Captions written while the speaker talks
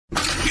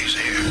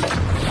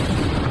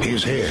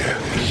is here.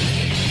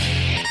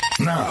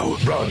 Now,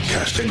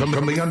 broadcasting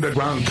from the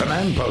underground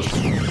command post,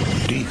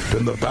 deep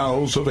in the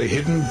bowels of a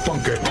hidden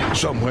bunker,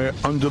 somewhere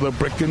under the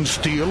brick and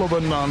steel of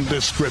a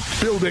nondescript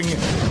building,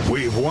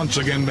 we've once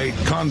again made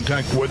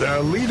contact with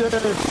our leader,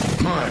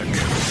 Mark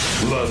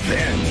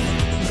Levin.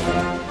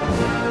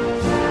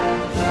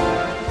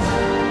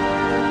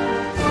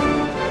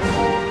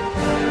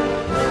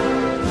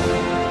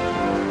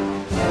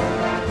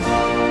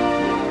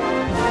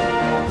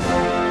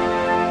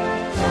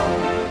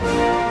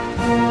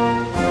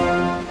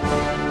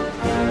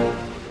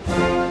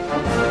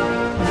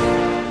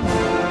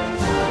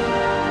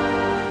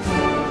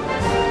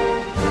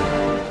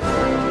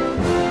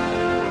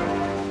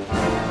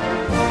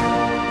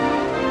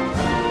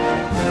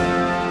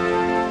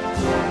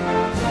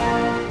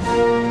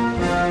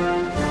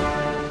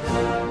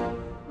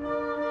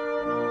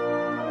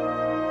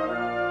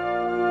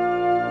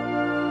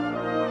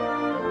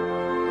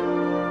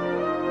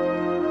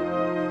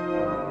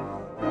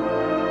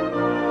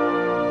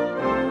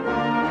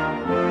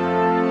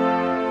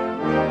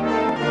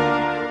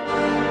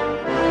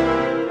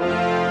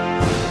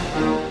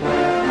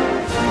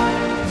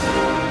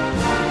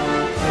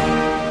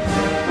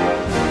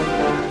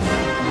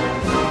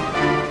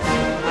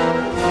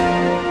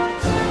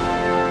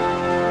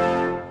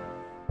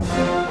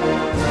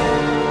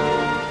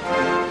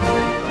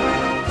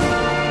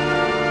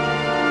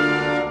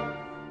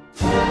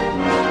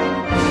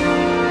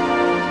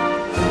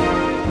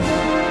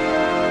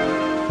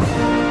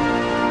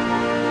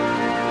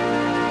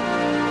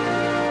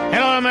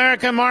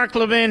 Mark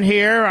Levin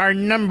here. Our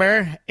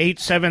number,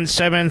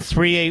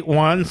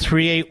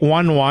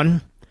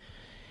 877-381-3811.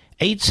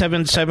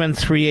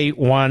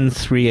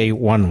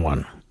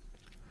 877-381-3811.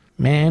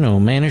 Man, oh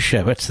man, of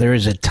Shevitz, there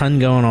is a ton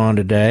going on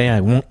today.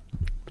 I won't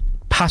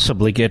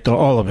possibly get to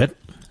all of it.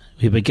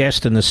 We have a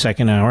guest in the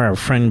second hour, our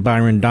friend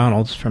Byron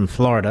Donalds from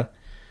Florida.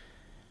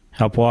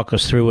 Help walk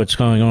us through what's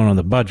going on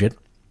the budget,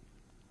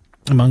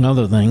 among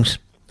other things.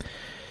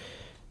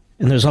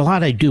 And there's a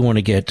lot I do want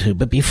to get to,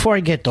 but before I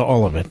get to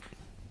all of it,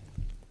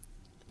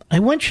 I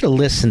want you to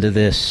listen to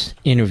this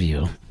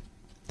interview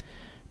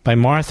by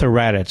Martha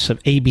Raddatz of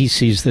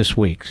ABC's This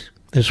Week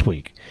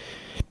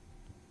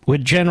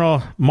with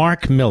General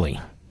Mark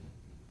Milley.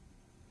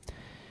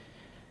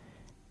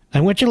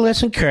 I want you to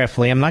listen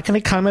carefully. I'm not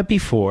going to comment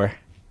before,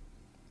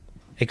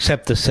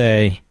 except to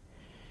say,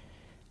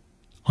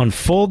 on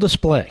full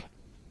display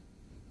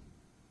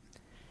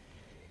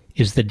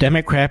is the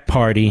Democrat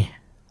Party,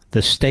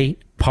 the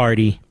state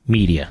party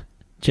media.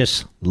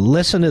 Just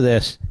listen to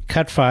this.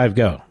 Cut 5,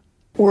 go.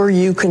 Were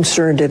you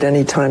concerned at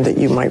any time that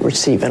you might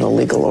receive an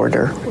illegal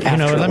order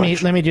after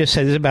election? Let me just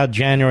say this is about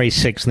January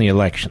 6th and the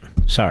election.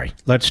 Sorry.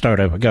 Let's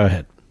start over. Go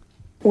ahead.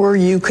 Were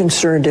you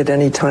concerned at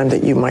any time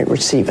that you might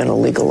receive an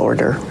illegal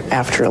order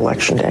after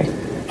Election Day?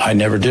 I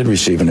never did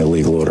receive an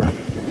illegal order.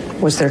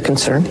 Was there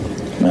concern?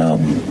 Well,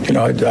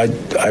 I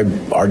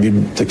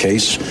argued the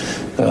case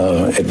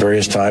at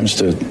various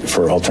times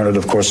for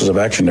alternative courses of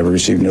action. Never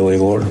received an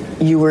illegal order.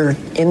 You were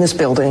in this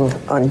building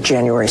on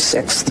January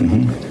 6th.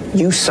 Mm-hmm.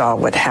 You saw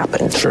what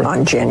happened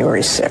on January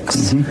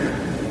 6th.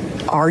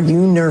 Mm-hmm. Are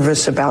you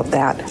nervous about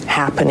that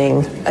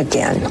happening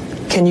again?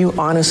 Can you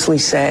honestly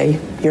say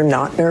you're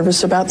not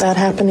nervous about that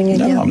happening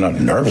again? No, I'm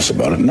not nervous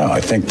about it. No, I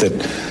think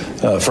that,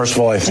 first of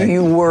all, I think... Do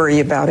you worry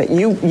about it?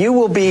 You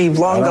will be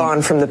long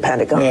gone from the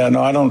Pentagon. Yeah,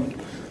 no, I don't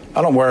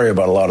worry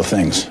about a lot of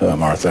things,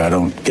 Martha. I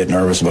don't get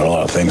nervous about a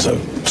lot of things.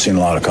 I've seen a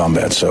lot of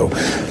combat, so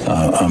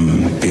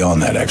I'm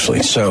beyond that,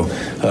 actually. So,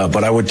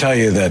 but I would tell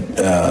you that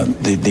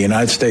the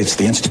United States,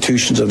 the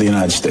institutions of the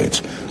United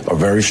States, are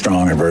very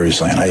strong and very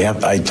resilient.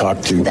 I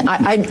talked to...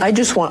 I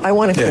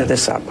want to clear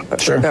this up.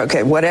 Sure.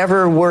 Okay,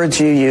 whatever words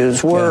you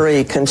use,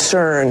 worry,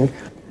 concern,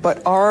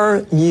 but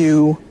are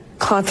you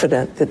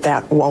confident that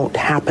that won't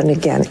happen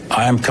again?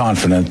 I am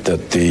confident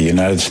that the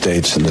United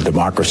States and the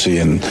democracy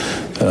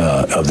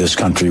of this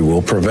country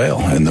will prevail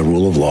and the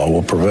rule of law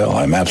will prevail.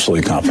 I'm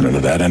absolutely confident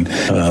of that. And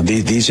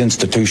these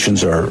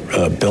institutions are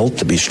built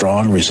to be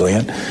strong,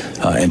 resilient,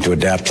 and to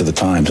adapt to the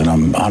times. And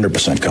I'm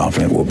 100%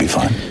 confident we'll be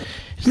fine.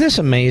 Isn't this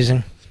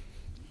amazing?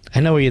 I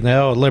know you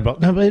know liberal.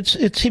 No, but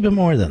it's even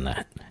more than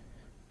that.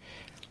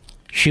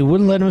 She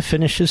wouldn't let him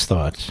finish his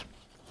thoughts.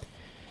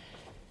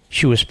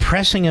 She was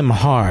pressing him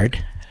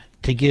hard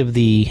to give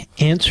the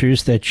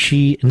answers that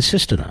she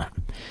insisted on.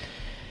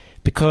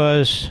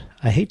 Because,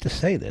 I hate to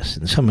say this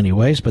in so many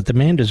ways, but the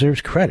man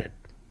deserves credit.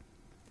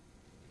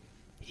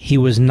 He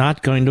was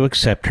not going to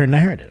accept her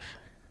narrative.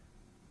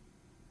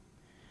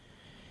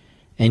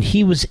 And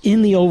he was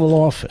in the Oval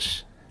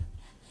Office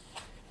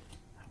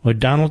when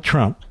Donald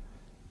Trump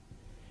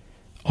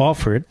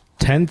offered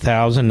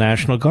 10,000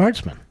 National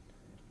Guardsmen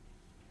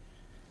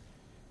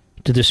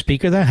to the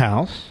Speaker of the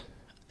House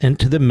and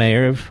to the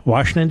mayor of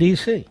Washington,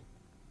 D.C.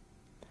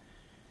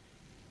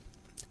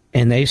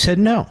 And they said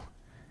no.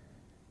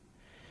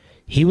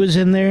 He was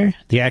in there.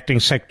 The acting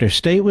Secretary of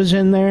State was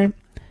in there.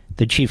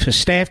 The Chief of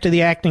Staff to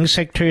the acting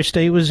Secretary of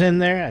State was in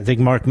there. I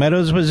think Mark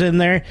Meadows was in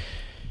there.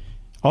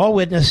 All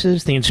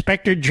witnesses, the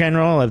Inspector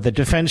General of the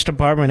Defense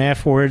Department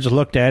afterwards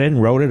looked at it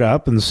and wrote it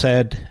up and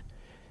said,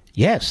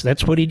 yes,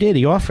 that's what he did.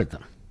 He offered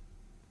them.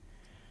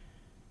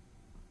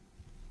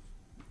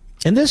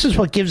 And this is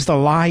what gives the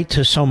lie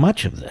to so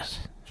much of this.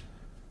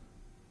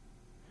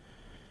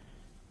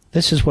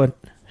 This is what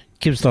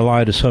gives the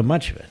lie to so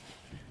much of it.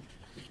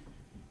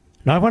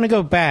 Now, I want to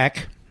go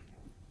back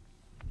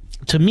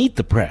to Meet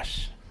the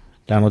Press.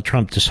 Donald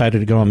Trump decided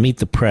to go and meet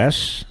the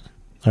press,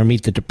 or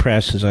meet the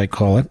press, as I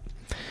call it.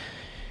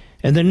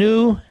 And the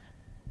new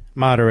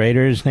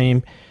moderator is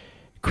named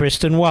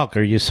Kristen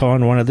Welker. You saw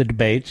in one of the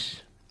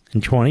debates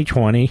in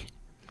 2020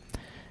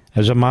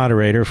 as a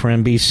moderator for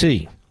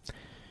NBC.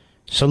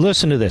 So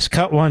listen to this.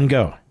 Cut one,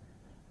 go.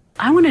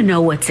 I want to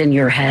know what's in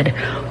your head.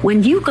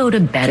 When you go to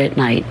bed at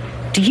night,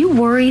 do you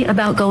worry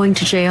about going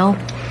to jail?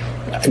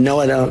 No,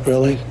 I don't,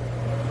 really.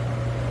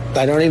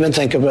 I don't even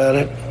think about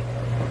it.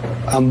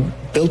 I'm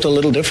built a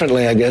little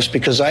differently, I guess,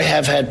 because I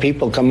have had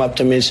people come up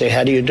to me and say,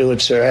 how do you do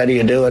it, sir? How do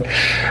you do it?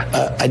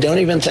 I don't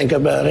even think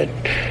about it.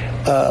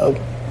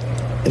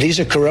 These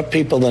are corrupt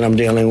people that I'm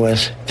dealing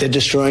with. They're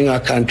destroying our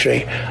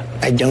country.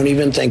 I don't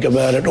even think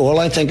about it. All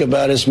I think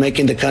about is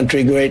making the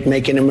country great,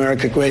 making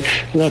America great.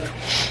 Look,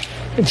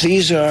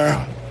 these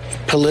are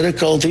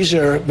political, these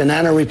are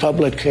Banana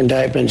Republic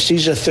indictments.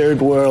 These are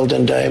third world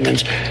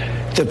indictments.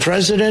 The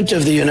President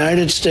of the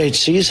United States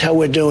sees how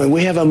we're doing.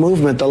 We have a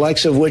movement, the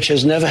likes of which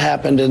has never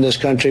happened in this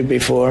country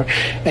before.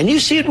 And you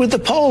see it with the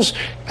polls.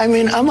 I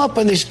mean, I'm up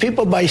on these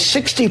people by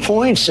 60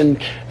 points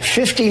and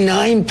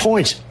 59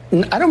 points.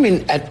 I don't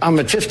mean I'm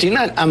at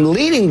 59. I'm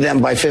leading them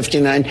by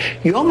 59.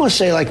 You almost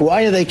say, like,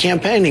 why are they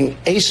campaigning?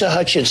 Asa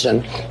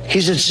Hutchinson,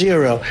 he's at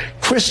 0.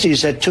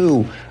 Christie's at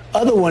 2.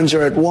 Other ones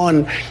are at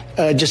 1.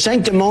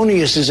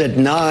 DeSanctimonious is at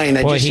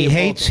 9. Boy, he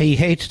hates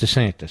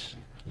DeSantis.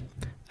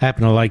 I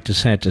happen to like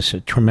DeSantis a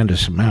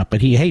tremendous amount,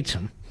 but he hates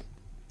him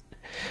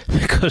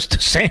because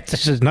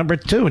DeSantis is number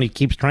 2, and he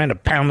keeps trying to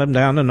pound them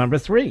down to number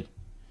 3.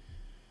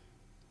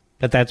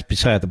 But that's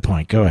beside the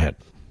point. Go ahead.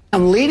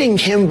 I'm leading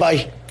him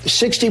by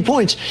 60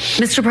 points.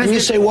 Mr. President. And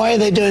you say, why are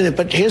they doing it?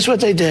 But here's what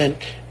they did.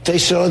 They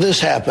saw this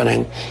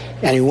happening,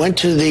 and he went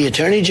to the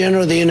Attorney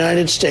General of the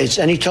United States,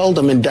 and he told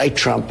them, indict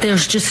Trump.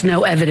 There's just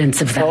no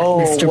evidence of that,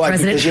 Mr. What?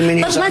 President. Because you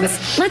mean but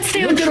let's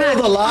stay on track. Look at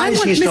all the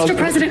lies he's told. Mr.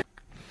 President.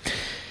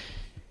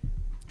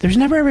 There's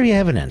never any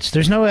evidence.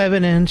 There's no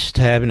evidence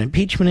to have an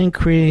impeachment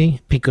inquiry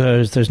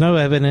because there's no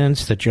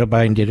evidence that Joe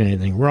Biden did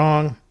anything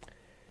wrong.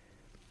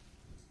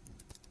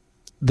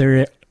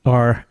 There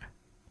are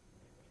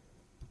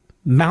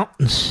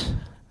mountains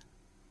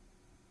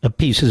of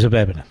pieces of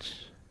evidence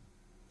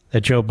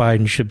that Joe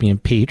Biden should be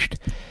impeached,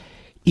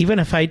 even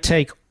if I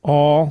take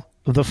all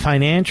of the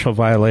financial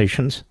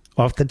violations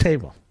off the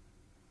table.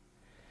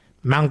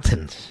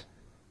 Mountains.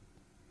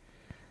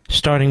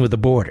 Starting with the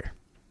border.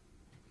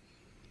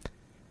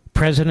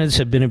 Presidents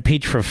have been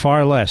impeached for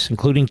far less,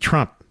 including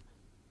Trump.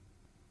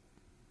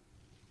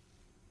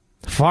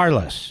 Far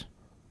less.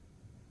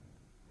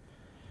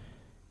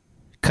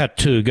 Cut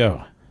 2,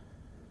 go.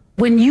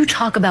 When you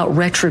talk about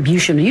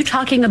retribution, are you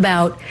talking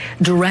about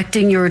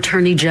directing your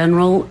attorney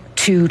general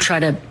to try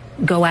to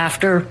go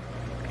after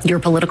your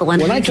political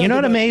enemies? You know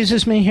what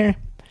amazes me here?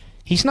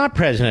 He's not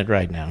president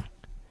right now.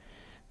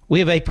 We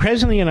have a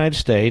president of the United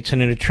States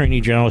and an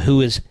attorney general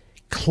who is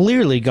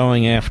clearly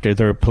going after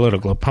their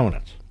political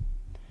opponents.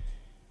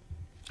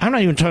 I'm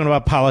not even talking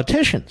about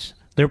politicians.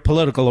 They're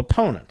political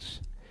opponents.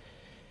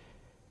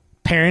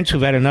 Parents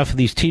who've had enough of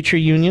these teacher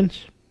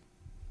unions,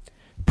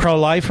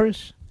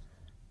 pro-lifers,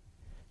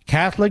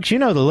 Catholics, you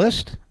know the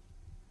list,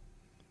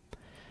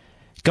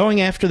 going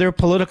after their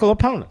political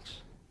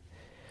opponents.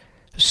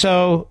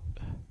 So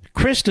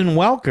Kristen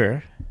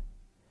Welker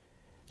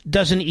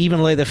doesn't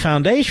even lay the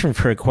foundation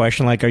for a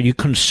question like, are you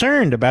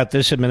concerned about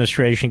this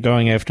administration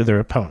going after their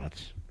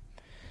opponents?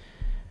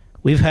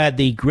 We've had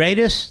the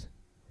greatest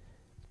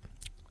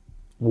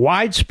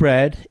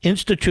widespread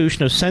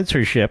institution of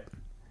censorship,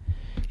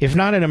 if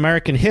not in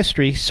American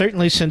history,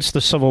 certainly since the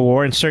Civil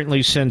War and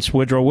certainly since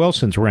Woodrow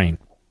Wilson's reign.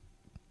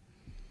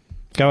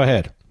 Go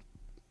ahead.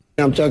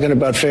 I'm talking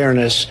about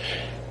fairness.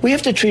 We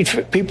have to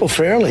treat people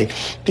fairly.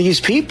 These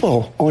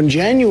people on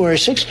January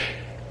 6th,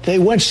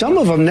 some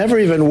of them never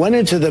even went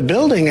into the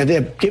building, and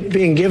they're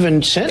being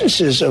given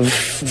sentences of,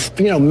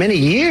 many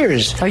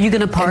years. Are you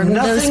going to pardon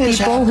those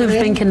people who've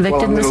been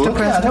convicted, Mr.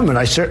 President? And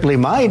I certainly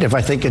might if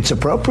I think it's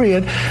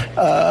appropriate.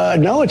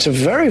 No, it's a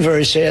very,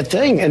 very sad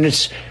thing, and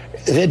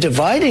they're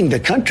dividing the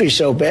country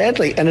so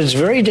badly, and it's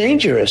very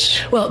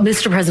dangerous. Well,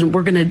 Mr. President,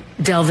 we're going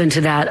to delve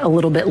into that a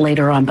little bit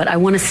later on, but I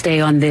want to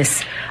stay on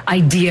this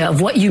idea of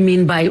what you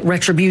mean by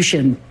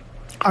retribution.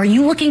 Are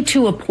you looking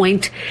to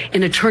appoint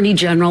an attorney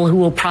general who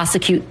will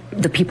prosecute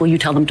the people you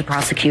tell them to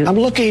prosecute? I'm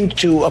looking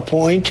to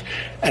appoint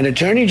an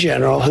attorney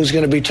general who's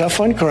going to be tough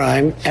on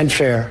crime and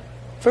fair.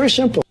 Very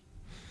simple.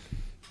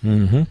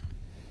 Mm-hmm.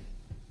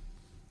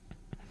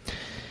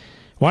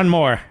 One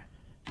more.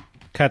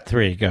 Cut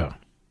 3, go.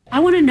 I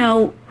want to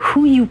know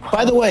who you called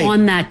By the way,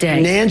 on that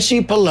day.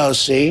 Nancy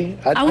Pelosi.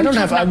 I don't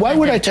have. Why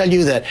would I tell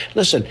you that?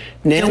 Listen,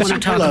 Nancy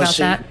Pelosi. Talk about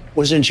that?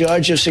 was in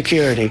charge of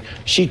security.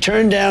 She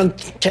turned down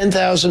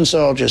 10,000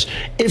 soldiers.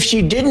 If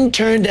she didn't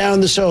turn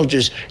down the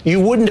soldiers, you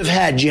wouldn't have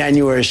had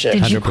January 6th.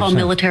 Did you call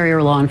military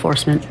or law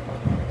enforcement?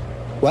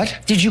 What?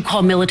 Did you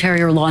call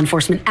military or law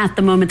enforcement at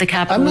the moment the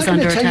Capitol was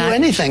under attack? I'm not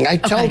going to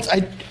tell you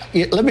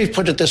anything. Let me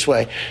put it this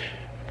way.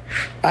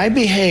 I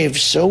behaved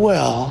so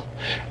well.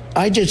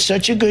 I did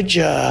such a good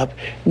job.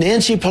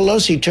 Nancy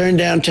Pelosi turned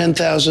down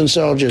 10,000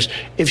 soldiers.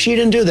 If she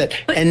didn't do that,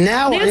 but and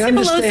now Nancy I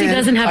understand. Pelosi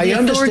doesn't have the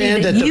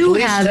authority that you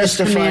have as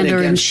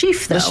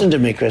commander-in-chief, though. Listen to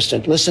me,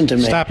 Kristen. Listen to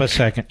me. Stop a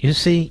second. You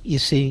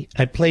see,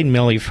 I played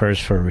Millie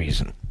first for a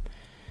reason.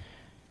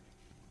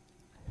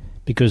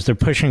 Because they're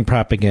pushing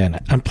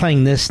propaganda. I'm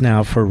playing this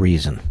now for a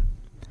reason.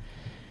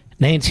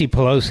 Nancy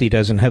Pelosi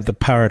doesn't have the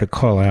power to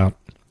call out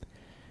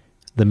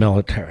the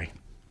military.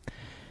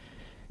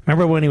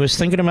 Remember when he was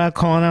thinking about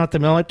calling out the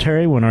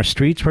military when our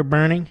streets were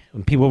burning,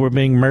 when people were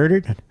being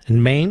murdered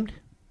and maimed?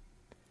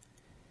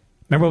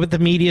 Remember what the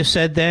media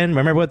said then?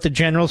 Remember what the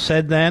general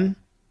said then?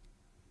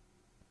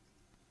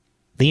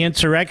 The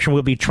insurrection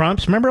will be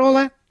Trump's. Remember all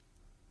that?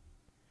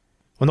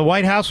 When the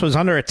White House was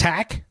under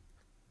attack?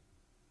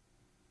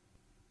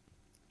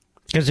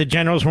 Because the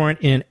generals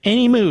weren't in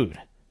any mood.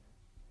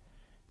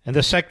 And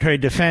the Secretary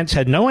of Defense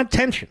had no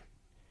intention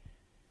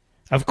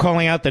of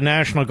calling out the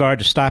National Guard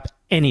to stop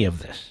any of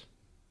this.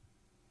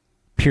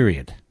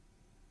 Period.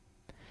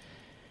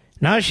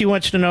 Now she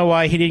wants to know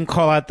why he didn't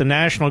call out the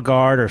National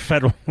Guard or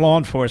federal law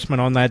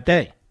enforcement on that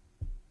day.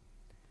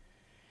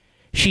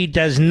 She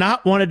does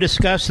not want to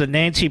discuss that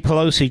Nancy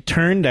Pelosi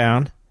turned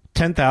down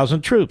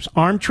 10,000 troops,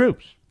 armed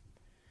troops,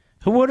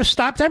 who would have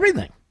stopped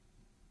everything.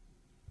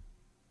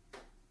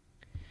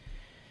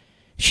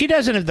 She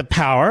doesn't have the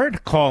power to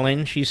call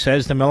in, she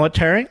says, the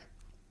military.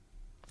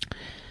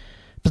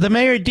 But the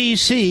mayor of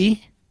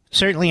D.C.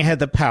 certainly had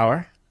the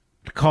power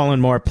to call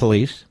in more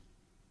police.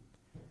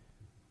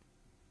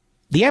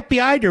 The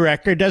FBI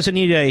director doesn't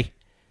need a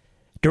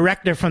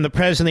directive from the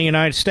President of the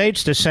United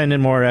States to send in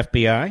more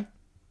FBI.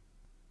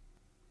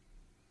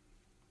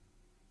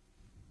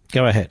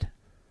 Go ahead.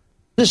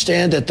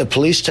 Understand that the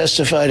police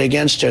testified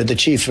against her, the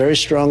chief very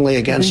strongly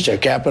against her,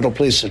 Capitol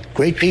Police,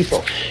 great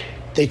people.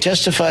 They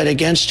testified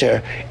against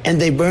her,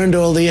 and they burned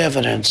all the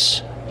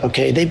evidence.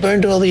 Okay, they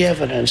burned all the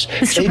evidence.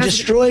 They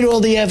destroyed all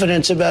the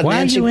evidence about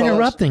Nancy Pelosi. Why are you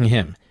interrupting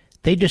him?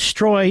 They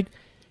destroyed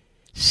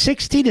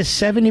 60 to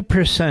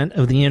 70%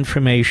 of the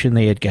information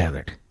they had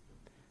gathered.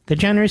 The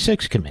January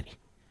 6th committee.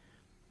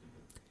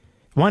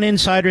 One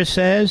insider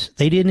says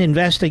they didn't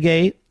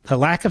investigate the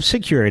lack of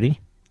security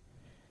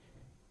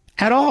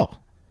at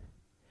all.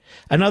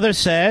 Another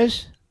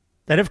says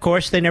that, of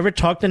course, they never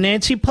talked to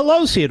Nancy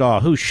Pelosi at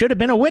all, who should have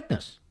been a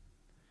witness.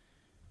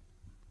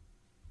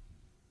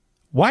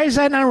 Why is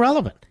that not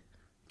relevant?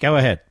 Go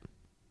ahead.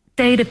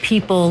 Say to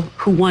people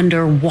who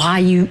wonder why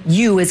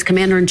you as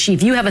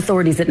commander-in-chief, you have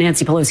authorities that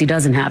Nancy Pelosi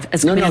doesn't have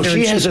as commander-in-chief.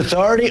 No, she has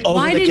authority over the Capitol.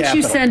 Why didn't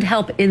you send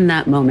help in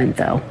that moment,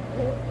 though?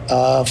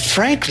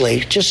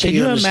 Frankly, just so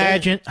you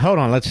imagine, hold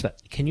on,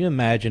 can you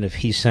imagine if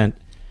he sent,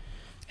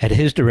 at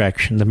his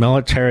direction, the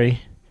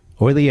military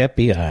or the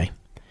FBI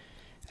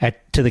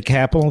to the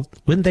Capitol?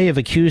 Wouldn't they have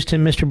accused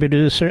him, Mr.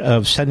 Producer,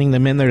 of sending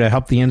them in there to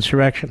help the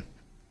insurrection?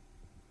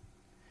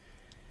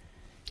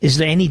 Is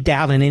there any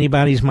doubt in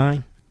anybody's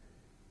mind?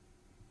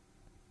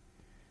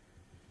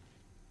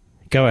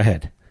 Go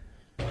ahead.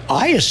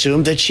 I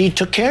assumed that she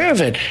took care of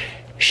it.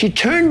 She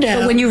turned down.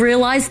 But when you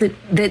realized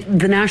that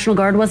the National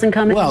Guard wasn't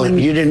coming? Well,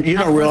 you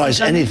don't realize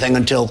anything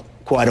until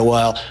quite a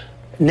while.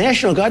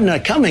 National Guard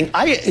not coming.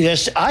 I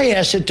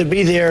asked it to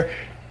be there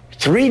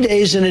 3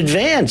 days in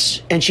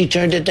advance, and she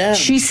turned it down.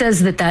 She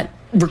says that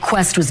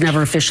request was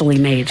never officially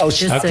made. Oh,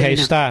 okay,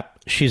 stop.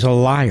 She's a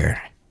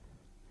liar.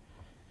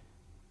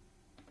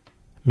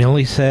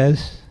 Millie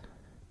says,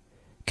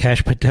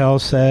 Kash Patel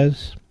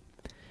says,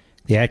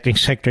 the acting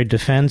Secretary of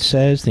Defense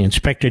says, the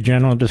Inspector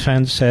General of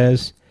Defense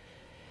says,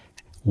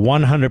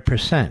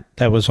 100%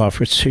 that was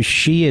offered. So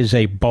she is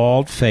a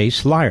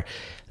bald-faced liar.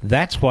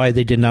 That's why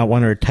they did not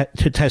want her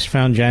to test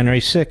on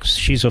January 6th.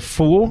 She's a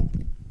fool.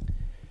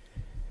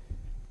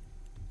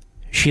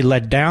 She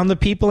let down the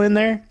people in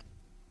there.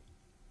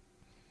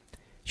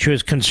 She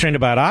was concerned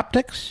about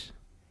optics.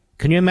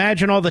 Can you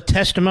imagine all the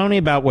testimony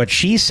about what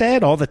she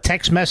said, all the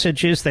text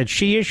messages that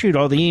she issued,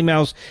 all the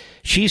emails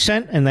she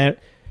sent and that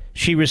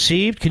she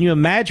received? Can you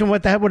imagine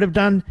what that would have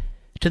done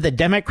to the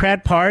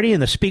Democrat Party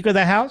and the Speaker of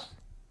the House?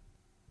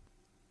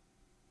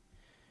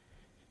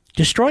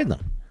 Destroyed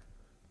them.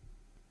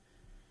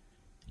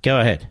 Go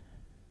ahead.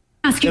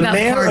 Ask you about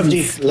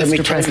pardons,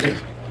 Mr.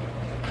 President.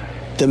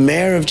 The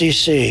mayor of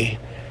D.C.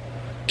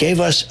 gave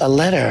us a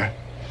letter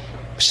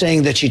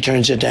saying that she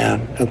turns it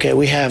down. Okay,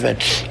 we have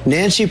it.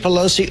 Nancy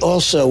Pelosi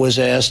also was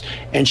asked,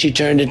 and she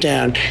turned it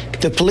down.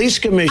 The police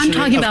commissioner I'm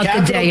talking about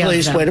Capitol the day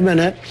Police, of wait a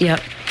minute. Yep.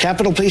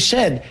 Capitol Police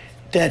said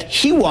that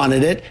he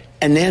wanted it,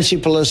 and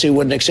Nancy Pelosi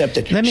wouldn't accept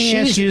it. Let me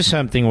ask you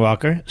something,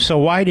 Walker. So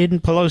why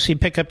didn't Pelosi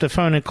pick up the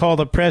phone and call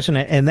the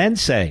president and then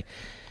say,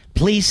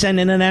 please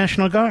send in a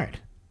National Guard?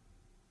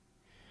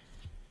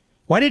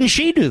 Why didn't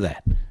she do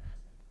that?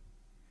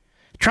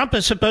 Trump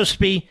is supposed to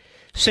be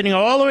sitting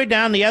all the way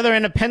down the other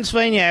end of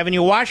Pennsylvania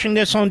Avenue, watching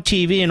this on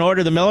TV and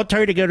order the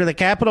military to go to the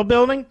Capitol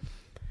building?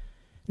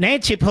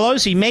 Nancy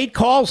Pelosi made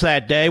calls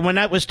that day when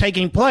that was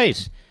taking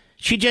place.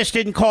 She just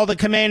didn't call the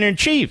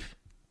commander-in-chief.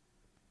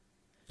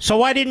 So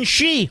why didn't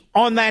she,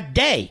 on that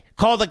day,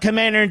 call the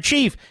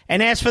commander-in-chief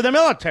and ask for the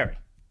military?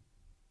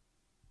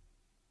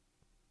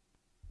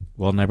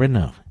 We'll never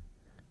know.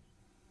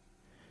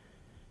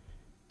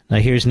 Now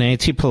here's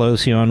Nancy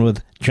Pelosi on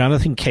with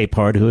Jonathan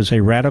Capehart, who is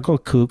a radical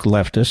kook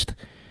leftist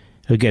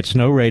who gets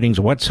no ratings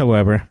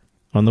whatsoever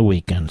on the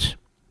weekends.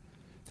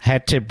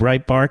 Hat tip,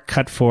 Breitbart,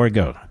 cut 4,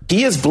 go.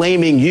 He is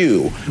blaming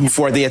you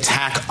for the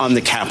attack on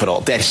the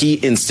Capitol that he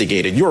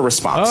instigated. Your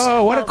response?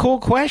 Oh, what a cool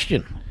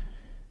question.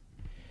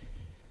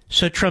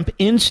 So Trump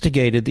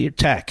instigated the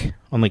attack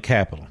on the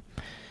Capitol.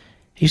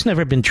 He's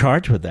never been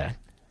charged with that.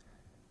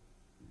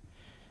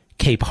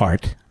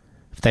 Capehart,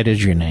 if that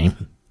is your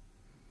name.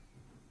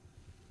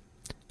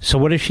 So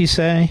what does she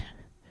say?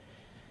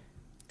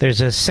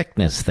 There's a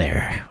sickness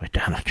there with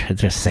Donald Trump.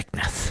 There's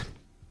sickness.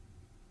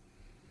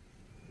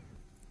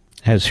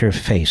 As her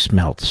face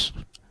melts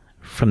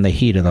from the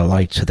heat of the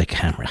lights of the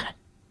camera.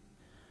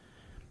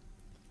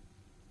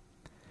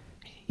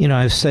 You know,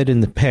 I've said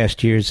in the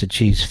past years that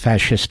she's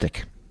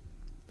fascistic.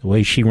 The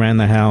way she ran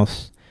the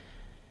House,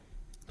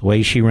 the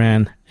way she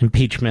ran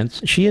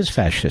impeachments, she is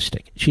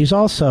fascistic. She's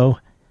also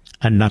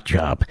a nut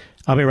job.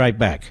 I'll be right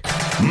back.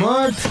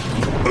 Mark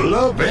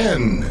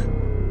Levin.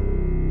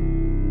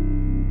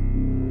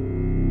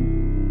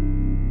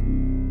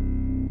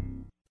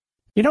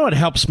 You know what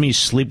helps me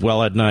sleep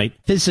well at night?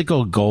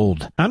 Physical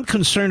gold. I'm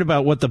concerned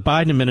about what the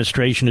Biden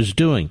administration is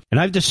doing,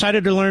 and I've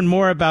decided to learn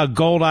more about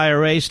gold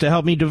IRAs to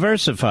help me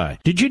diversify.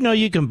 Did you know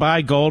you can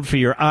buy gold for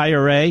your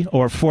IRA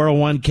or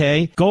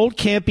 401k? Gold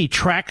can't be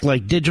tracked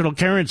like digital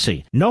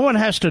currency. No one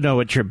has to know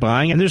what you're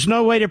buying, and there's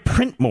no way to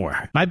print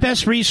more. My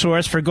best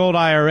resource for gold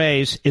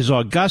IRAs is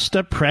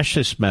Augusta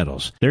Precious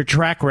Metals. Their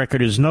track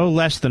record is no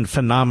less than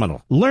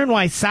phenomenal. Learn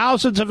why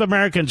thousands of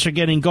Americans are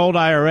getting gold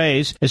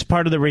IRAs as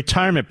part of their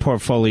retirement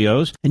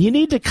portfolios. And you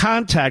need to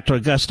contact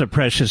Augusta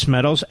Precious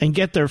Metals and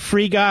get their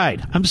free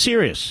guide. I'm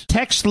serious.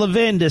 Text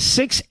Levin to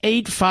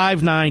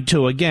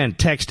 68592. Again,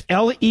 text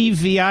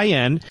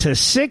Levin to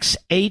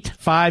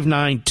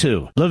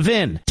 68592.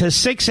 Levin to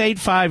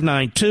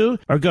 68592,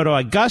 or go to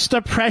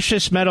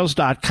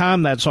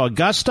AugustaPreciousMetals.com. That's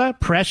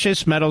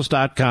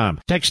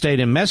AugustaPreciousMetals.com. Text date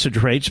and message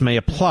rates may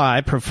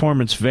apply.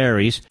 Performance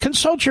varies.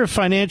 Consult your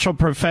financial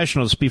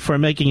professionals before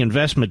making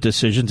investment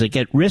decisions and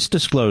get risk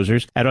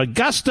disclosures at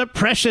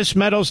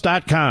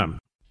AugustaPreciousMetals.com.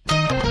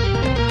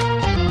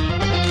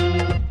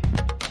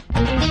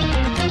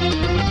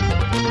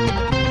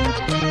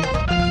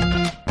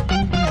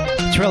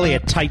 It's really a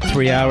tight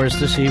 3 hours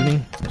this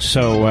evening,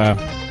 so I'm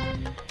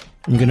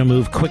going to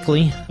move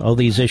quickly. All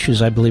these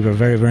issues I believe are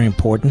very, very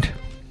important.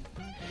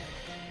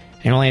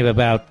 I only have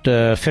about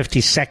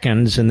 50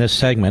 seconds in this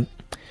segment,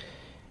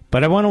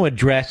 but I want to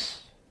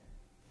address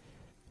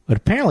what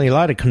apparently a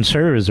lot of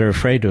conservatives are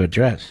afraid to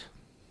address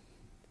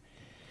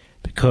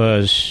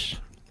because,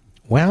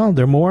 well,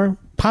 they're more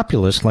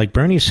populist like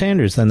Bernie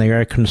Sanders than they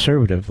are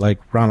conservative like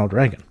Ronald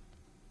Reagan.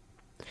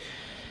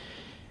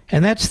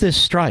 And that's this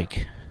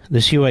strike,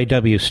 this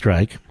UAW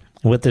strike,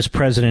 what this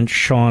President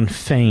Sean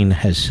Fain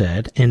has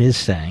said and is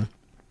saying,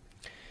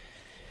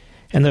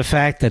 and the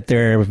fact that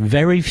there are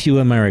very few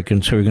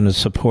Americans who are going to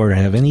support or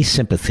have any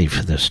sympathy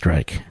for this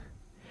strike,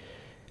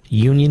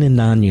 union and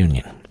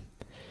non-union,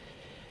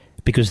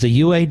 because the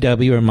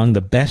UAW are among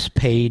the best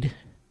paid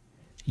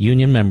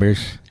union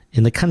members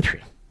in the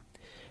country,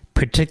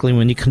 particularly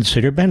when you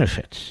consider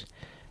benefits.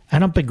 I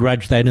don't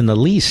begrudge that in the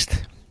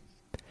least.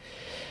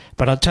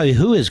 But I'll tell you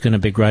who is going to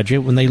begrudge it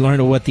when they learn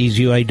of what these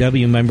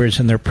UAW members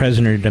and their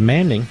president are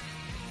demanding.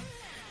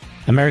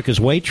 America's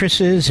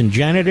waitresses and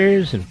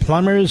janitors and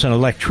plumbers and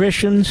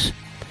electricians,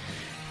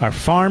 our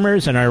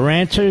farmers and our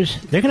ranchers,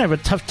 they're going to have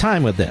a tough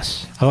time with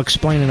this. I'll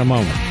explain in a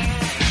moment.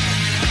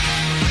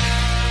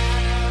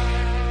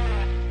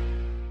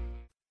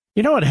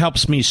 You know what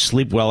helps me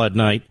sleep well at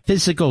night?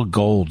 Physical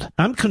gold.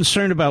 I'm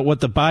concerned about what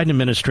the Biden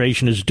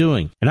administration is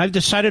doing, and I've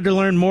decided to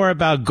learn more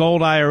about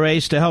gold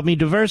IRAs to help me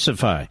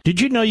diversify.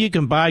 Did you know you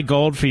can buy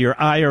gold for your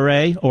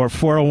IRA or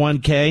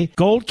 401k?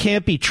 Gold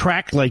can't be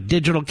tracked like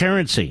digital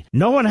currency.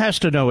 No one has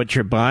to know what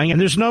you're buying,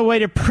 and there's no way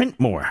to print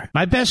more.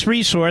 My best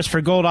resource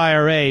for gold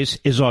IRAs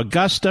is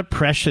Augusta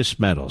Precious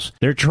Metals.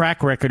 Their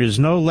track record is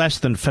no less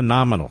than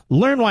phenomenal.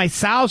 Learn why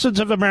thousands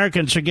of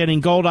Americans are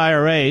getting gold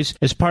IRAs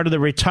as part of their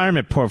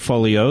retirement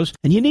portfolios.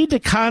 And you need to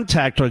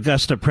contact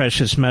Augusta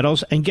Precious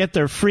Metals and get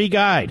their free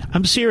guide.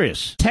 I'm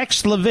serious.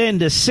 Text Levin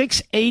to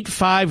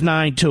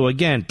 68592.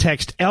 Again,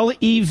 text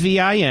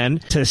Levin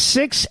to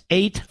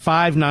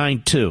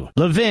 68592.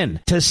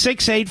 Levin to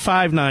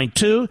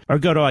 68592, or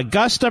go to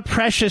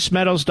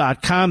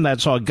AugustaPreciousMetals.com.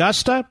 That's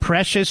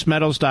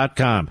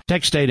AugustaPreciousMetals.com.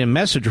 Text date and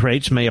message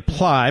rates may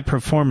apply.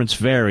 Performance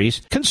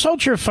varies.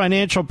 Consult your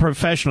financial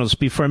professionals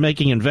before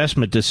making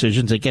investment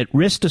decisions and get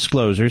risk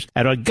disclosures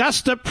at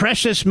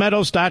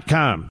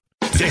AugustaPreciousMetals.com.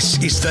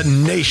 This is the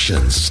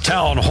nation's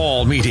town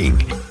hall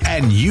meeting,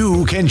 and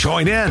you can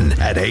join in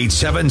at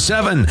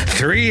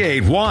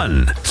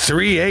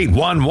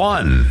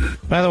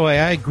 877-381-3811. By the way,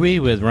 I agree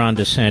with Ron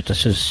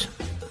DeSantis's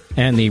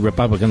and the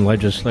Republican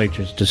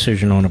legislature's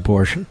decision on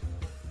abortion.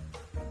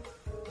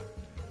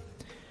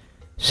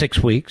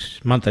 6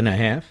 weeks, month and a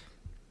half.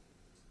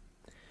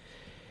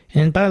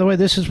 And by the way,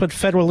 this is what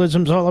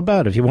federalism's all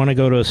about. If you want to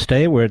go to a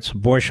state where it's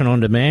abortion on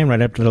demand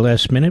right up to the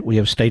last minute, we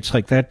have states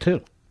like that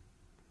too.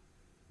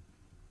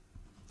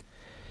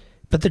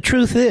 But the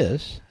truth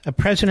is, a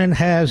president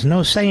has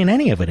no say in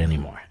any of it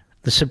anymore.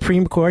 The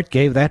Supreme Court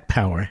gave that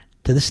power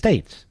to the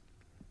states.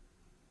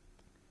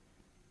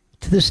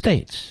 To the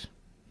states.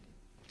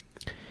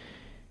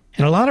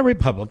 And a lot of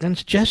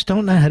Republicans just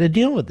don't know how to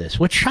deal with this,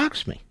 which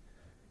shocks me.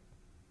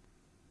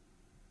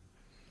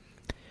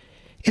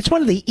 It's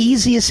one of the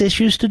easiest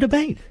issues to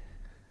debate.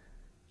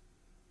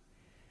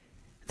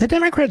 The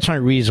Democrats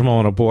aren't reasonable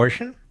on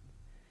abortion.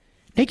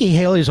 Nikki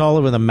Haley's all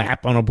over the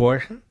map on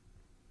abortion.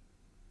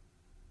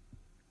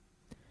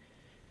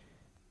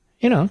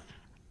 You know,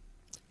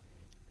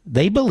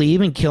 they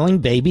believe in killing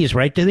babies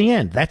right to the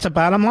end. That's the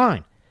bottom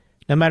line.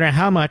 No matter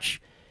how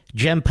much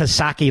Jen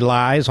Psaki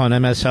lies on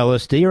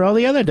MSLSD or all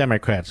the other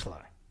Democrats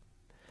lie.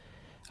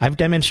 I've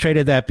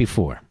demonstrated that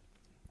before.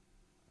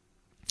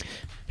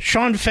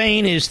 Sean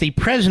Fain is the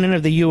president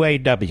of the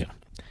UAW.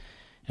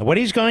 And what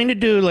he's going to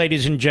do,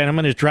 ladies and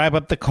gentlemen, is drive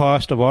up the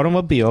cost of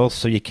automobiles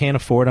so you can't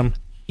afford them,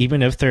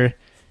 even if they're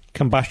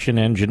combustion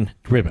engine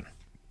driven.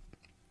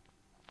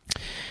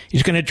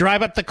 He's going to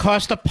drive up the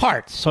cost of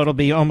parts, so it'll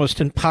be almost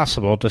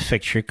impossible to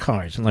fix your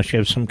cars unless you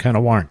have some kind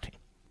of warranty.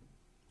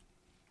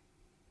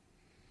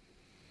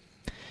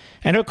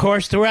 And, of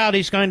course, throughout,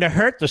 he's going to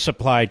hurt the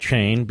supply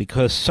chain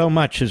because so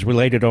much is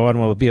related to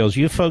automobiles.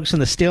 You folks in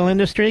the steel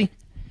industry,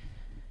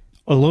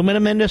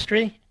 aluminum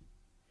industry,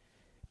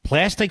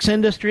 plastics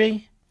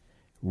industry,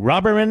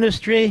 rubber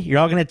industry, you're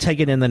all going to take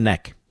it in the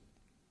neck.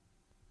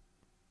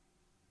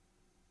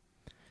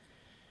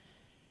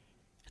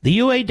 The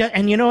UAW,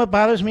 and you know what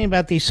bothers me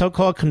about these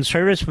so-called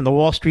conservatives from the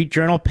Wall Street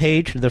Journal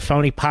page, the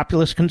phony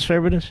populist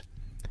conservatives?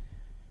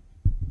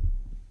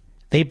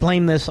 They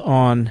blame this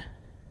on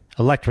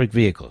electric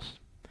vehicles.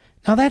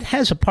 Now, that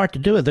has a part to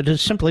do with it.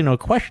 There's simply no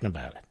question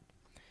about it.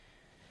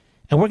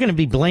 And we're going to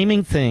be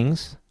blaming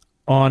things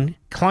on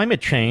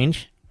climate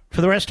change for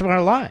the rest of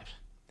our lives.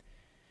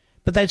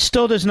 But that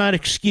still does not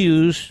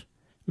excuse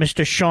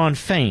Mr. Sean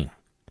Fain.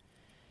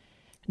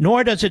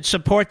 Nor does it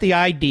support the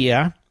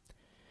idea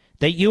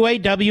that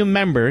UAW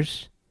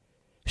members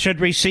should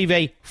receive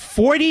a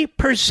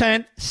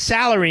 40%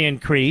 salary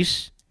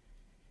increase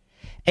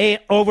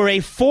over a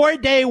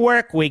 4-day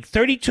work week,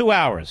 32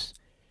 hours.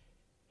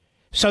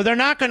 So they're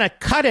not going to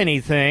cut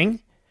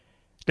anything.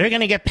 They're going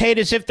to get paid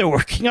as if they're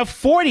working a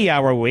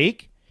 40-hour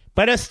week,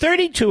 but a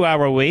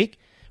 32-hour week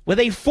with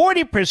a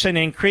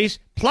 40% increase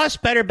plus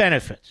better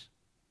benefits.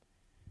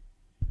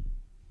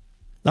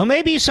 Now,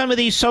 maybe some of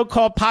these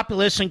so-called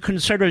populists and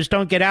conservatives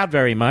don't get out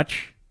very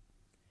much,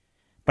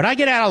 but I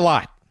get out a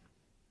lot.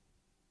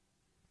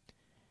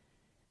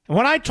 And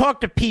when I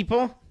talk to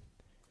people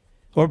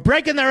who are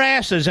breaking their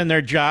asses in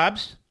their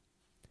jobs,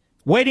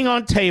 waiting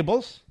on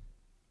tables,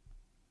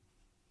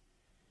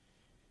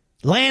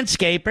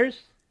 landscapers,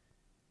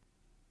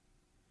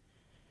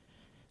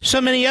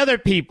 so many other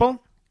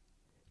people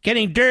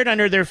getting dirt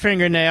under their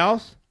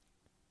fingernails,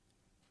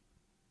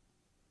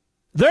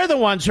 they're the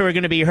ones who are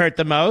going to be hurt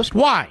the most.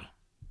 Why?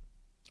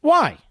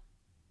 Why?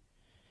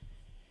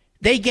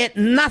 They get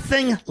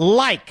nothing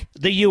like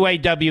the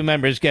UAW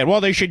members get.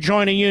 Well, they should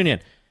join a union.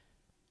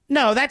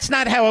 No, that's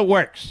not how it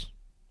works.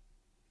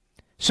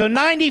 So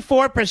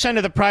 94%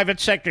 of the private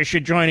sector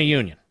should join a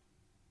union.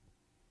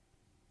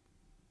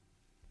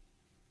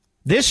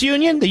 This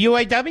union, the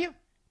UAW?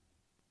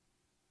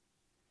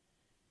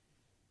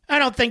 I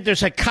don't think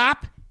there's a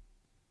cop,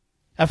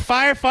 a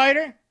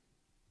firefighter,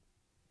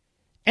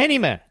 any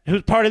man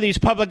who's part of these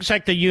public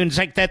sector unions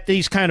like that,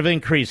 these kind of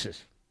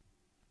increases.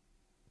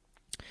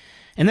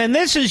 And then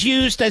this is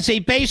used as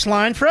a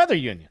baseline for other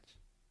unions.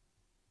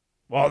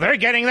 Well, they're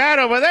getting that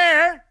over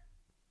there.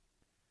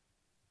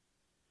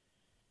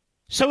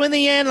 So in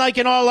the end, like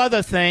in all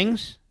other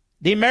things,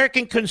 the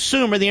American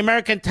consumer, the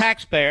American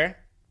taxpayer,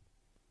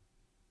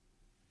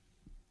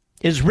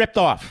 is ripped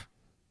off,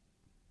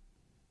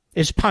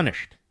 is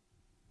punished.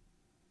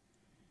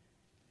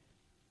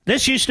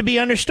 This used to be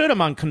understood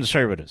among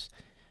conservatives.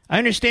 I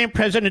understand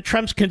President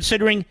Trump's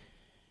considering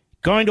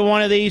going to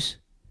one of these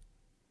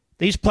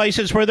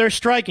places where they're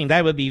striking.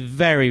 That would be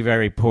very,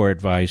 very poor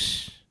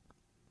advice.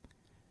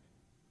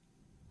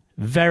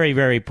 Very,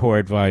 very poor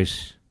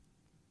advice.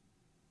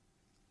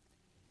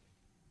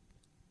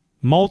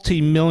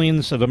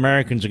 Multi-millions of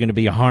Americans are going to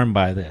be harmed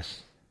by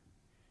this.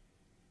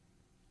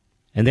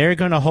 And they're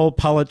going to hold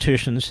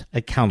politicians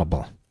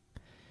accountable.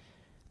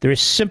 There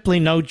is simply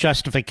no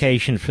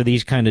justification for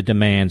these kind of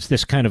demands,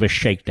 this kind of a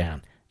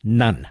shakedown.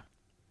 None.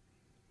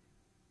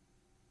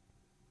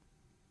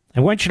 I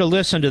want you to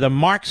listen to the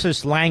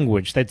Marxist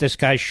language that this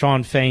guy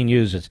Sean Fain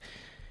uses.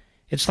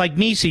 It's like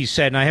Mises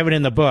said, and I have it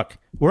in the book.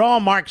 We're all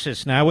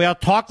Marxists now. We all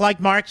talk like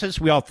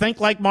Marxists. We all think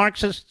like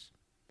Marxists.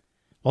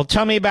 Well,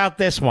 tell me about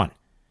this one.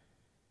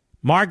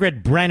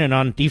 Margaret Brennan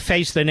on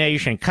Deface the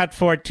Nation. Cut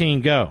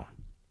 14, go.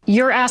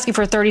 You're asking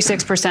for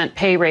 36%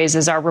 pay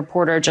raises, our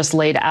reporter just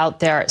laid out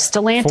there.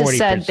 Stellantis 40%.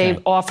 said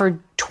they've offered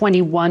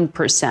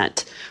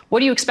 21%.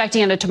 What are you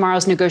expecting out of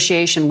tomorrow's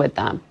negotiation with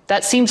them?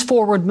 That seems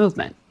forward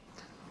movement.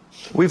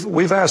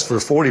 We've asked for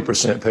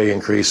 40% pay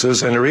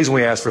increases, and the reason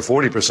we asked for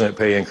 40%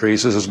 pay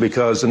increases is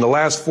because in the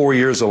last 4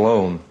 years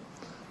alone,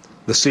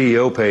 the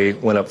CEO pay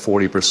went up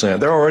 40%.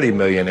 They're already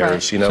millionaires,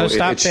 right. you know. So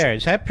stop there.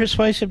 Is that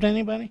persuasive to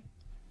anybody?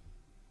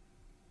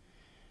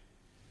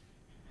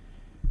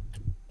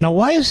 Now,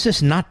 why is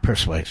this not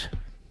persuasive?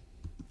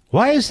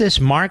 Why is this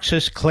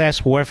Marxist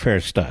class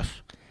warfare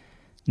stuff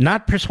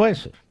not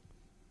persuasive?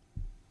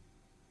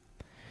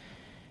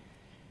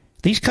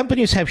 These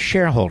companies have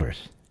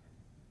shareholders.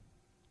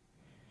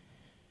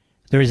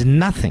 There is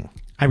nothing,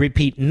 I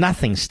repeat,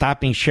 nothing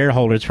stopping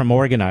shareholders from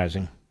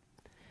organizing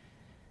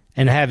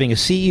and having a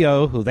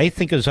CEO who they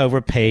think is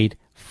overpaid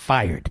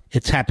fired.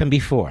 It's happened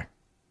before.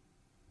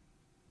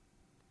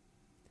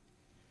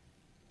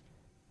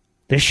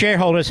 The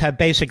shareholders have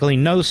basically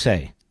no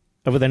say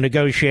over the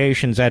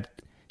negotiations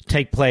that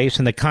take place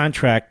and the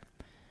contract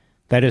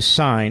that is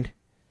signed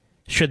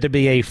should there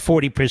be a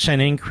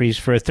 40% increase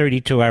for a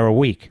 32-hour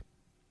week.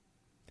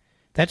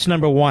 That's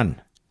number one.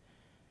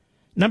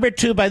 Number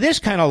two, by this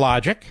kind of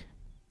logic,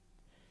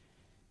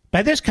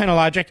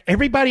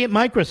 everybody at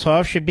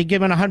Microsoft should be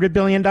given $100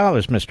 billion,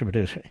 Mr.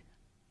 Producer.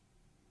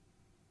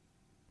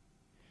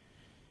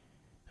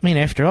 I mean,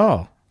 after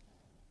all,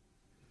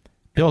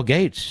 Bill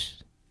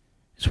Gates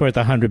is worth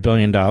 $100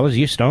 billion. He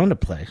used to own the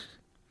place.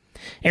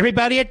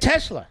 Everybody at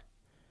Tesla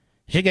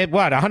should get,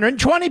 what,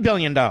 $120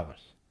 billion.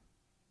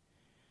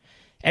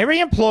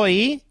 Every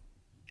employee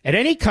at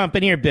any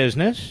company or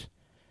business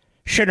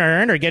should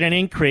earn or get an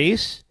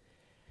increase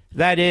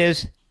that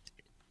is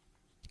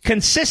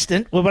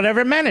consistent with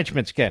whatever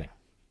management's getting.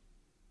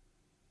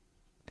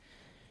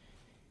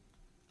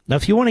 Now,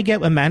 if you want to get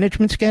what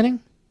management's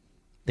getting,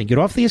 then get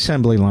off the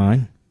assembly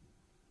line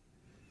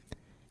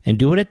and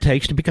do what it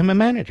takes to become a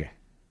manager,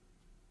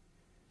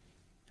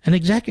 an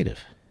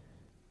executive.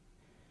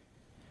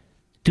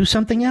 Do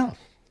something else.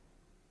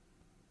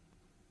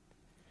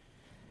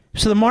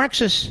 So the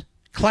Marxist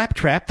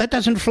claptrap, that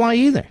doesn't fly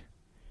either.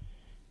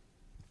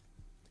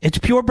 It's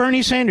pure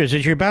Bernie Sanders,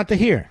 as you're about to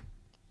hear.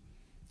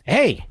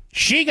 Hey,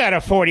 she got a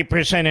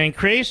 40%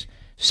 increase,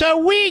 so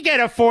we get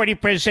a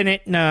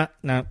 40%. No,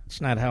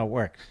 it's not how it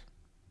works.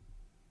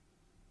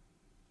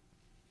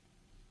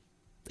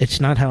 It's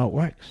not how it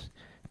works.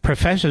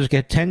 Professors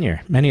get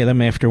tenure, many of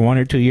them after 1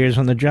 or 2 years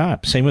on the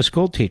job. Same with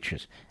school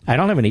teachers. I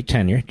don't have any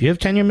tenure. Do you have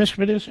tenure, Mr.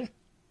 Producer?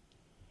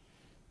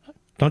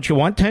 Don't you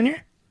want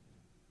tenure?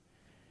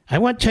 I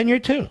want tenure,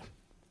 too.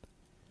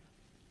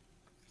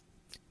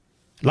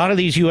 A lot of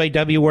these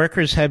UAW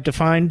workers have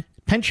defined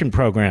pension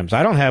programs.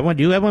 I don't have one.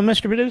 Do you have one,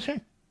 Mr.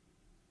 Producer?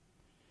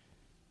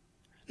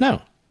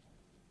 No.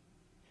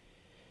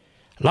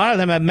 A lot of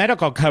them have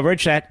medical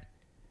coverage that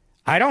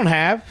I don't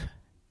have.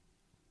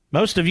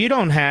 Most of you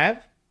don't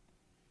have.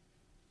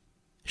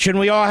 Shouldn't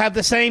we all have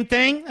the same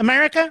thing,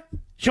 America?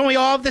 Shouldn't we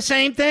all have the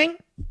same thing?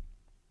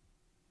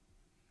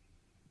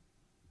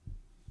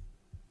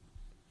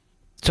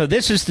 So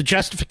this is the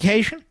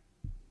justification?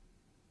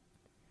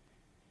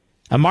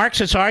 A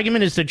Marxist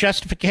argument is the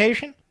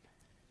justification?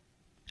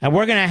 And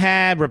we're going to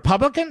have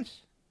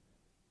Republicans,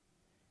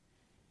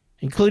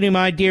 including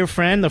my dear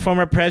friend, the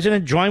former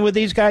president, join with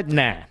these guys?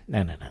 No.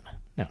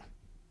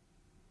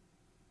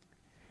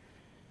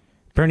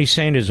 Bernie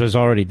Sanders was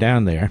already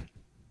down there.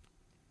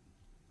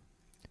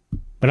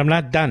 But I'm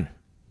not done.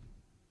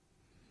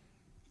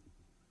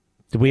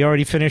 Did we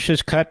already finish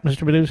this cut, Mr.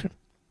 Producer?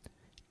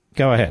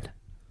 Go ahead.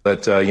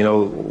 But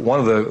one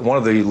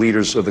of the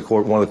leaders of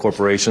one of the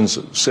corporations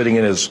sitting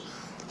in his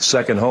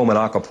second home in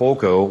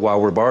Acapulco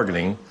while we're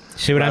bargaining.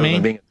 See what I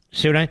mean?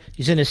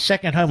 He's in his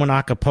second home in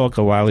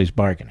Acapulco while he's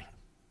bargaining.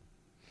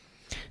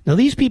 Now,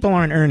 these people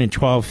aren't earning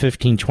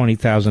 $12,000, $15,000,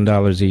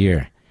 $20,000 a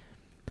year.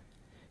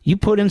 You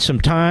put in some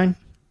time,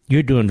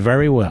 you're doing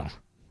very well.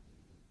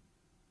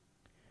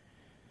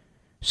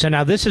 So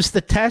now this is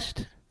the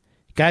test.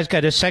 Guy's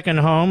got his second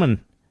home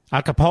in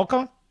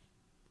Acapulco.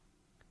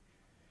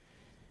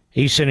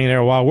 He's sitting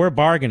there while we're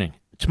bargaining.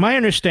 It's my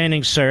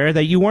understanding, sir,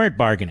 that you weren't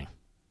bargaining.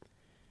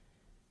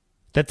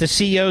 That the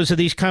CEOs of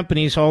these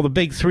companies, all the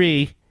big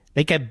three,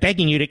 they kept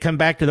begging you to come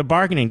back to the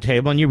bargaining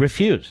table and you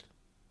refused.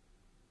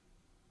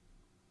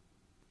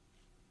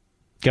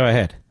 Go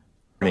ahead.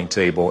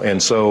 Table.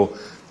 And so,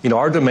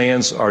 our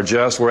demands are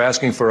just, we're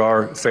asking for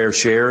our fair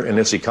share in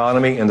this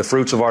economy and the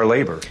fruits of our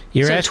labor.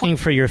 You're asking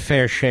for your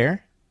fair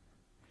share?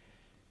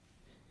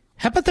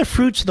 How about the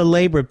fruits of the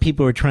labor of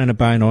people who are trying to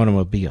buy an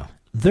automobile?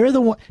 They're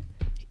the one.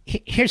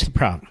 Here's the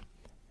problem.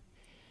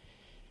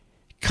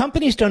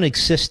 Companies don't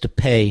exist to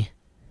pay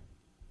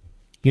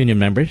union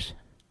members.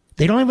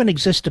 They don't even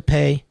exist to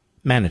pay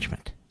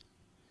management.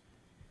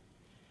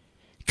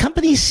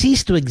 Companies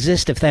cease to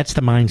exist if that's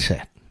the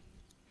mindset.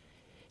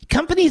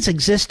 Companies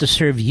exist to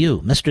serve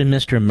you, Mr. and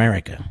Mr.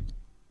 America.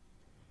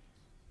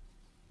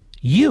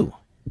 You.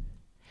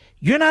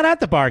 You're not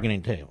at the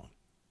bargaining table.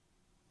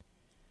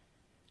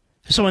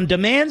 So when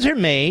demands are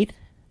made,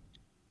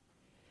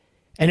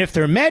 and if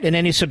they're met in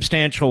any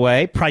substantial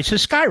way,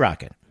 prices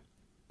skyrocket.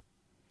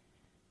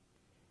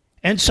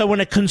 And so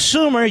when a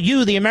consumer,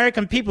 you, the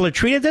American people, are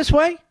treated this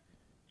way,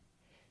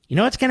 you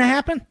know what's going to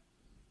happen?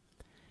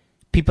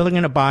 People are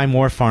going to buy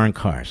more foreign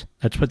cars.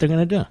 That's what they're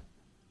going to do.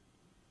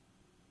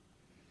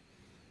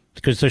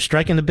 Because they're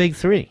striking the big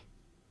three.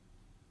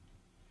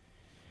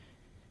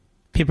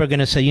 People are going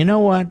to say, you know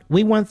what?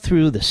 We went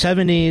through the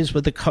 70s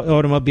with the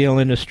automobile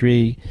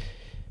industry.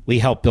 We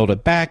helped build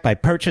it back by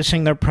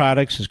purchasing their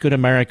products as good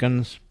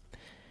Americans.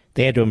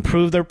 They had to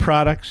improve their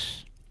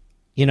products,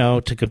 you know,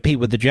 to compete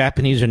with the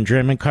Japanese and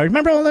German cars.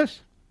 Remember all this?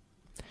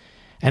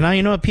 And now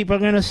you know what people are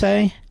going to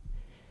say?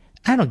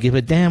 I don't give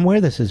a damn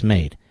where this is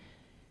made.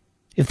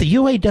 If the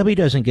UAW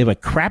doesn't give a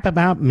crap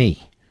about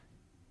me,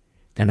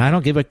 then I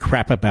don't give a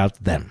crap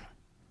about them.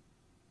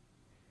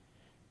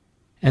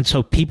 And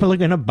so people are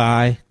going to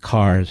buy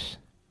cars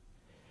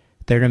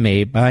that are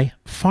made by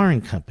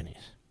foreign companies.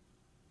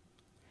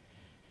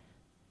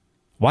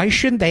 Why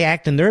shouldn't they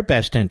act in their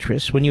best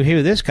interest when you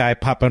hear this guy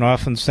popping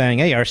off and saying,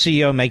 hey, our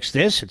CEO makes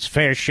this, it's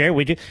fair share.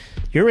 We do.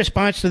 Your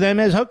response to them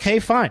is, okay,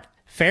 fine,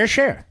 fair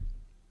share.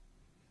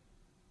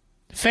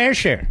 Fair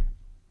share.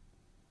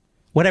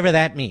 Whatever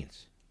that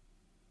means.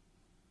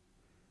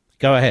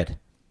 Go ahead.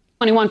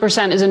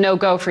 21% is a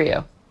no-go for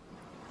you.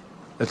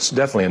 It's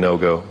definitely a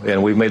no-go,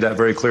 and we've made that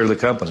very clear to the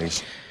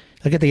companies.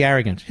 Look at the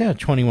arrogance. Yeah,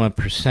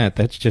 21%,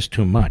 that's just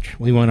too much.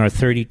 We want our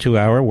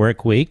 32-hour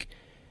work week,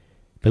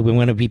 but we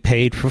want to be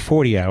paid for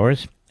 40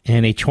 hours,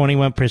 and a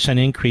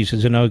 21% increase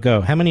is a no-go.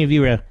 How many of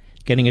you are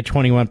getting a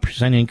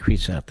 21%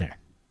 increase out there?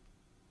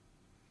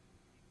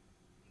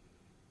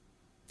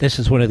 This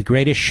is one of the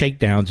greatest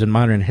shakedowns in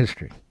modern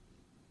history.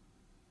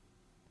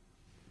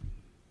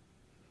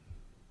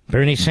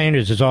 Bernie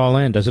Sanders is all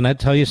in. Doesn't that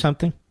tell you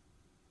something?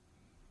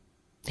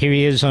 Here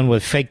he is on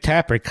with fake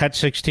tapper, cut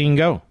 16,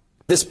 go.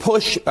 This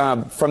push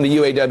from the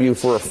UAW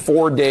for a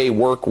 4-day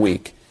work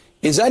week,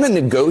 is that a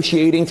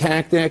negotiating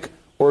tactic,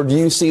 or do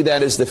you see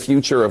that as the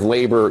future of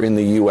labor in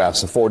the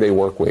U.S., a 4-day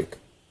work week?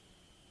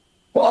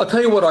 Well, I'll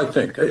tell you what I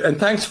think, and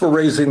thanks for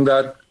raising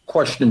that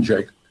question,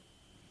 Jake.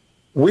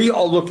 We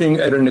are looking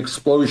at an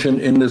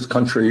explosion in this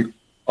country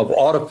of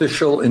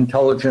artificial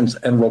intelligence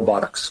and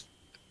robotics.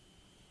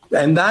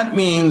 And that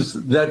means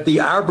that the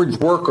average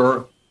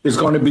worker is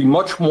going to be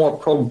much more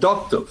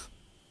productive.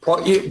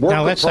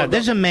 Now, let's not.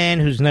 There's a man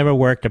who's never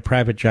worked a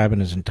private job in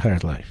his entire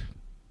life.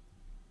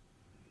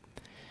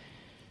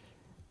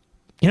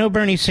 You know,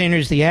 Bernie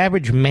Sanders, the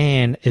average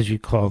man, as you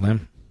call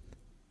them,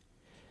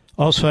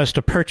 also has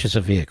to purchase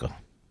a vehicle.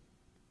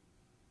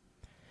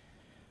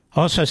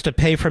 Also has to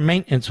pay for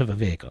maintenance of a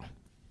vehicle.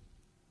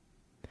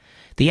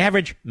 The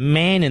average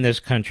man in this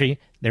country,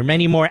 there are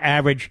many more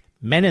average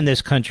men in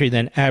this country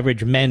than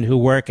average men who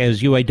work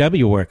as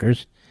UAW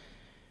workers.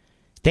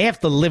 They have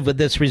to live with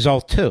this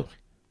result, too.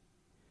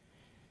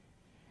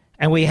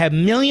 And we have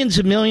millions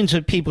and millions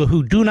of people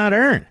who do not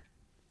earn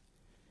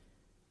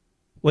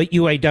what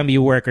UAW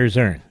workers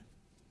earn.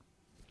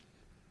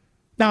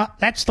 Now,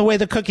 that's the way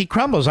the cookie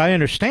crumbles, I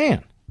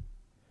understand.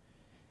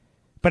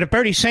 But if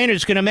Bernie Sanders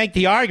is going to make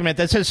the argument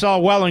that this is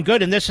all well and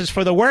good and this is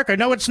for the worker,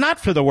 no, it's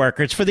not for the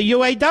worker, it's for the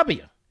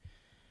UAW.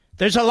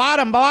 There's a lot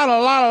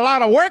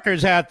of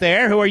workers out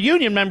there who are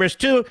union members,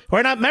 too, who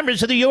are not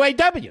members of the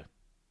UAW.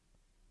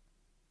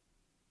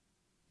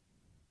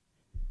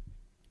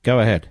 Go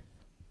ahead.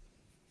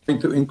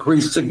 To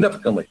increase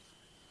significantly.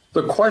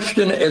 The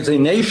question as a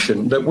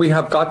nation that we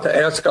have got to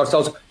ask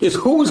ourselves is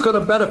who is going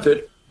to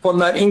benefit from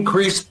that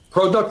increased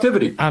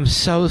productivity? I'm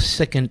so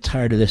sick and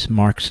tired of this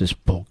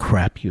Marxist bull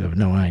crap. You have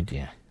no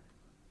idea.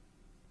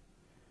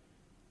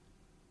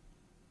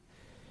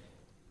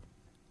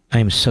 I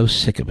am so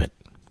sick of it.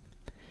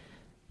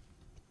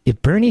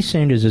 If Bernie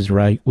Sanders is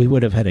right, we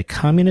would have had a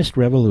communist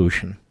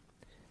revolution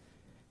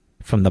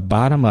from the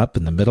bottom up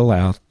and the middle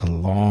out a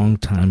long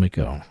time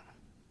ago.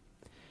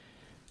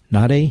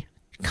 Not a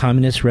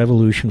communist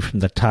revolution from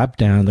the top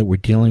down that we're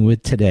dealing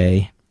with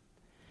today,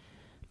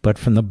 but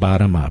from the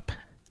bottom up.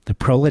 The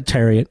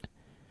proletariat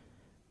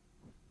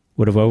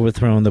would have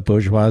overthrown the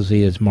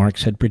bourgeoisie as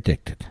Marx had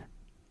predicted.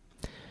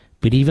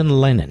 But even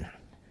Lenin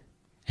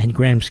and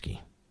Gramsci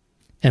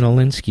and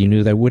Alinsky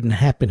knew that wouldn't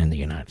happen in the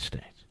United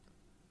States.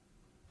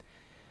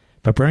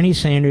 But Bernie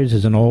Sanders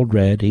is an old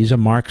red. He's a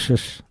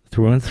Marxist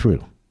through and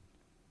through.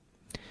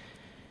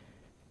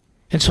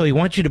 And so he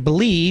wants you to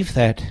believe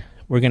that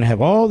we're going to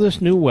have all this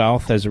new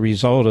wealth as a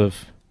result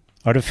of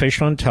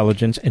artificial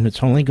intelligence, and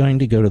it's only going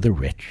to go to the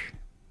rich.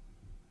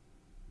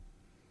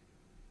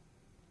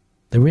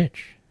 The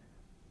rich.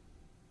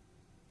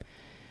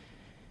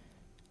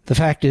 The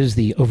fact is,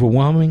 the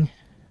overwhelming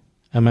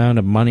amount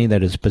of money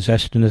that is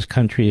possessed in this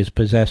country is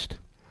possessed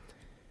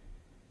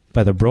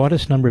by the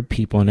broadest number of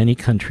people in any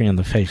country on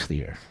the face of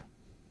the earth.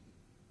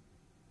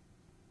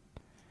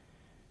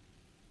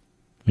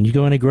 When you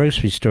go in a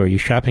grocery store, you're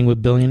shopping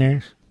with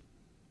billionaires?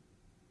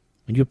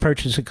 When you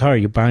purchase a car,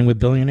 you're buying with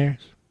billionaires?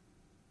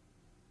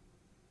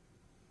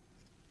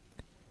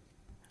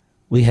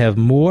 We have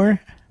more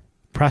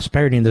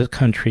prosperity in this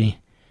country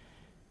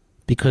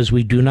because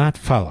we do not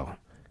follow,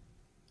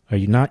 or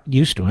you're not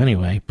used to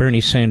anyway,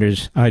 Bernie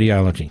Sanders'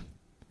 ideology.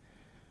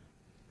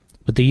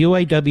 What the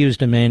UAW is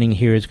demanding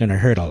here is going to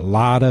hurt a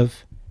lot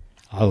of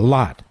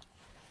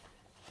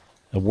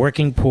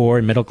working poor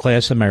and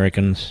middle-class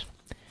Americans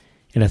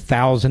in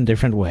 1,000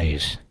 different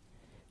ways.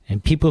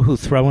 And people who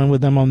throw in with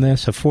them on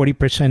this, a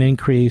 40%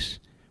 increase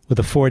with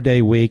a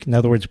 4-day week, in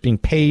other words, being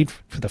paid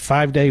for the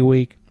 5-day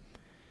week,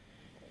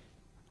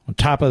 on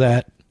top of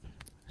that,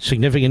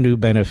 significant new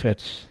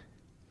benefits.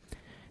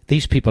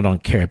 These people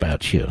don't care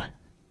about you.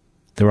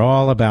 They're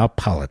all about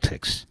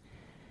politics.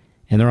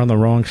 And they're on the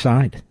wrong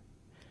side.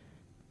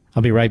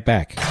 I'll be right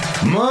back.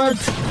 Mark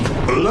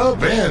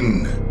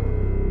Levin.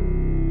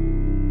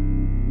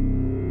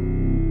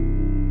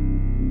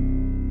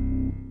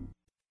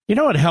 You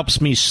know what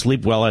helps me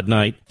sleep well at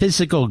night?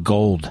 Physical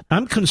gold.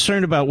 I'm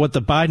concerned about what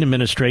the Biden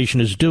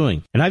administration is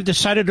doing, and I've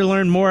decided to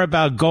learn more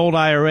about gold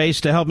IRAs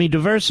to help me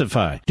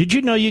diversify. Did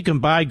you know you can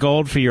buy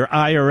gold for your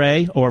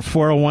IRA or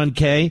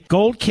 401k?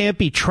 Gold can't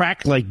be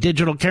tracked like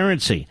digital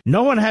currency.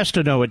 No one has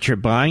to know what you're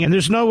buying, and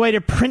there's no way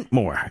to print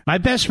more. My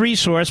best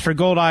resource for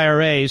gold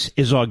IRAs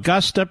is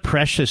Augusta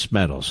Precious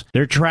Metals.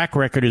 Their track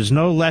record is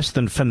no less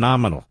than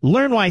phenomenal.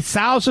 Learn why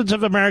thousands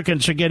of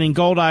Americans are getting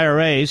gold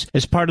IRAs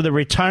as part of their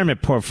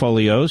retirement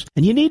portfolios.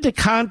 And you need to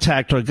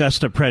contact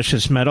Augusta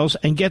Precious Metals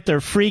and get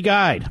their free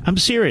guide. I'm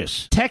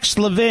serious. Text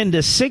Levin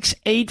to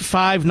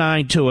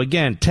 68592.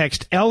 Again,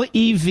 text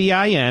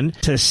LEVIN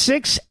to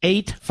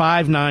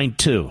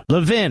 68592.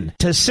 Levin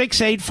to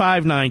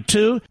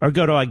 68592, or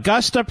go to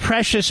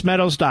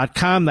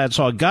AugustaPreciousMetals.com. That's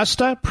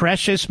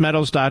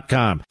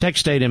AugustaPreciousMetals.com.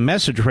 Text date and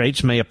message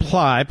rates may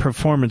apply.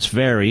 Performance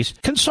varies.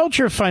 Consult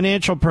your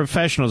financial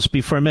professionals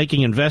before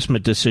making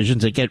investment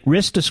decisions and get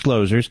risk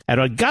disclosures at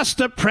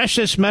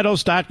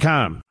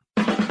AugustaPreciousMetals.com.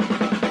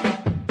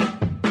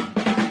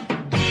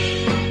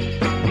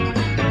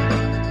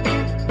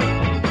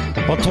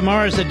 Well,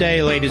 tomorrow's the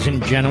day, ladies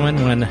and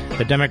gentlemen, when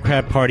the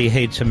Democrat Party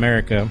Hates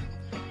America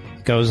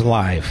goes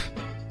live.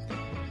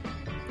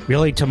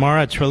 Really,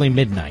 tomorrow it's really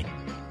midnight.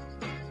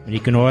 And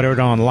you can order it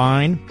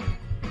online.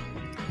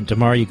 And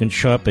tomorrow you can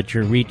show up at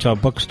your retail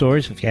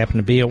bookstores if you happen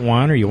to be at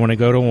one or you want to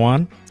go to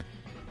one.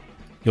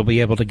 You'll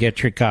be able to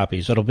get your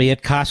copies. It'll be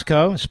at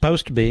Costco, it's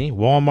supposed to be,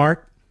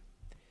 Walmart,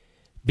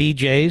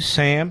 BJ's,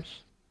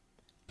 Sam's,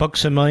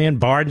 Books A Million,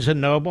 Barnes &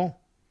 Noble,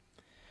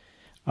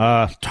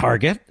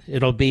 Target.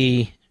 It'll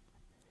be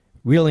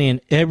really in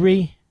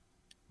every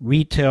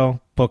retail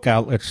book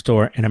outlet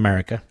store in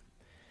America.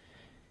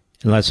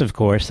 Unless, of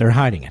course, they're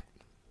hiding it.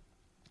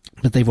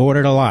 But they've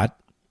ordered a lot,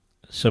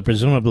 so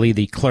presumably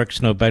the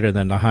clerks know better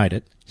than to hide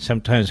it.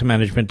 Sometimes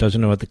management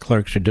doesn't know what the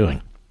clerks are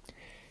doing.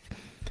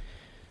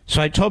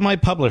 So I told my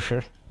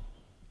publisher,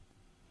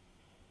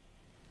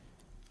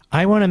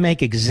 I want to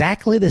make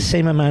exactly the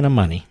same amount of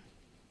money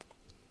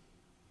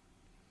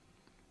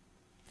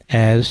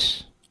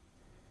as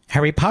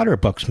Harry Potter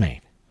books made.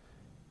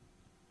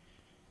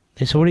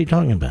 They said, what are you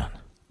talking about?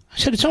 I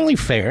said, it's only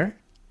fair.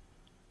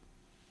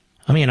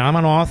 I mean, I'm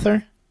an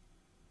author.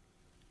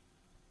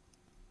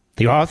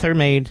 The author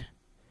made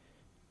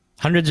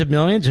hundreds of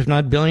millions, if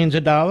not billions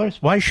of dollars.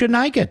 Why shouldn't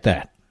I get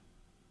that?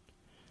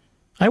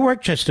 I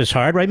work just as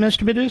hard, right,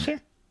 Mr.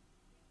 Producer?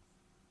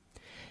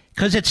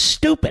 Because it's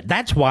stupid.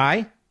 That's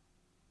why.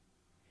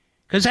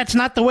 Because that's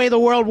not the way the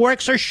world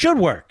works or should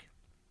work.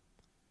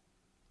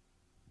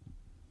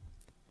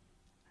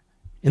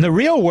 In the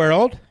real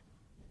world,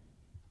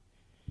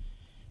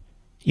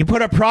 you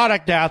put a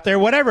product out there,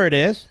 whatever it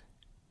is,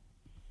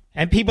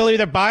 and people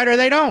either buy it or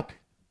they don't.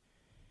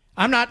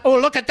 I'm not, oh,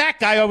 look at that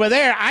guy over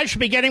there. I should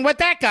be getting what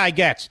that guy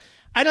gets.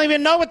 I don't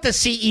even know what the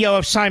CEO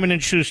of Simon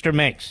 & Schuster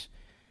makes.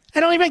 I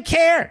don't even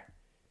care.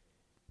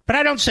 But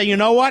I don't say, you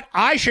know what?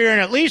 I should earn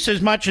at least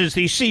as much as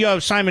the CEO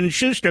of Simon &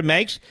 Schuster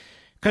makes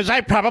because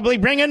I probably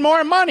bring in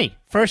more money.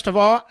 First of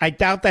all, I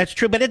doubt that's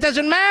true, but it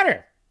doesn't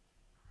matter.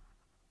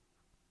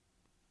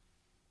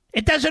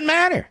 It doesn't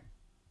matter.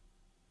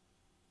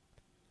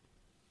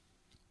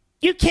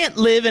 You can't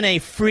live in a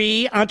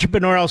free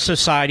entrepreneurial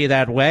society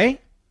that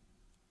way.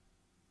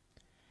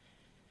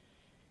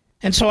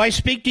 And so I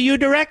speak to you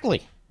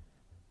directly.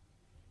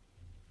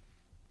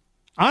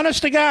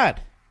 Honest to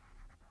God.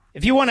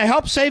 If you want to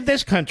help save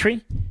this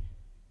country,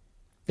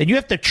 then you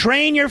have to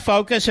train your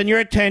focus and your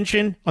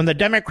attention on the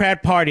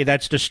Democrat Party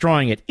that's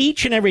destroying it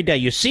each and every day.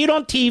 You see it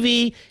on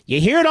TV,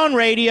 you hear it on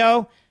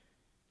radio,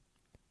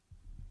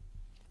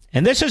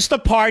 and this is the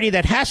party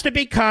that has to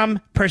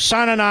become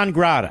persona non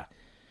grata.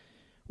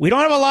 We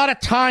don't have a lot of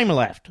time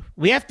left.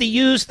 We have to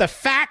use the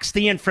facts,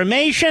 the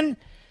information,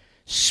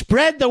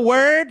 spread the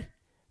word.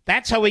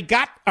 That's how we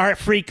got our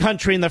free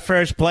country in the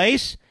first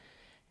place.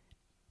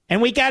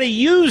 And we got to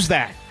use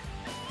that.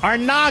 Our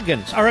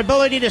noggins, our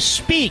ability to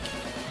speak,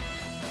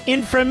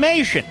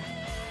 information,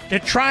 to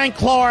try and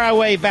claw our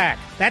way back.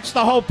 That's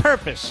the whole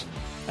purpose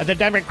of the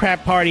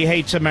Democrat Party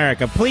Hates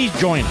America. Please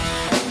join us.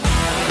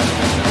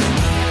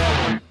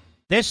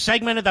 This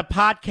segment of the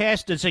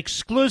podcast is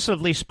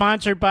exclusively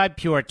sponsored by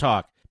Pure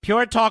Talk.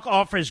 Pure Talk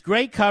offers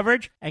great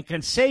coverage and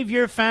can save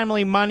your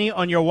family money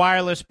on your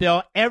wireless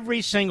bill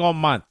every single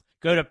month.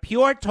 Go to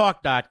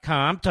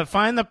puretalk.com to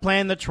find the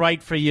plan that's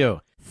right for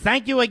you.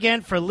 Thank you again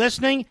for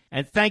listening,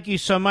 and thank you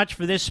so much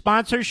for this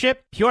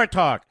sponsorship, Pure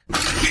Talk.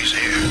 He's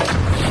here.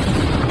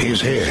 He's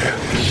here.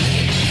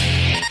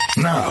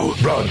 Now,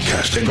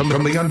 broadcasting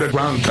from the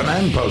underground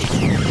command post,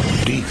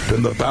 deep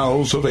in the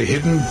bowels of a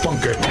hidden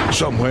bunker,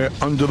 somewhere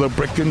under the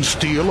brick and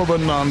steel of a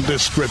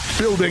nondescript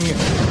building,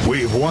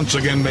 we've once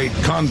again made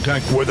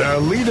contact with our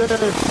leader,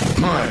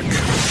 Mark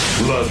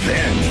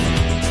Levin.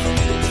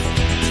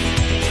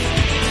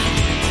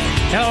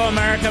 Hello,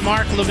 America.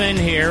 Mark Levin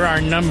here. Our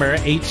number,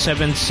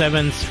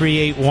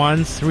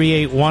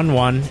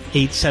 877-381-3811,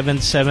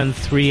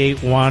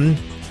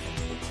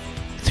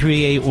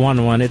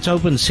 877-381-3811. It's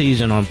open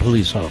season on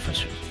police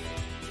officers.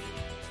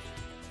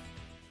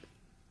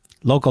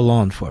 Local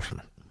law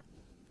enforcement.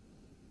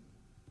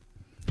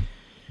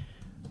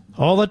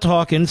 All the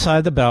talk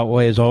inside the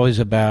Beltway is always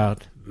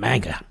about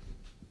MAGA,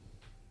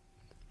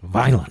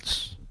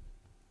 violence.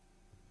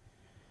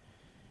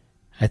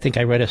 I think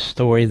I read a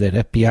story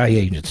that FBI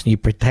agents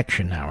need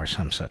protection now or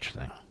some such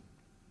thing.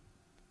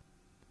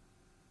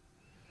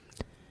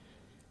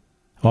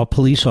 All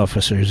police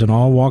officers in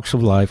all walks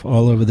of life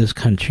all over this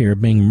country are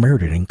being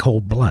murdered in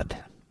cold blood.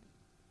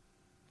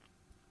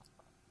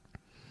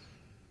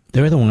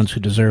 They're the ones who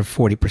deserve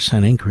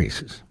 40%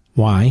 increases.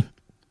 Why?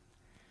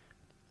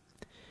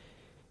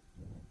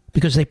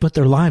 Because they put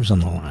their lives on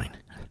the line.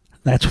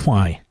 That's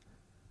why.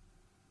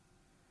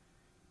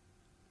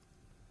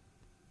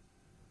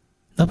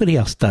 Nobody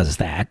else does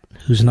that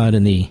who's not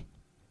in the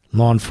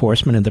law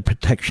enforcement and the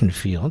protection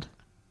field.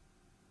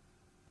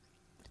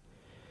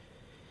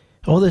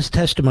 All this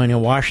testimony in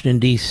Washington,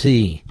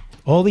 D.C.,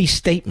 all these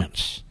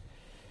statements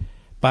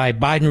by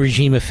Biden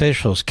regime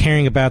officials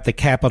caring about the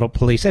Capitol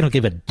Police. They don't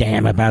give a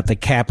damn about the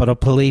Capitol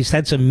Police.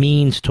 That's a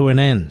means to an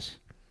end.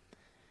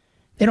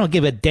 They don't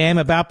give a damn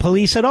about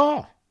police at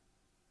all.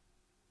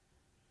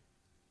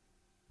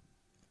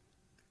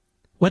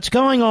 What's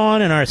going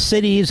on in our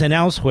cities and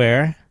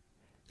elsewhere,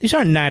 these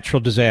aren't natural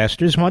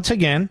disasters. Once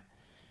again,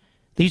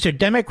 these are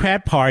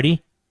Democrat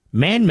Party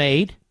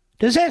man-made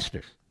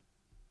disasters.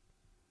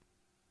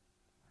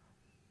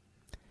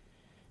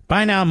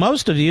 By now,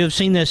 most of you have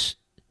seen this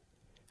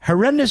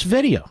horrendous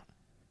video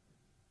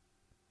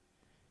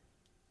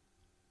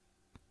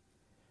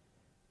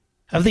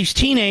of these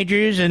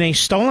teenagers in a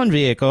stolen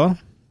vehicle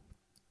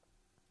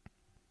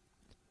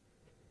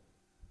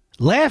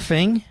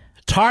laughing,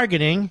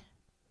 targeting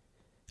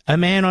a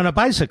man on a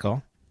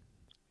bicycle.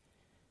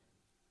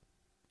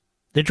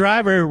 The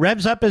driver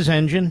revs up his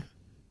engine,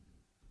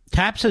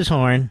 taps his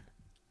horn,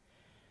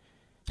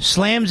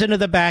 slams into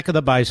the back of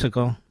the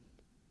bicycle.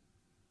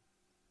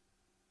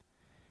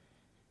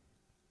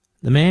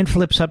 The man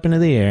flips up into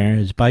the air,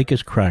 his bike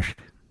is crushed,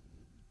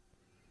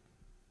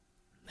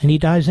 and he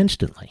dies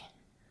instantly.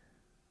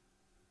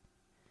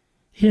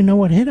 He didn't know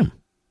what hit him.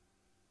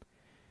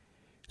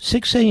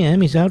 6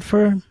 a.m., he's out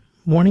for a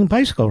morning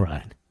bicycle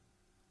ride.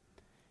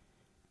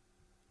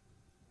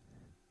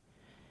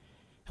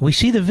 We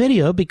see the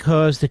video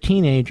because the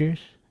teenagers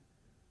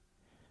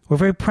were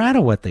very proud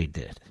of what they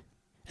did,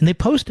 and they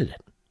posted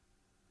it.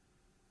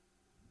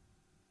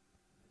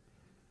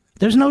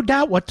 There's no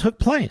doubt what took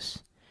place.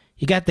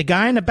 You got the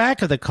guy in the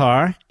back of the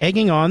car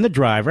egging on the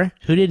driver,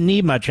 who didn't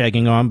need much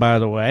egging on, by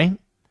the way.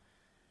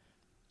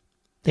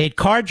 They had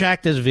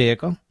carjacked his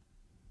vehicle.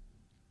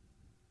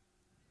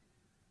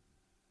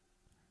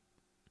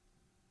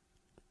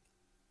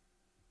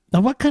 Now,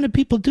 what kind of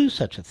people do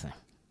such a thing?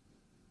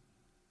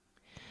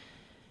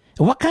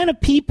 What kind of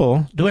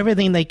people do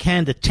everything they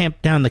can to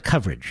tamp down the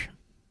coverage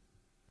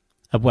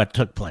of what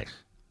took place?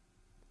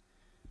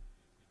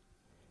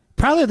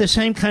 Probably the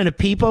same kind of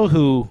people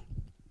who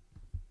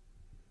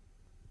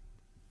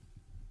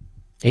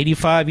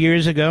 85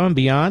 years ago and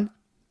beyond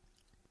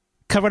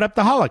covered up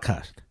the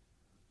Holocaust.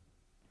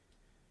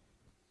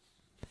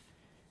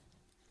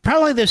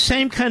 Probably the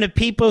same kind of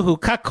people who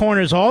cut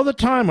corners all the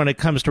time when it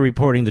comes to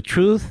reporting the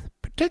truth,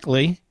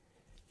 particularly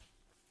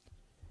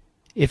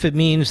if it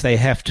means they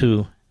have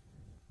to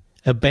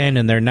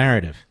abandon their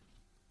narrative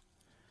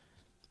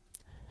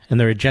and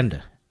their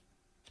agenda.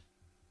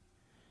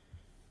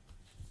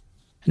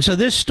 And so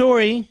this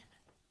story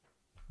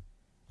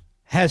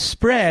has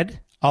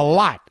spread a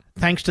lot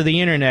thanks to the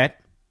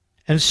internet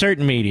and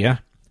certain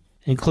media,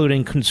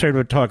 including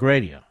conservative talk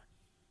radio.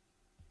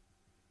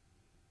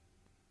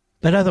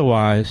 But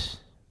otherwise,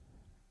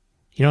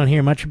 you don't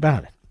hear much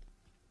about it.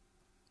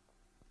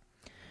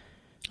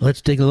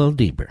 Let's dig a little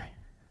deeper.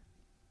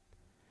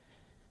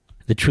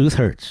 The truth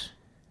hurts.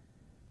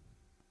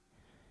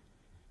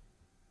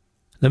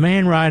 The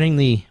man riding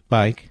the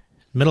bike,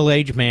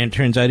 middle-aged man,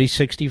 turns out he's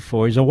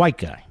 64. He's a white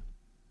guy.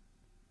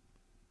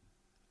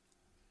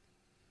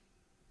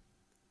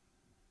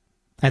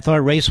 I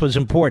thought race was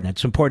important.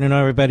 It's important to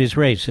know everybody's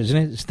race, isn't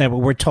it? Isn't that what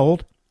we're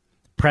told?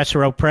 Press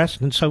or oppressed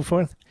and so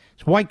forth.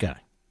 It's a white guy.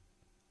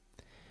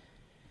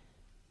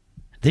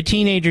 The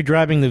teenager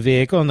driving the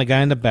vehicle and the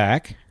guy in the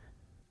back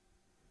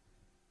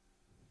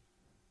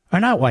are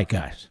not white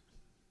guys.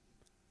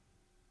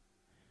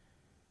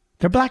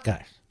 They're black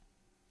guys.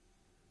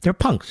 They're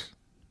punks.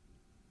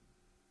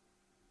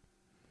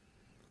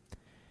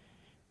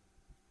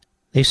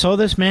 They saw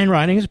this man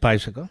riding his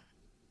bicycle.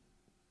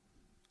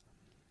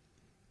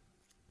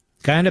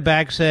 Guy in the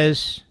back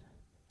says,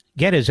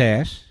 get his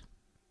ass.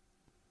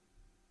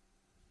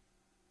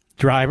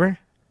 Driver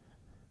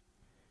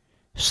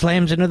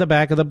slams into the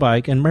back of the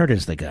bike and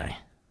murders the guy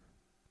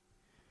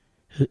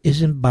who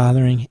isn't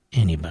bothering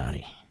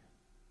anybody.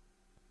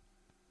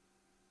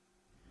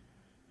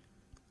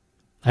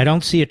 I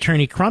don't see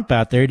Attorney Crump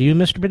out there. Do you,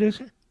 Mr.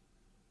 Producer?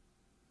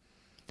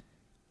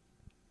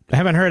 I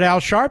haven't heard Al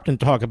Sharpton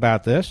talk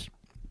about this.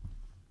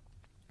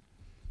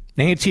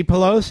 Nancy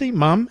Pelosi,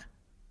 Mom.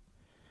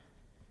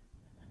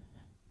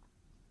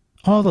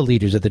 All the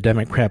leaders of the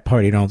Democrat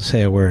Party don't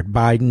say a word.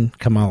 Biden,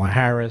 Kamala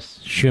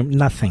Harris, Schumer,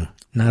 nothing.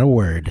 Not a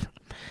word.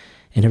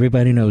 And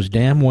everybody knows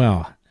damn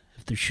well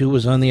if the shoe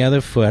was on the other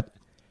foot,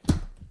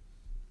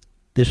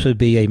 this would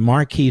be a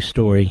marquee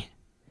story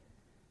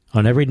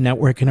on every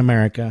network in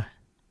America,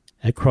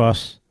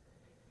 across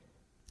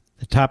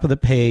the top of the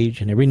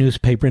page in every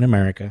newspaper in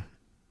America.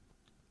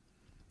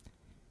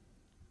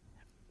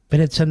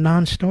 But it's a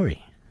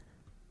non-story.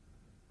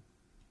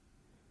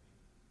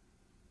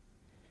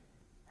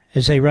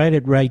 As they write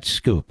at Right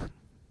Scoop,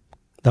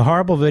 the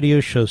horrible video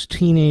shows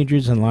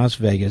teenagers in Las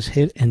Vegas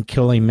hit and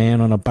kill a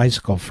man on a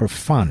bicycle for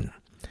fun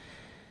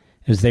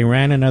as they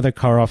ran another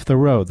car off the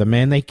road. The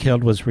man they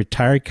killed was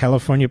retired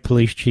California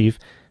Police Chief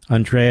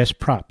Andreas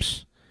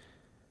Probst,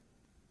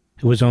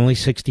 who was only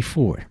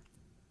 64.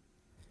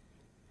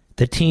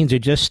 The teens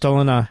had just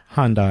stolen a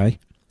Hyundai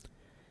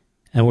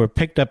and were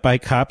picked up by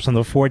cops on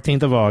the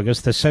 14th of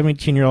August. The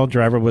 17-year-old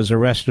driver was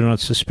arrested on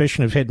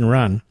suspicion of hit and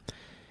run,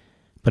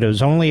 but it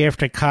was only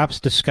after cops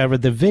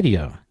discovered the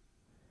video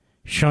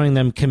showing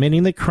them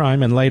committing the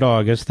crime in late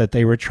August that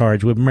they were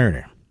charged with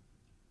murder.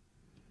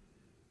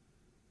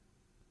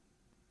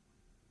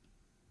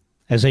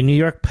 As a New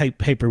York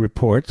paper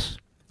reports,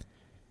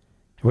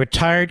 a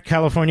retired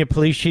California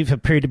police chief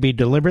appeared to be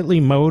deliberately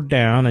mowed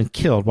down and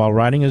killed while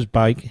riding his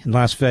bike in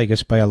Las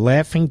Vegas by a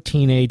laughing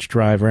teenage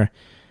driver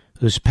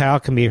whose pal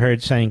can be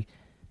heard saying,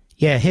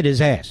 "Yeah, hit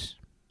his ass,"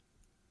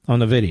 on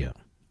the video.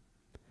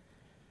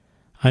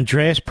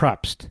 Andreas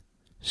Probst,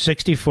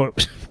 64,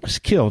 was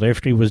killed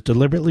after he was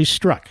deliberately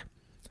struck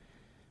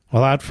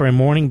while out for a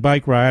morning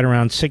bike ride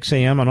around 6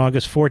 a.m. on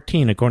August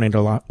 14, according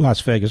to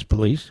Las Vegas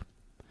police.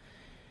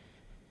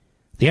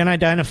 The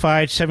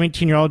unidentified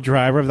 17-year-old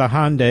driver of the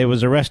Hyundai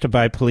was arrested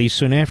by police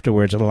soon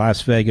afterwards, the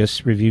Las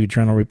Vegas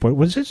Review-Journal report.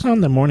 Was this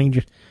on the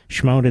morning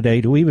schmo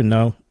today? Do we even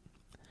know?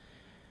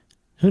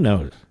 Who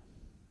knows?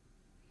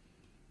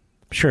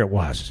 I'm sure it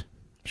was.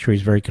 I'm sure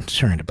he's very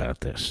concerned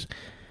about this.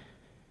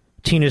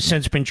 Teen has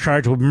since been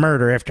charged with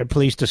murder after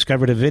police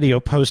discovered a video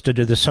posted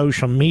to the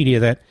social media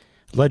that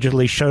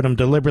allegedly showed him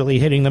deliberately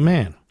hitting the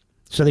man.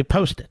 So they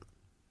posted.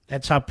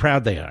 That's how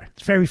proud they are.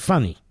 It's very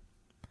funny.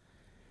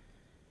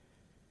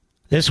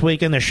 This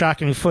weekend, the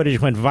shocking footage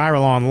went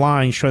viral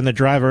online, showing the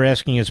driver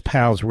asking his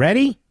pals,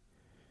 "Ready?"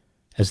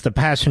 as the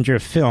passenger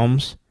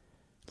films,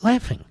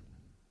 laughing.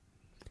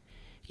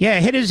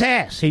 "Yeah, hit his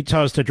ass," he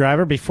tells the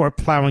driver before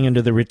plowing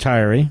into the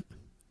retiree.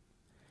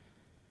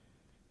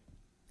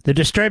 The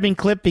disturbing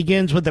clip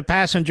begins with the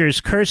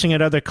passengers cursing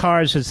at other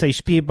cars as they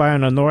speed by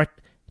on the North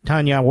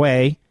Tanya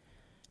Way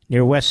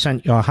near West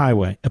Central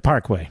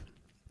Parkway.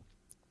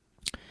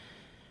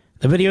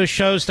 The video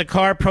shows the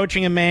car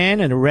approaching a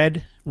man in a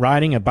red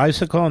riding a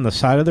bicycle on the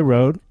side of the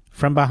road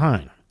from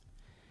behind.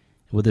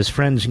 With his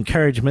friend's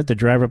encouragement, the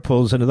driver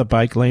pulls into the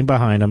bike lane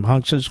behind him,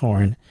 honks his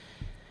horn,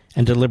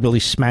 and deliberately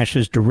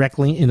smashes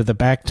directly into the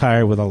back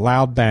tire with a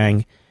loud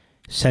bang,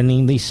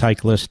 sending the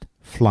cyclist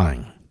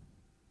flying.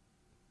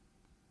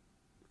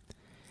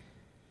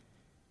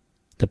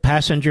 The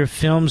passenger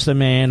films the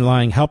man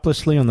lying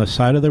helplessly on the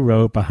side of the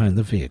road behind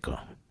the vehicle.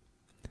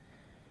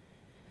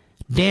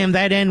 "Damn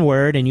that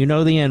N-word," and you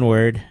know the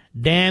N-word.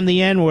 "Damn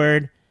the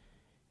N-word.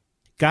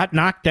 Got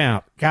knocked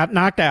out,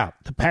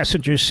 the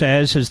passenger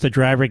says as the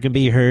driver can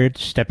be heard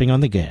stepping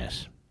on the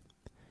gas.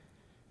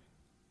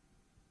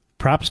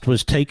 Probst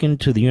was taken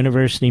to the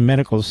University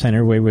Medical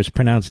Center where he was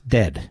pronounced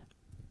dead.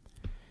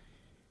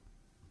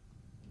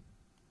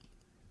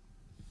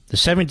 The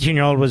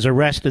 17-year-old was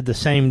arrested the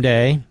same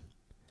day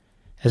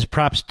as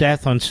Probst's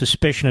death on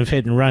suspicion of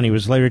hit and run. He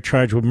was later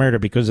charged with murder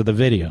because of the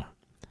video.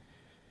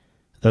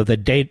 Though the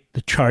date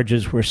the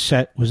charges were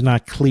set was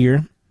not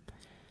clear.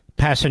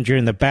 Passenger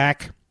in the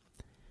back,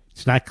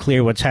 it's not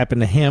clear what's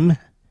happened to him.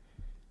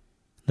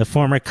 The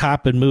former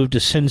cop had moved to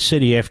Sin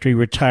City after he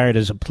retired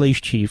as a police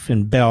chief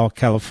in Bell,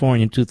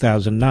 California in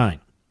 2009.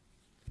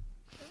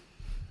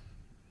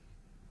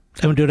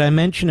 So did I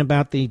mention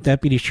about the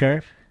deputy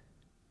sheriff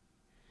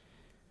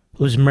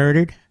who was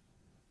murdered,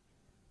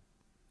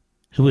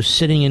 who was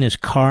sitting in his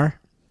car,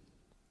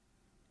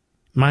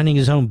 minding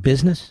his own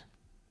business?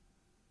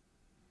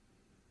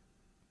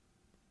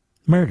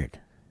 Murdered.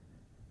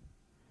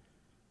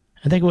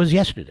 I think it was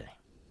yesterday.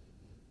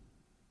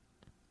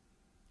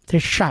 They're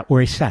shot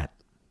where he sat.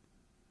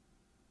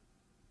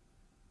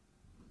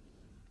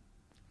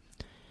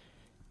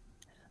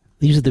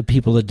 These are the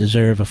people that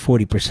deserve a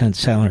 40%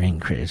 salary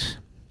increase.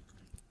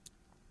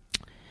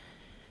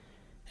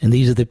 And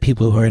these are the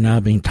people who are now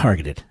being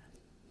targeted.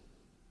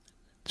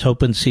 It's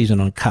open season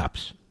on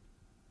cops.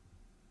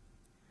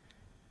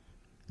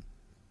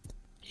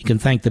 You can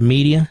thank the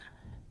media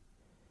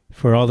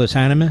for all this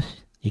animus.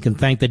 You can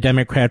thank the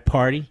Democrat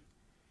Party,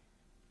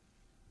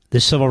 the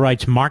civil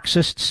rights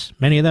Marxists,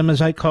 many of them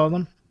as I call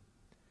them.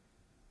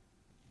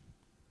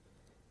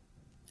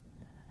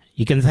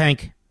 You can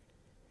thank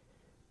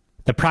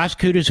the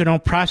prosecutors who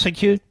don't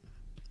prosecute,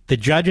 the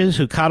judges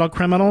who coddle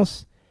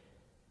criminals,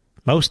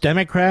 most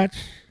Democrats.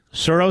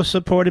 Soros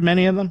supported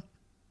many of them.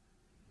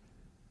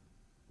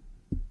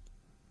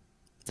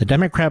 The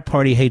Democrat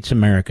Party hates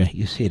America.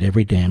 You see it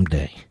every damn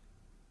day.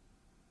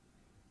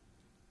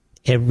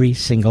 Every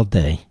single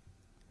day.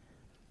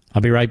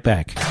 I'll be right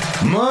back.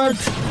 Mark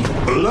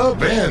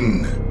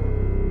Levin.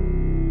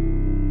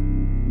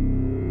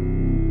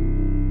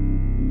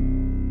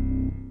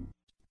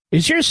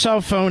 Is your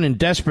cell phone in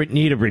desperate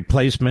need of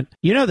replacement?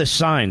 You know the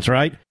signs,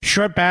 right?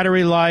 Short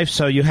battery life,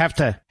 so you have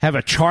to have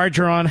a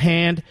charger on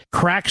hand.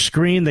 Cracked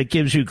screen that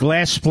gives you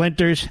glass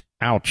splinters.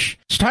 Ouch.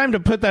 It's time to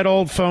put that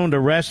old phone to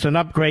rest and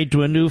upgrade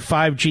to a new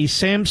 5G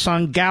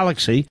Samsung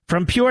Galaxy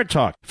from Pure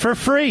Talk for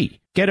free.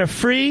 Get a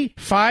free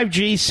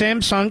 5G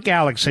Samsung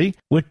Galaxy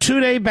with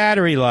 2-day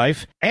battery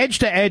life,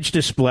 edge-to-edge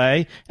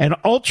display, and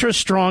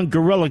ultra-strong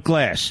Gorilla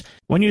Glass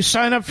when you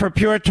sign up for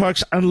Pure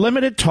Talk's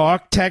unlimited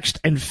talk, text,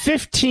 and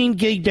 15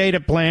 gig data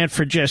plan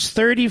for just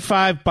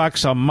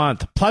 $35 a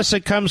month. Plus,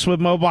 it comes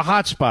with mobile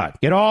hotspot.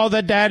 Get all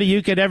the data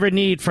you could ever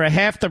need for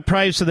half the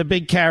price of the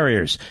big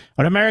carriers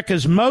on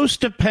America's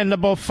most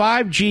dependable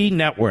 5G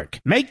network.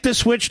 Make the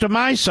switch to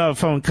my cell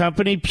phone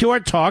company, Pure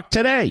Talk,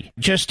 today.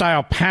 Just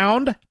dial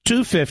pound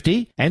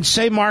 250 and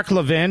say Mark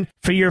Levin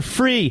for your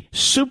free,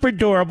 super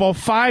durable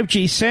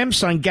 5G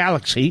Samsung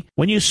Galaxy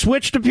when you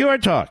switch to Pure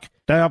Talk.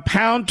 Dial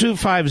pound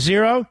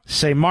 250,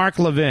 say Mark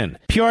Levin.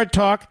 Pure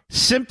Talk,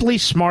 simply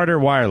smarter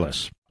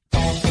wireless. I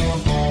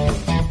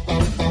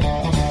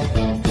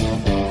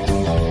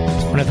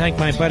want to thank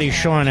my buddy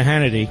Sean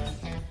Hannity.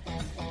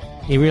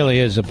 He really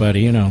is a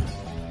buddy, you know.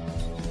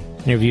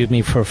 Interviewed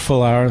me for a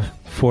full hour,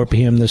 4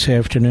 p.m. this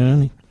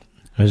afternoon.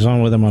 I was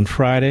on with him on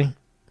Friday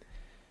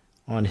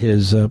on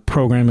his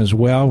program as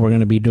well. We're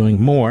going to be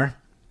doing more.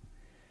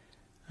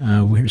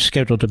 We're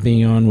scheduled to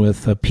be on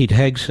with Pete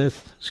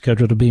Hegseth,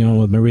 scheduled to be on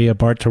with Maria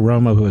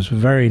Bartiromo, who is a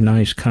very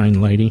nice, kind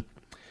lady.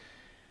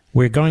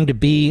 We're going to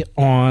be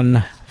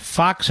on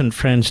Fox and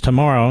Friends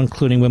tomorrow,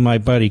 including with my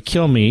buddy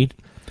Kilmeade.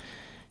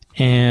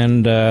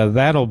 And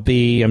that'll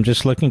be, I'm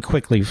just looking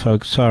quickly,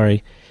 folks,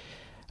 sorry,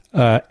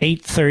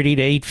 8:30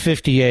 to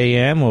 8:50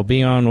 a.m. We'll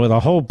be on with a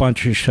whole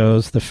bunch of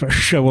shows. The first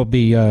show will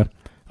be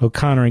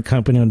O'Connor and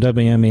Company on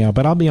WMEL,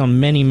 but I'll be on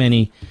many,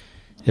 many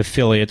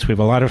affiliates. We have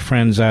a lot of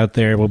friends out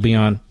there. We'll be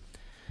on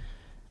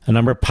a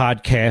number of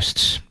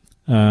podcasts,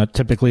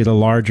 typically the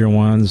larger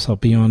ones. I'll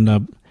be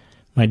on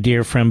my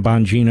dear friend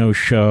Bongino's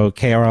show,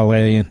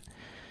 KRLA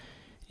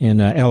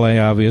in L.A.,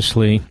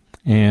 obviously,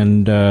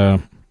 and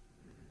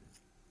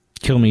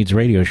Kilmeade's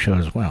radio show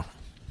as well.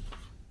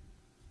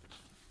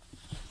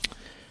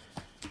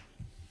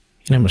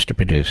 You know, Mr.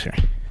 Producer.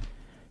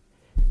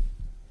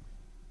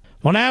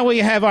 Well, now we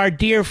have our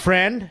dear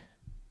friend,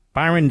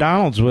 Byron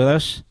Donalds, with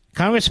us.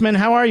 Congressman,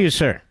 how are you,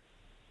 sir?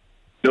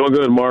 Doing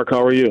good, Mark.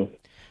 How are you?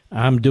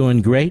 I'm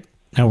doing great.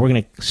 Now, we're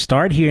going to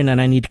start here, and then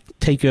I need to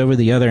take over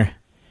the other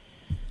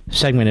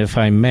segment, if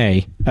I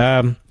may.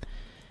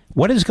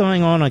 What is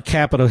going on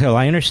Capitol Hill?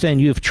 I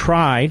understand you've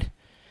tried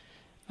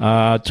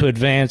to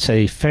advance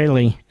a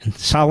fairly and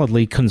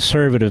solidly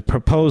conservative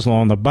proposal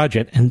on the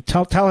budget, and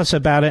tell us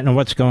about it and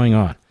what's going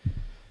on.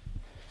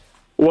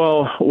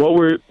 Well,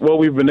 what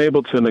we've been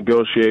able to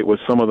negotiate with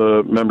some of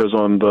the members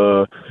on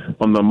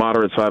the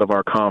moderate side of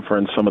our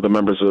conference, some of the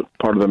members of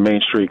part of the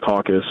Main Street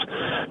Caucus,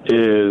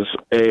 is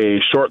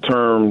a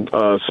short-term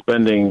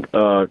spending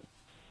cut.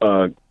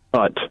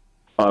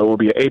 It will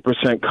be an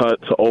 8% cut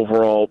to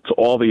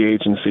all the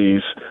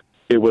agencies.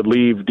 It would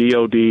leave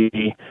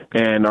DOD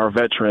and our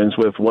veterans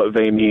with what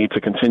they need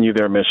to continue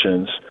their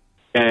missions.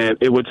 And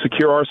it would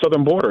secure our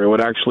southern border. It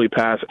would actually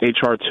pass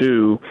H.R.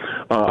 2,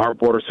 our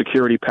border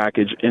security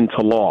package,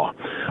 into law.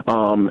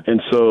 And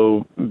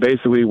so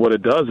basically what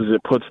it does is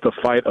it puts the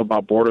fight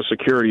about border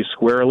security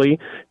squarely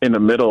in the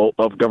middle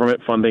of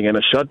government funding and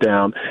a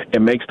shutdown.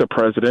 It makes the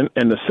president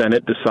and the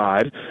Senate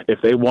decide if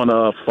they want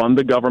to fund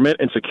the government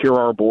and secure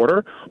our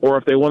border, or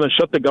if they want to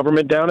shut the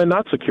government down and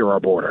not secure our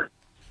border.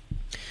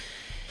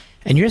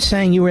 And you're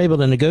saying you were able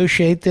to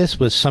negotiate this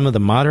with some of the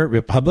moderate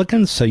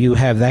Republicans, so you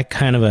have that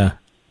kind of a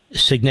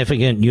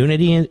significant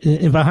unity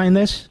in behind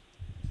this?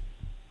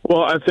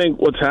 Well, I think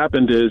what's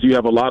happened is you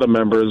have a lot of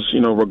members,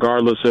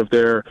 regardless if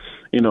they're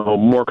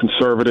more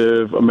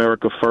conservative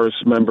America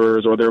First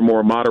members, or they're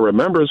more moderate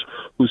members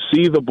who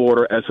see the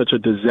border as such a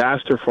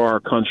disaster for our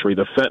country.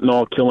 The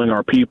fentanyl killing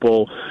our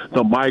people,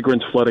 the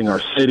migrants flooding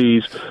our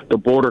cities, the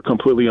border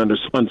completely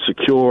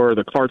unsecure,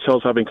 the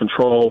cartels having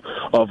control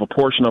of a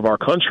portion of our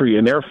country,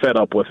 and they're fed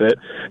up with it.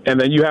 And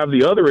then you have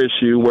the other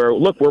issue where,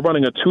 look, we're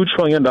running a $2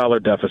 trillion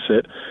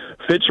deficit.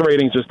 Fitch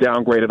Ratings just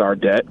downgraded our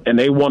debt, and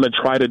they want to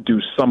try to do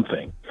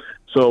something.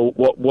 So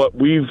what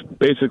we've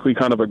basically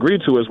kind of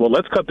agreed to is, well,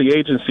 let's cut the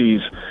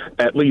agencies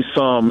at least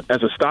some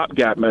as a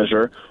stopgap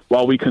measure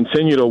while we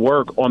continue to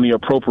work on the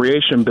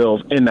appropriation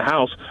bills in the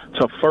House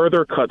to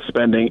further cut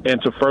spending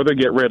and to further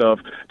get rid of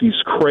these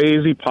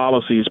crazy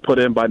policies put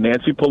in by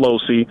Nancy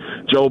Pelosi,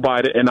 Joe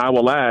Biden, and I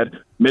will add,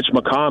 Mitch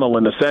McConnell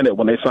in the Senate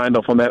when they signed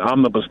off on that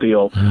omnibus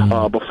deal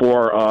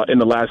before in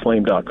the last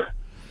lame duck.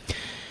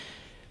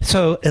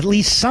 So at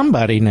least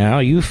somebody now,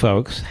 you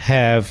folks,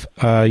 have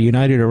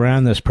united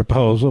around this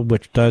proposal,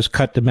 which does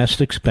cut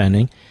domestic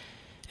spending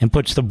and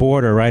puts the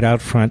border right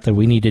out front that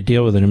we need to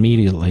deal with it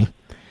immediately.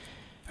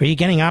 Are you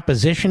getting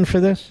opposition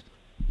for this?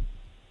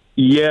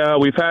 Yeah,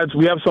 we have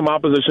some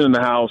opposition in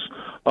the House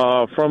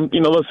from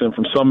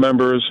some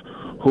members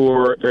who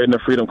are in the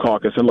Freedom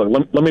Caucus. And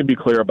look, let me be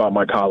clear about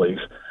my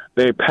colleagues.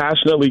 They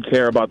passionately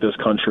care about this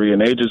country,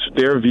 and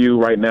their view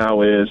right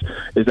now is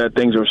that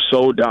things are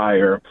so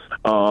dire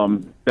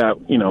that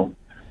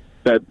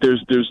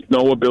there's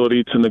no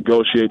ability to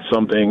negotiate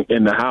something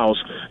in the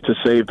House to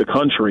save the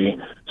country.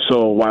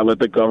 So why let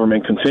the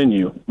government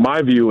continue?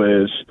 My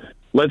view is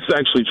let's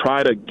actually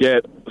try to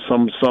get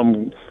some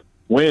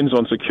wins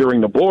on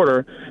securing the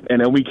border,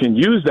 and then we can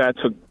use that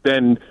to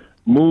then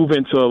move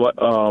into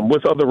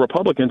with other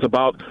Republicans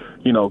about,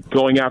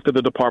 going after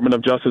the Department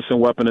of Justice and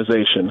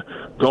weaponization,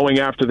 going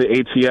after the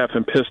ATF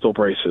and pistol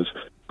braces,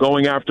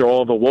 going after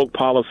all the woke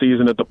policies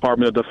in the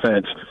Department of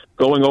Defense,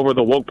 going over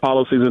the woke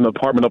policies in the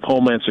Department of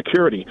Homeland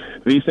Security,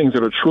 these things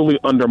that are truly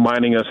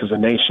undermining us as a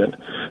nation.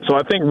 So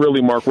I think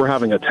really, Mark, we're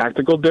having a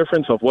tactical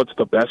difference of what's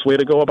the best way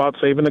to go about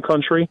saving the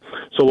country.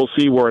 So we'll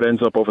see where it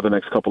ends up over the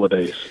next couple of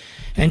days.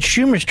 And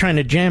Schumer's trying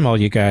to jam all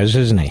you guys,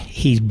 isn't he?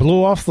 He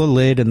blew off the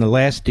lid in the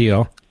last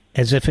deal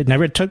as if it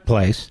never took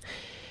place.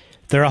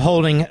 They're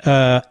holding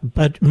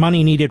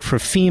money needed for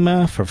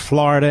FEMA, for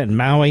Florida and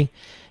Maui,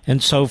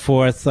 and so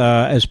forth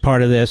as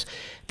part of this.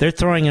 They're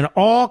throwing in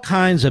all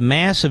kinds of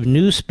massive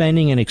new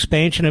spending and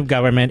expansion of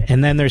government,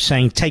 and then they're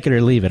saying take it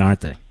or leave it, aren't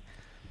they?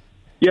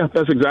 Yeah,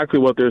 that's exactly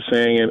what they're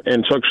saying.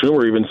 And Chuck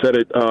Schumer even said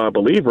it, I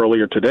believe,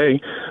 earlier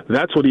today.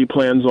 That's what he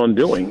plans on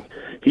doing.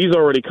 He's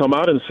already come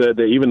out and said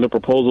that even the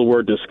proposal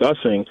we're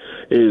discussing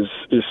is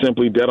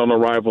simply dead on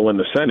arrival in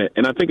the Senate.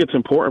 And I think it's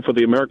important for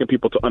the American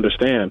people to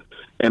understand,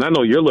 and I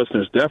know your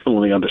listeners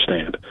definitely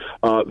understand,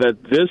 that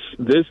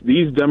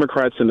these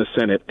Democrats in the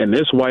Senate and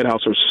this White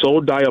House are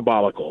so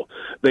diabolical.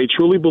 They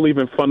truly believe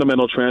in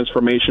fundamental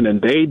transformation,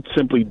 and they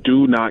simply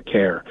do not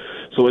care.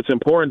 So it's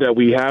important that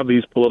we have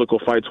these political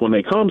fights when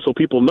they come so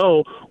people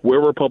know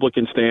where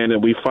Republicans stand,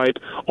 and we fight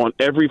on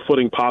every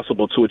footing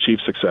possible to achieve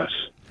success.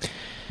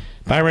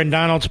 Byron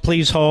Donalds,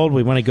 please hold.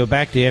 We want to go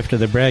back to you after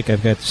the break.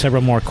 I've got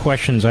several more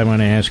questions I want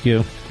to ask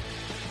you.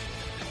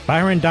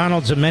 Byron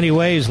Donalds, in many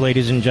ways,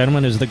 ladies and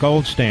gentlemen, is the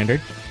gold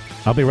standard.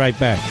 I'll be right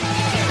back.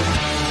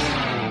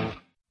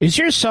 Is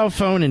your cell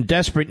phone in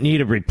desperate need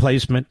of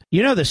replacement?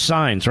 You know the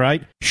signs,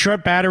 right?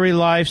 Short battery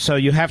life, so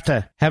you have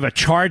to have a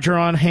charger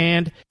on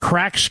hand,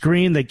 cracked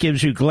screen that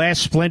gives you glass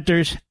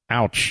splinters.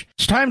 Ouch.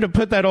 It's time to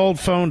put that old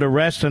phone to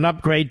rest and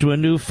upgrade to a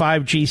new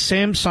 5G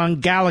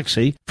Samsung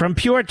Galaxy from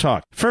Pure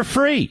Talk for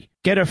free.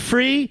 Get a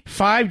free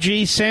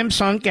 5G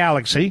Samsung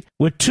Galaxy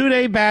with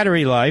 2-day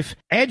battery life,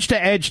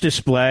 edge-to-edge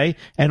display,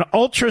 and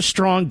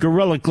ultra-strong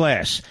Gorilla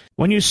Glass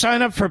when you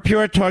sign up for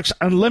Pure Talk's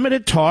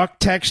unlimited talk,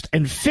 text,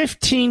 and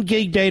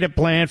 15-gig data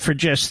plan for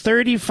just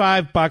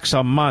 $35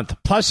 a month.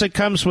 Plus, it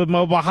comes with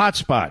mobile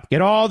hotspot.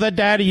 Get all the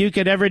data you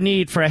could ever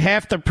need for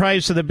half the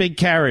price of the big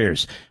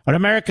carriers on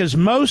America's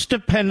most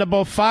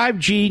dependable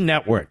 5G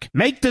network.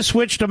 Make the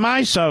switch to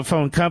my cell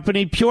phone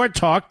company, Pure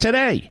Talk,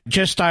 today.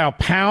 Just dial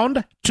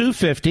pound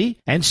 250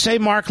 and say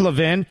Mark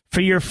Levin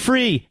for your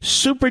free,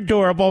 super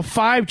durable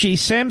 5G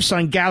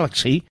Samsung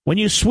Galaxy when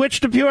you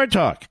switch to Pure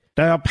Talk.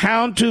 Dial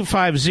pound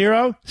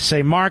 250,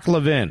 say Mark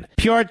Levin.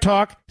 Pure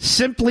Talk,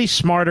 simply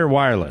smarter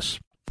wireless.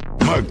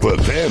 Mark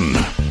Levin,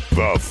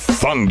 the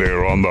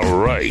thunder on the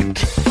right.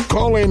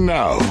 Call in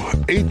now,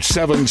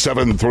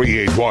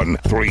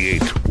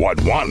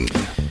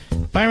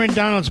 877-381-3811. Byron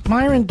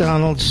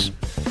Donalds,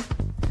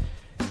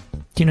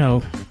 you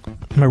know,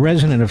 I'm a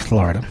resident of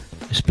Florida.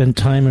 I spend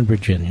time in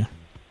Virginia.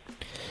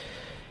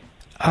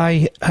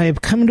 I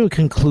have come to a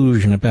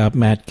conclusion about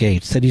Matt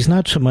Gaetz that he's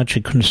not so much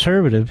a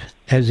conservative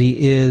as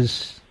he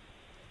is,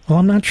 well,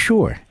 I'm not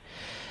sure.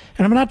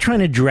 And I'm not trying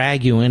to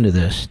drag you into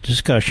this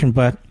discussion,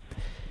 but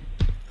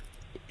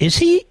is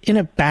he in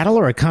a battle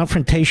or a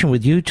confrontation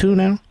with you two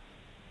now?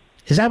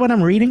 Is that what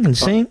I'm reading and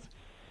seeing?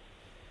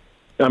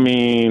 I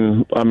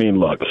mean,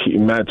 look,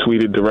 Matt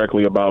tweeted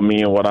directly about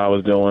me and what I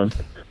was doing.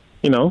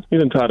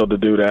 he's entitled to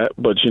do that.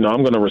 But,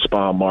 I'm going to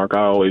respond, Mark.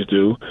 I always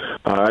do.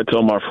 I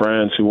tell my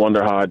friends who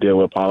wonder how I deal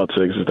with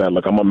politics is that,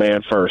 look, I'm a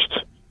man first.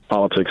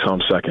 Politics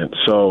come second.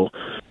 So,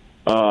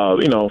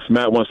 if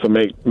Matt wants to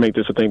make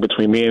this a thing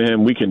between me and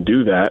him, we can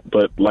do that.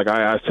 But like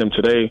I asked him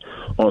today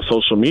on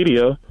social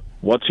media,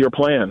 what's your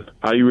plan?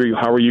 How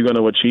are you going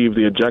to achieve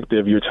the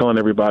objective you're telling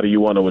everybody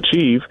you want to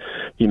achieve?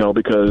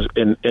 Because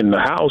in the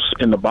House,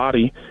 in the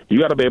body, you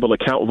got to be able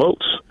to count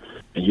votes.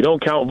 And you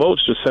don't count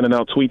votes just sending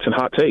out tweets and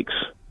hot takes.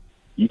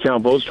 You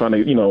count votes trying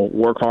to,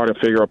 work hard and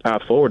figure a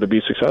path forward to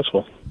be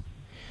successful.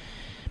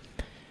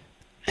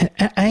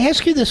 I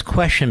ask you this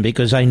question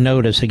because I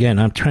notice, again,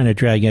 I'm trying to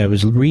drag you. I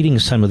was reading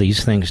some of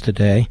these things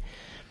today.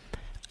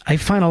 I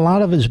find a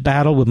lot of his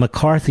battle with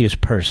McCarthy is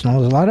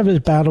personal. A lot of his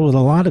battle with a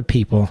lot of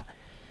people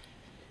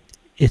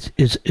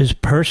is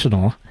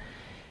personal.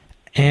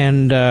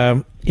 And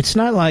it's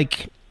not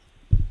like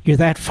you're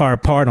that far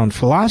apart on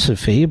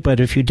philosophy, but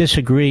if you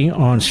disagree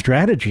on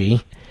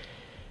strategy,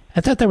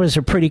 I thought that was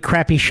a pretty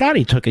crappy shot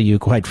he took at you,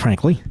 quite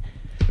frankly.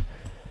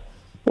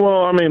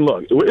 Well,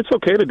 look, it's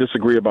okay to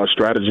disagree about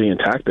strategy and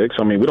tactics.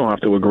 We don't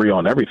have to agree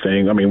on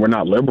everything. We're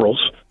not liberals.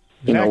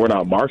 We're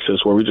not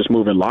Marxists where we just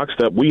move in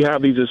lockstep. We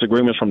have these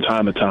disagreements from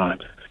time to time,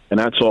 and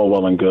that's all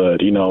well and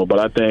good, But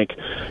I think,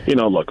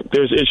 look,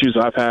 there's issues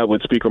I've had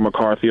with Speaker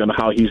McCarthy on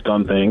how he's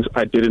done things.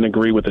 I didn't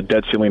agree with the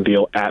debt ceiling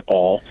deal at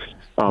all.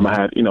 I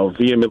had,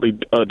 vehemently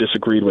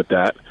disagreed with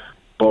that.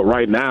 But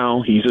right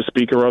now, he's a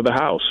Speaker of the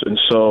House. And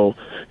so,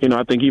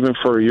 I think even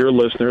for your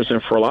listeners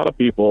and for a lot of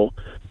people,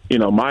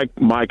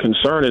 my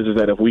concern is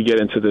that if we get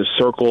into this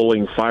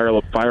circling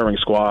firing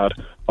squad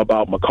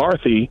about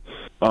McCarthy,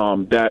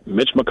 that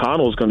Mitch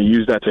McConnell is going to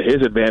use that to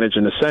his advantage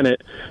in the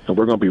Senate, and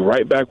we're going to be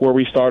right back where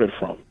we started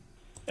from.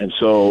 And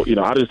so,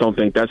 I just don't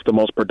think that's the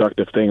most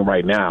productive thing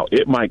right now.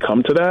 It might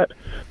come to that,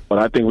 but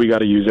I think we got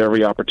to use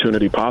every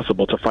opportunity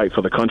possible to fight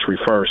for the country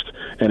first,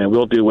 and then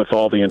we'll deal with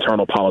all the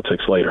internal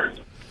politics later.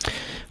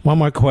 One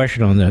more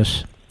question on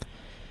this.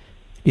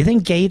 Do you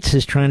think Gates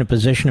is trying to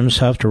position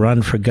himself to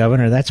run for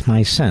governor? That's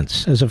my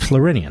sense. As a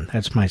Floridian,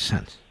 that's my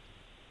sense.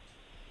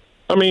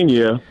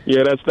 Yeah,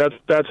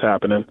 that's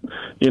happening.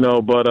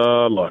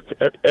 But look,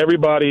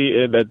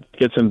 everybody that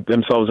gets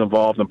themselves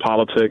involved in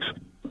politics,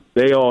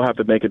 they all have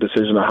to make a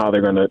decision on how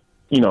they're going to,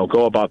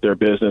 go about their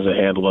business and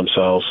handle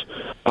themselves.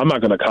 I'm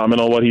not going to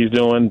comment on what he's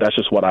doing. That's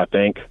just what I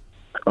think.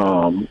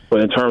 But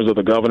in terms of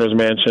the governor's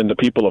mansion, the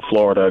people of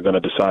Florida are going to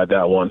decide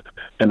that one,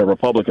 and the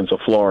Republicans of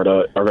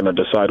Florida are going to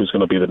decide who's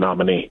going to be the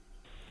nominee.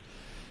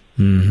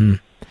 Mm-hmm.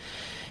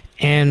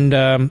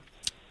 And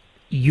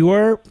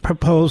your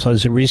proposal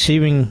is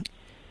receiving,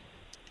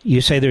 you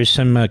say there's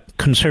some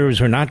conservatives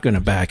who are not going to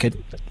back it.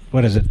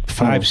 What is it,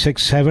 5,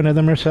 6, 7 of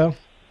them or so?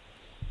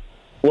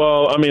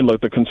 Well,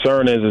 look, the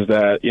concern is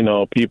that,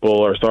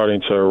 people are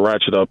starting to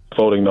ratchet up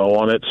voting no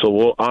on it.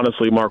 So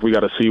honestly, Mark, we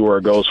got to see where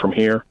it goes from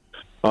here.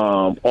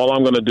 All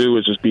I'm going to do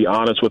is just be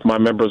honest with my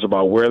members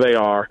about where they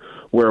are,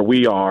 where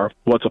we are,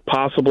 what's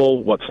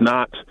possible, what's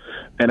not.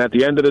 And at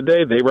the end of the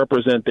day, they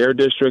represent their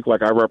district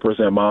like I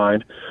represent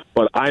mine.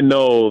 But I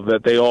know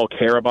that they all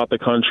care about the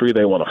country.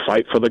 They want to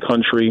fight for the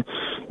country.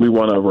 We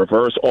want to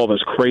reverse all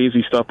this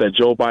crazy stuff that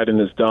Joe Biden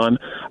has done.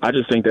 I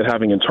just think that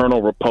having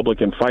internal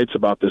Republican fights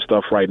about this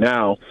stuff right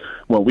now,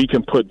 when we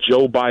can put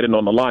Joe Biden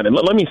on the line. And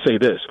let me say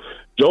this.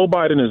 Joe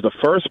Biden is the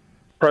first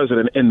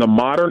president in the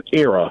modern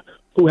era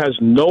who has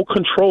no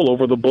control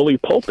over the bully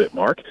pulpit,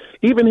 Mark.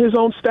 Even his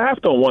own staff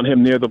don't want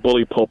him near the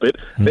bully pulpit.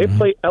 Mm-hmm. They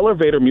play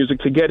elevator music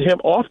to get him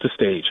off the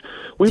stage.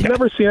 We've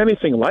never seen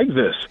anything like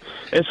this.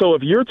 And so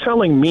if you're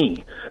telling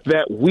me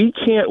that we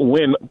can't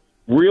win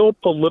real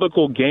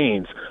political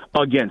gains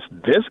against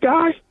this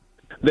guy,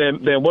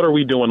 then what are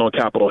we doing on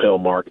Capitol Hill,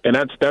 Mark? And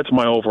that's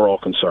my overall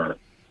concern.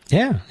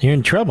 Yeah, you're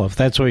in trouble if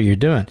that's what you're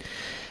doing.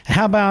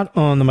 How about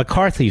on the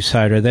McCarthy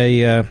side? Are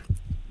they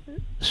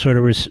sort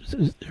of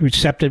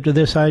receptive to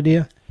this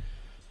idea?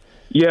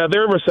 Yeah,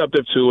 they're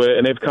receptive to it,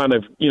 and they've kind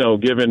of,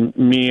 given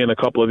me and a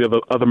couple of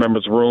the other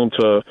members room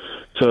to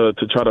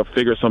try to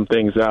figure some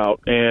things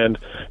out. And,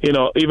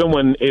 even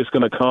when it's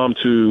going to come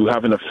to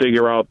having to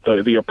figure out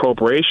the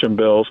appropriation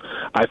bills,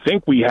 I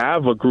think we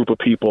have a group of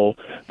people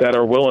that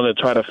are willing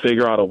to try to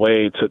figure out a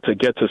way to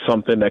get to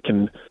something that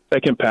can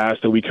pass,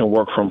 that we can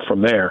work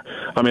from there.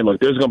 Look,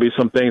 there's going to be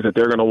some things that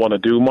they're going to want to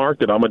do, Mark,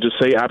 that I'm going to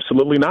just say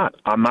absolutely not.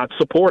 I'm not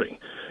supporting.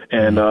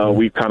 And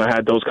we've kind of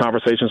had those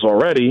conversations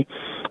already,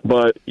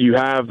 but you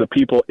have the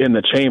people in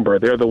the chamber.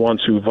 They're the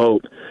ones who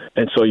vote,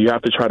 and so you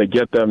have to try to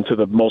get them to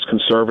the most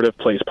conservative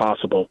place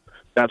possible.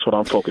 That's what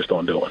I'm focused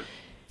on doing.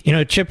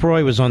 Chip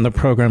Roy was on the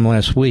program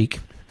last week.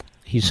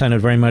 He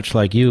sounded very much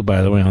like you,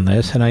 by the way, on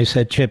this. And I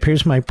said, Chip,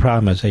 here's my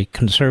problem as a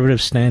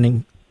conservative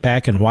standing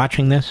back and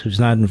watching this,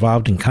 who's not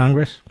involved in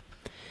Congress.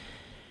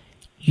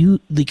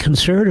 The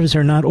conservatives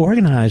are not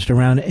organized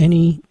around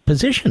any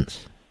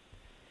positions.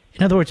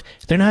 In other words,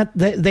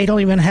 they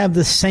don't even have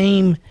the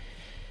same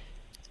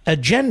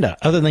agenda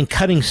other than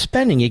cutting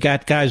spending. You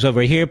got guys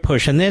over here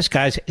pushing this,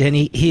 guys, and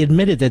he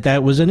admitted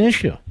that was an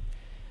issue.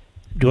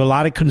 Do a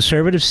lot of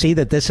conservatives see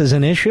that this is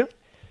an issue?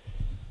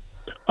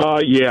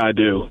 Yeah, I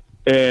do.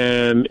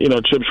 And,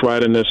 Chip's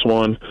right in this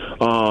one.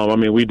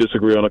 We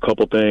disagree on a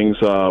couple things,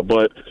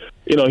 but,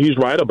 he's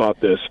right about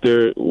this.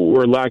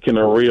 We're lacking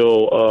a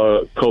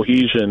real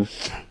cohesion,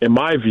 in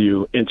my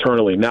view,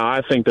 internally. Now,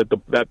 I think that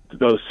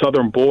the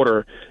southern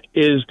border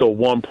is the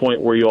one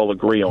point where you all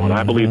agree on.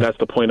 I believe that's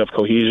the point of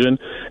cohesion.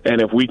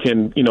 And if we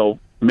can,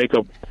 make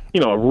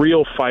a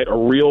real fight, a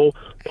real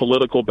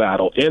political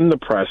battle in the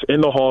press,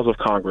 in the halls of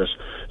Congress,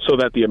 so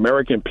that the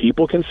American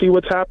people can see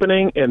what's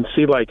happening and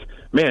see,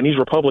 man, these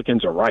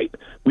Republicans are right.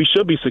 We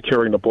should be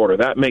securing the border.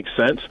 That makes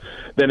sense.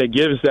 Then it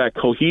gives that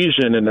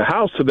cohesion in the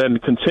House to then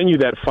continue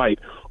that fight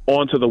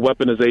onto the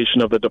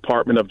weaponization of the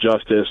Department of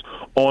Justice,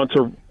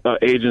 onto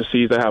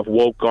agencies that have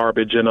woke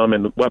garbage in them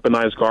and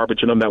weaponized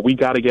garbage in them that we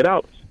got to get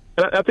out.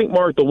 And I think,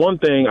 Mark, the one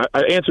thing,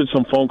 I answered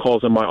some phone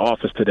calls in my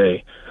office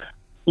today.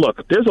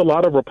 Look, there's a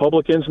lot of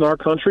Republicans in our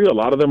country. A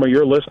lot of them are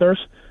your listeners.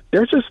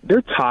 They're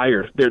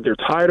tired. They're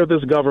tired of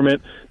this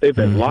government. They've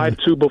been lied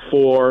to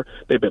before.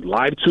 They've been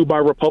lied to by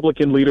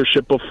Republican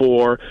leadership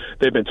before.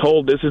 They've been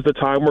told this is the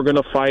time we're going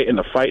to fight, and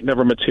the fight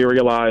never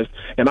materialized.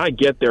 And I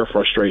get their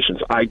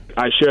frustrations. I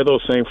share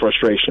those same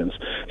frustrations.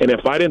 And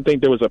if I didn't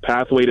think there was a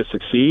pathway to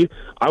succeed,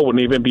 I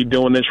wouldn't even be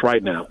doing this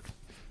right now.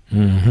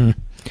 Mm-hmm.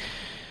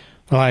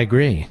 Well, I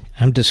agree.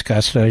 I'm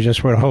disgusted. I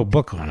just wrote a whole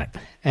book on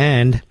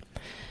it.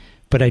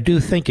 But I do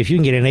think if you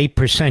can get an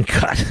 8%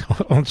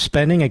 cut on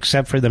spending,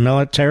 except for the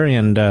military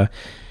and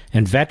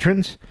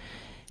veterans,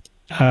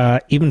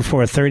 even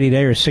for a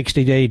 30-day or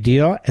 60-day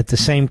deal, at the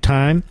same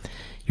time,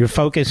 you're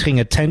focusing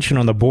attention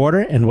on the border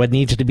and what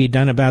needs to be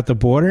done about the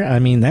border. I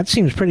mean, that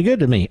seems pretty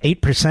good to me.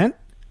 8%?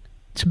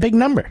 It's a big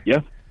number. Yeah.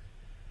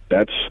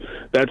 That's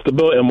the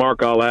bill. And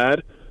Mark, I'll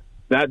add,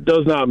 that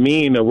does not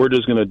mean that we're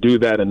just going to do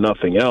that and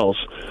nothing else.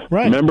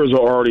 Right. Members are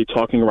already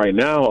talking right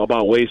now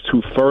about ways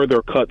to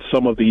further cut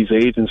some of these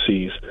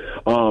agencies.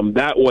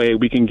 That way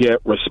we can get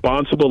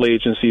responsible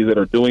agencies that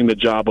are doing the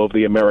job of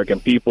the American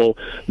people,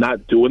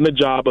 not doing the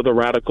job of the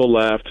radical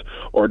left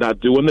or not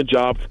doing the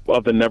job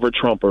of the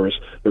never-Trumpers.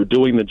 They're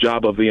doing the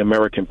job of the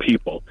American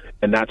people,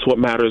 and that's what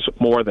matters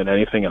more than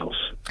anything else.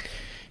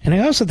 And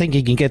I also think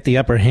you can get the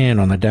upper hand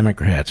on the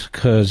Democrats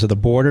because of the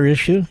border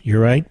issue.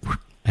 You're right.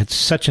 It's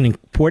such an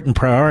important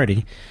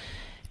priority.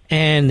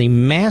 And the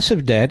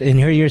massive debt, and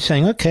here you're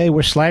saying, okay,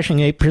 we're slashing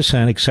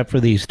 8% except for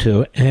these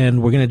two,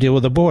 and we're going to deal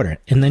with the border.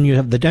 And then you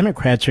have the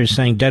Democrats who are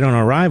saying debt on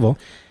arrival,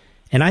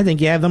 and I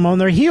think you have them on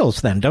their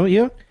heels then, don't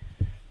you?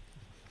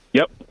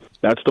 Yep,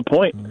 that's the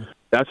point.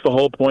 That's the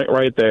whole point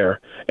right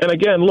there. And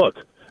again, look,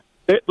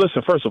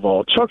 listen, first of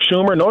all, Chuck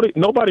Schumer,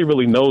 nobody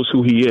really knows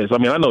who he is. I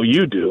mean, I know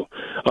you do,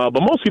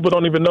 but most people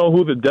don't even know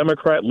who the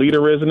Democrat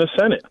leader is in the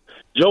Senate.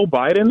 Joe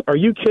Biden, are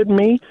you kidding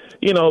me?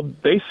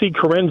 They see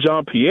Karine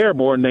Jean-Pierre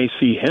more than they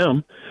see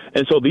him.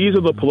 And so these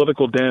are the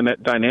political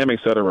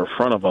dynamics that are in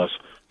front of us.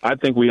 I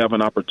think we have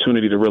an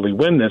opportunity to really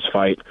win this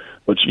fight,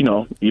 but you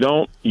don't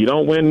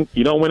win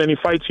any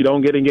fights you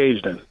don't get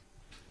engaged in.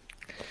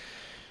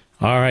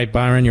 All right,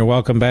 Byron, you're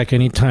welcome back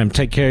anytime.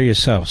 Take care of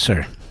yourself,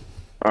 sir.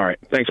 All right.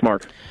 Thanks,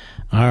 Mark.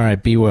 All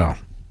right, be well.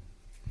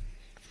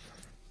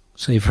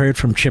 So you've heard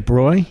from Chip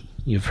Roy.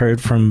 You've heard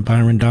from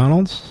Byron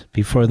Donalds.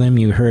 Before them,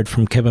 you heard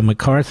from Kevin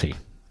McCarthy.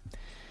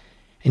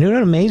 And you know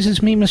what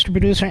amazes me, Mr.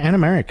 Producer, and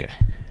America?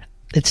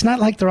 It's not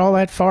like they're all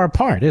that far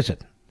apart, is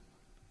it?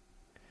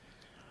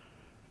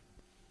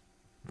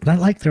 Not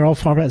like they're all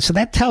far apart. So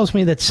that tells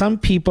me that some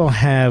people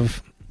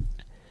have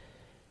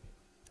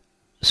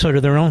sort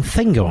of their own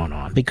thing going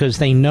on because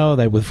they know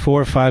that with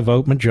 4 or 5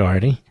 vote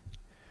majority,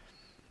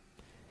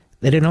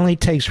 that it only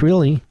takes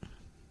really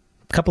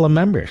a couple of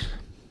members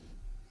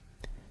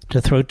to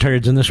throw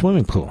turds in the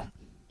swimming pool.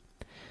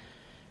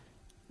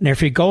 Now,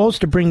 if your goal is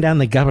to bring down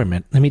the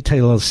government, let me tell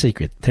you a little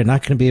secret. They're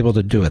not going to be able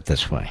to do it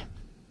this way.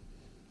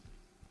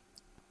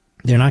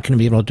 They're not going to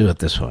be able to do it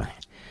this way.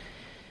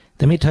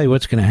 Let me tell you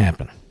what's going to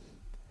happen.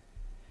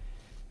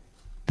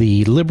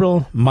 The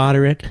liberal,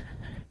 moderate,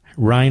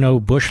 rhino,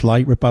 Bush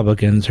light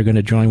Republicans are going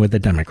to join with the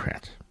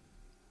Democrats.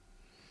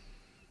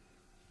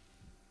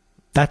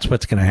 That's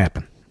what's going to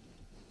happen.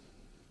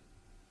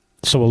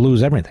 So we'll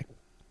lose everything.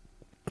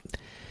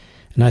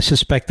 And I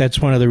suspect that's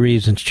one of the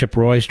reasons Chip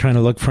Roy's trying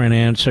to look for an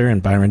answer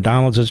and Byron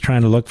Donalds is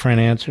trying to look for an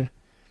answer.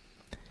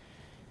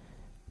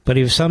 But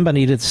if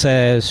somebody that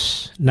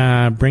says,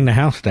 nah, bring the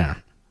house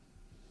down,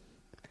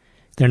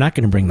 they're not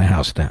going to bring the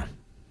house down.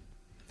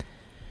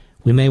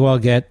 We may well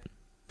get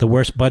the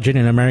worst budget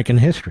in American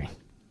history.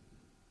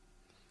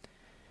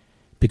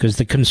 Because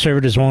the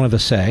conservatives won't have a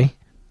say.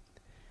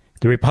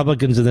 The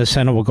Republicans in the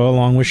Senate will go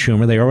along with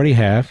Schumer. They already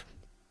have.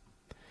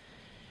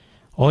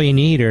 All you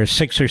need are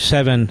 6 or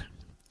 7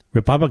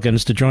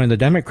 Republicans to join the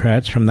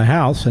Democrats from the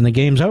House, and the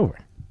game's over.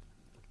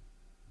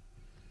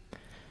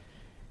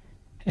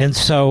 And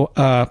so,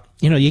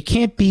 you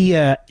can't be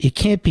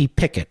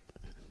Pickett.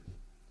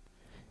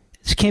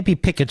 This can't be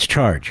Pickett's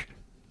charge.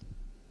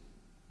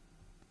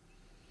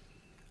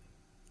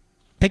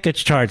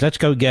 Pickett's charge. Let's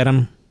go get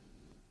him.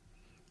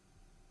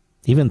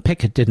 Even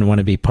Pickett didn't want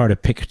to be part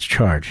of Pickett's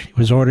charge. He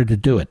was ordered to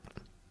do it.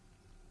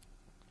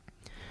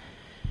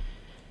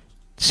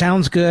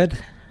 Sounds good.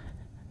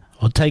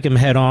 We'll take them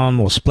head on.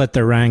 We'll split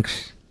their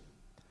ranks.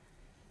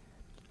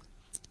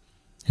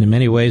 And in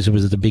many ways, it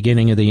was the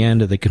beginning of the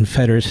end of the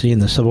Confederacy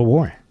and the Civil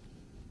War.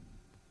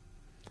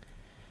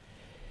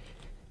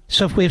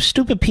 So if we have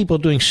stupid people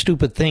doing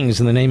stupid things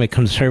in the name of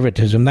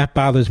conservatism, that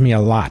bothers me a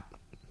lot.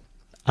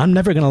 I'm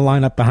never going to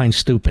line up behind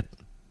stupid.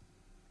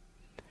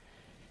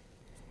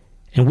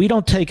 And we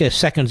don't take a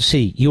second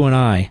seat, you and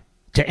I,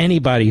 to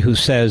anybody who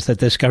says that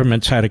this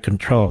government's out of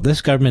control.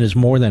 This government is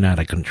more than out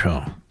of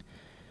control.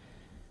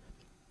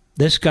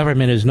 This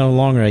government is no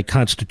longer a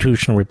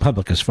constitutional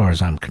republic as far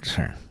as I'm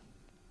concerned.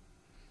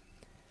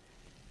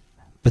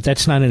 But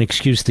that's not an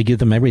excuse to give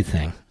them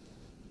everything.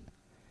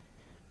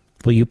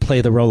 Will you play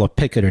the role of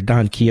Pickett or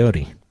Don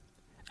Quixote?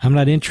 I'm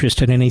not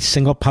interested in any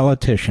single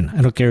politician.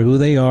 I don't care who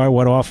they are,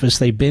 what office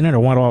they've been in, or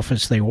what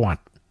office they want.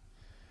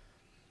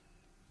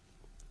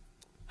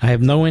 I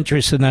have no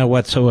interest in that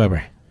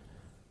whatsoever.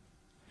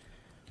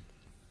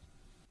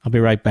 I'll be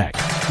right back.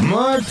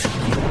 Mark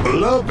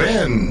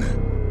Levin.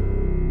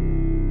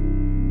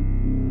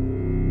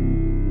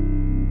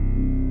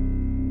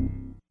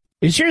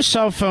 Is your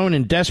cell phone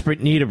in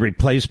desperate need of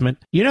replacement?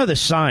 You know the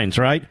signs,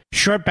 right?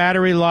 Short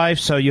battery life,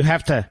 so you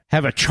have to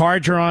have a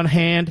charger on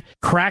hand.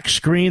 Cracked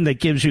screen that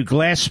gives you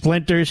glass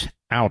splinters.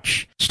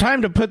 Ouch. It's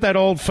time to put that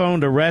old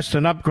phone to rest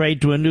and upgrade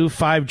to a new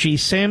 5G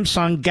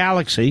Samsung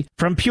Galaxy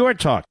from Pure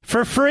Talk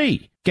for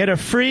free. Get a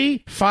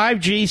free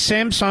 5G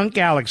Samsung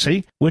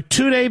Galaxy with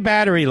 2-day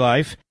battery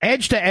life,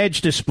 edge-to-edge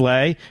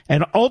display,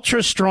 and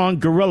ultra-strong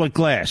Gorilla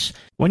Glass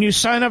when you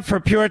sign up for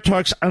Pure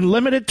Talk's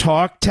unlimited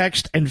talk,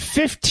 text, and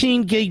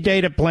 15 gig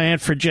data plan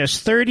for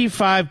just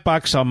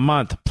 $35 a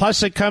month.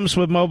 Plus, it comes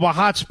with mobile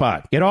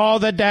hotspot. Get all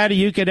the data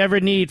you could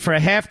ever need for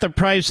half the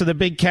price of the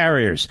big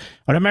carriers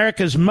on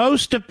America's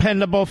most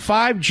dependable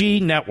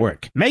 5G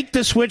network. Make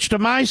the switch to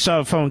my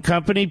cell phone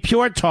company,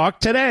 Pure Talk,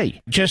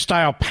 today. Just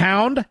dial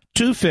pound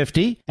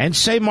 250 and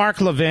say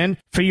Mark Levin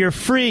for your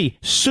free,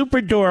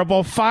 super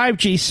durable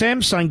 5G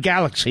Samsung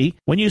Galaxy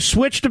when you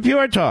switch to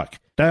Pure Talk.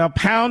 Dial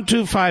pound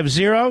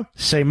 250,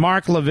 say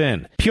Mark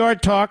Levin. Pure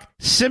Talk,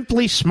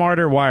 simply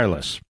smarter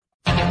wireless.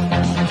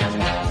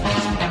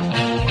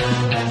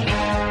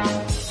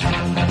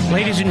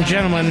 Ladies and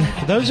gentlemen,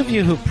 those of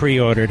you who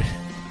pre-ordered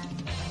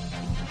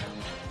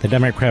The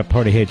Democrat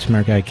Party Hates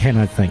America, I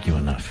cannot thank you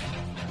enough.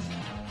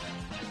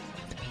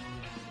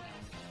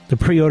 The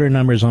pre-order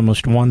number is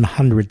almost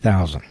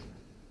 100,000.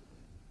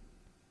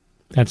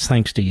 That's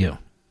thanks to you.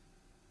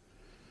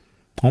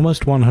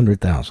 Almost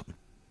 100,000.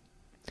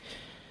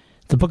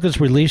 The book is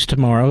released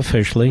tomorrow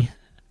officially,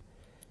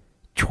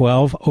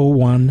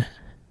 12:01,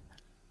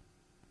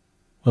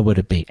 what would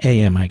it be,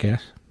 a.m., I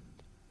guess.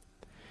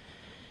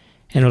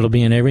 And it'll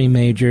be in every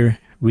major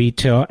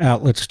retail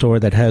outlet store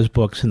that has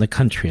books in the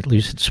country, at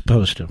least it's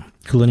supposed to,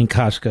 including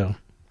Costco,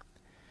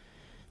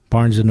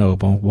 Barnes &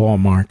 Noble,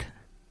 Walmart,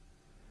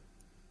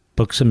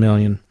 Books A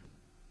Million,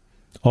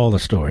 all the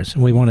stores.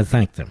 And we want to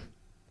thank them,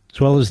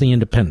 as well as the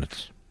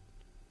independents.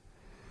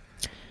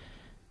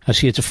 I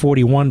see it's a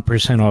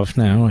 41% off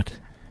now at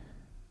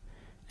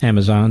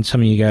Amazon.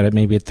 Some of you got it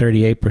maybe at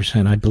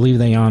 38%. I believe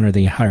they honor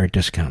the higher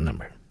discount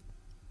number.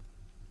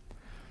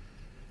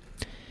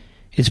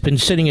 It's been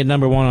sitting at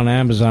number one on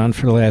Amazon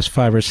for the last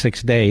 5 or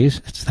 6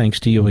 days. It's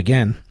thanks to you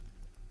again.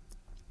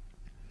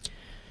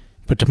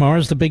 But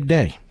tomorrow's the big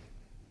day.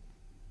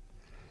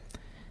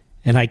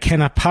 And I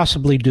cannot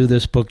possibly do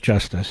this book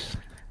justice,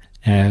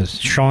 as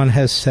Sean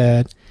has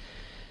said,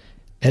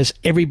 as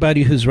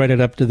everybody who's read it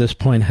up to this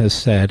point has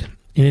said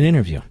in an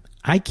interview.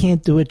 I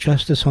can't do it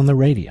justice on the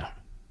radio.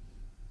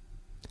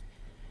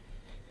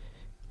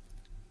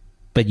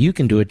 But you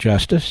can do it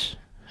justice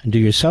and do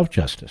yourself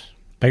justice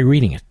by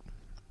reading it,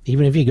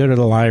 even if you go to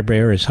the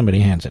library or somebody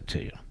hands it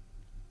to you.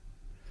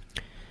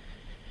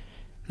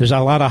 There's a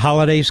lot of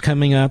holidays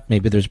coming up.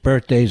 Maybe there's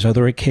birthdays,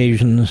 other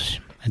occasions.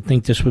 I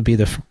think this would be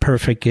the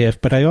perfect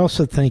gift, but I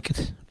also think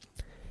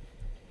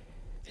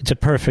it's a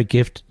perfect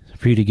gift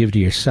for you to give to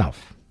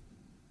yourself.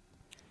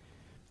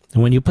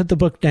 And when you put the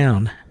book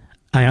down,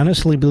 I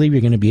honestly believe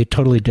you're going to be a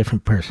totally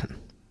different person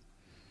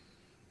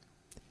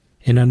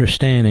in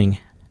understanding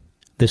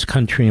this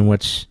country and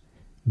what's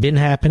been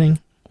happening,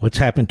 what's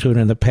happened to it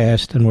in the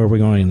past, and where we're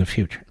going in the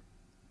future.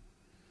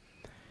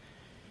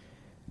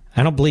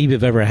 I don't believe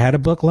you've ever had a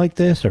book like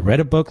this or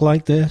read a book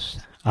like this.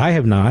 I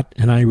have not,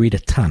 and I read a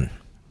ton,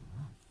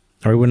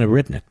 or I wouldn't have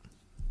written it.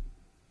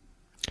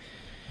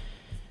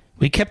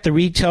 We kept the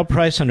retail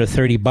price under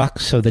 $30,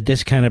 so the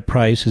discounted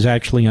price is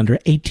actually under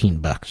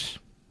 $18.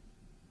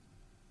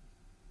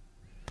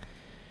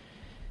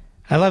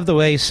 I love the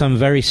way some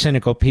very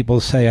cynical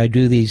people say I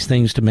do these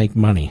things to make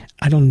money.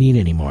 I don't need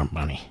any more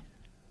money.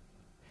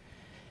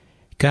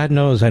 God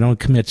knows I don't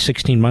commit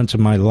 16 months of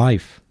my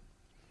life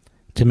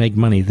to make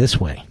money this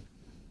way.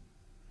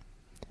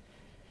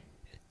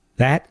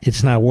 That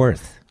it's not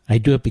worth. I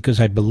do it because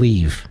I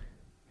believe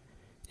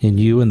in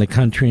you and the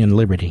country and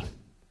liberty.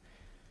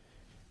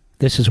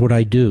 This is what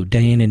I do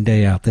day in and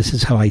day out. This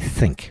is how I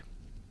think.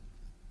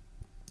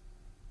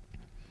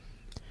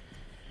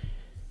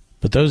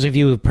 But those of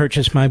you who have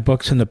purchased my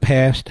books in the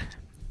past,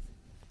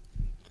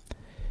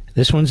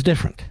 This one's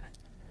different.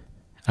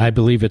 I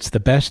believe it's the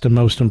best and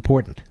most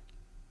important.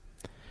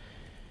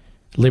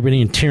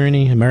 Liberty and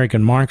Tyranny,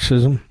 American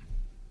Marxism,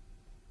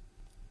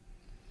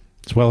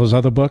 as well as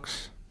other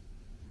books.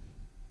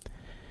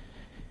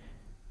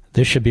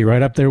 This should be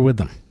right up there with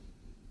them.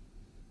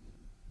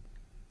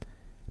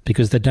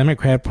 Because the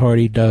Democrat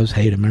Party does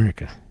hate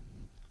America.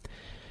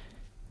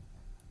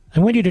 I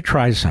want you to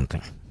try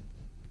something.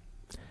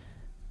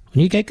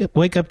 When you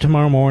wake up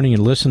tomorrow morning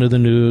and listen to the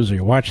news, or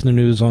you're watching the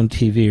news on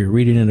TV, or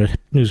reading in a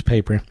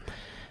newspaper,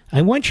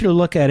 I want you to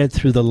look at it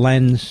through the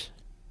lens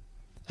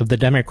of the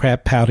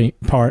Democrat Party,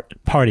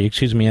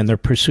 and their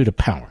pursuit of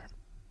power.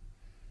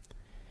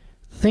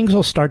 Things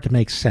will start to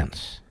make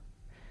sense.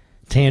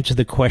 To answer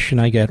the question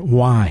I get,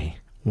 why?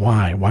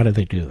 Why do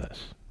they do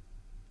this?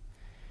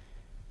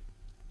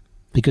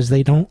 Because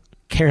they don't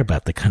care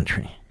about the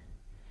country.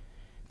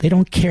 They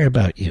don't care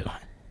about you.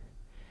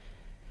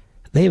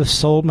 They have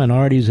sold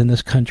minorities in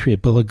this country a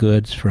bill of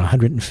goods for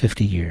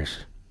 150 years.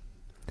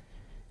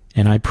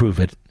 And I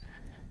prove it.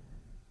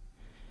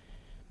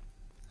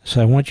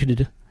 So I want you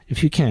to,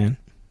 if you can,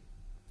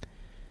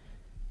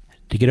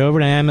 to get over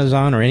to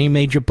Amazon or any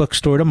major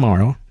bookstore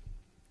tomorrow,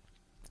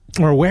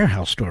 or a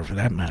warehouse store for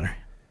that matter.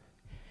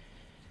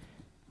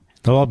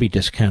 They'll all be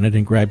discounted,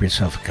 and grab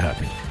yourself a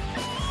copy.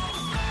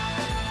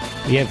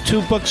 We have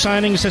 2 book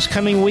signings this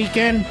coming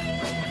weekend.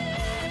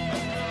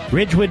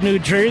 Ridgewood, New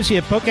Jersey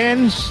at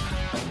Bookends.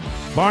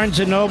 Barnes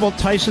 & Noble,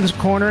 Tyson's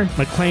Corner,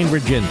 McLean,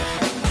 Virginia.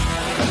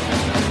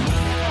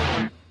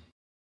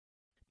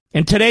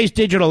 In today's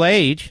digital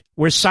age,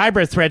 where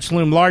cyber threats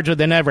loom larger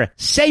than ever,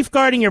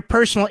 safeguarding your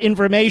personal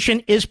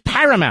information is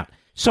paramount.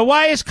 So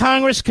why is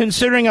Congress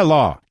considering a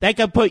law that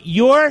could put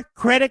your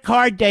credit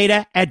card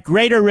data at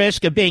greater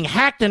risk of being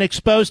hacked and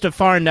exposed to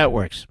foreign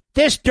networks?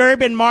 This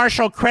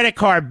Durbin-Marshall credit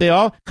card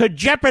bill could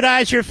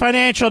jeopardize your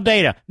financial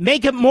data,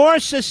 make it more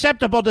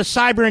susceptible to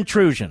cyber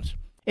intrusions.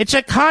 It's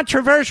a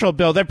controversial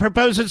bill that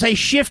proposes a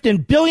shift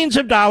in billions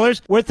of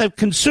dollars worth of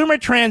consumer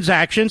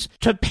transactions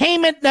to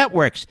payment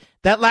networks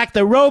that lack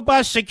the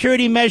robust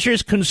security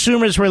measures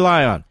consumers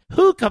rely on.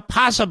 Who could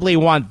possibly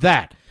want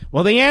that?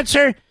 Well, the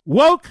answer?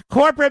 Woke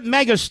corporate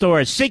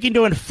megastores seeking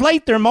to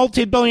inflate their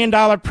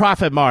multi-billion-dollar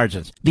profit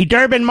margins. The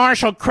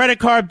Durbin-Marshall credit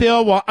card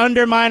bill will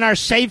undermine our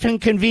safe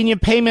and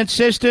convenient payment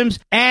systems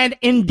and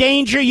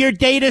endanger your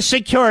data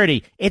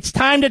security. It's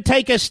time to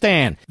take a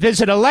stand.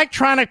 Visit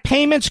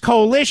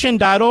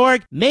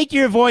electronicpaymentscoalition.org. Make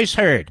your voice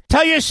heard.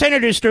 Tell your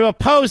senators to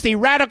oppose the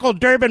radical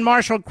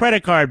Durbin-Marshall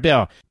credit card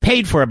bill,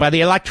 paid for by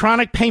the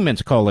Electronic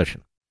Payments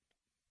Coalition.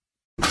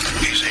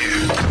 He's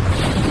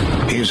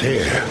here. He's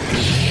here.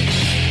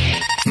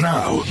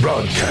 Now,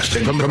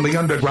 broadcasting from the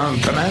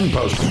underground command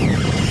post,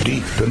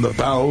 deep in the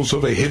bowels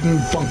of a hidden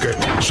bunker,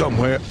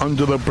 somewhere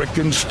under the brick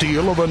and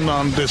steel of a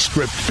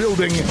nondescript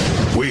building,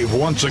 we've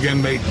once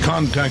again made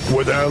contact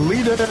with our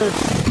leader,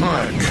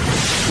 Mark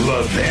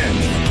Levin.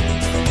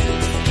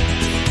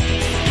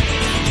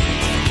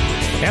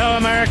 Hello,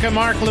 America.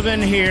 Mark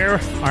Levin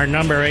here. Our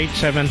number,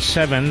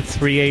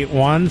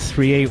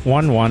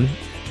 877-381-3811.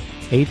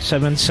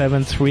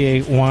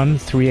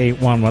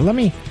 877-381-3811. Let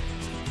me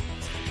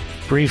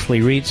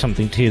briefly read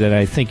something to you that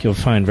I think you'll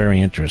find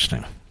very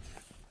interesting.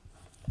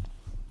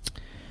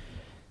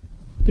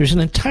 There's an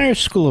entire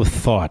school of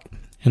thought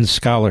and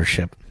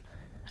scholarship,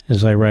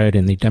 as I write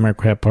in The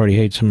Democrat Party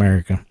Hates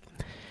America,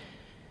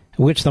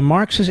 in which the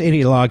Marxist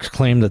ideologues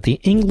claim that the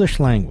English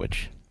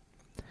language,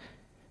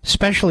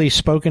 especially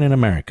spoken in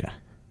America,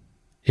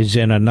 is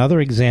yet another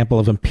example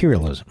of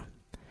imperialism,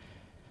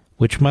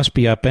 which must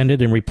be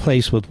upended and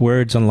replaced with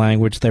words and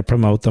language that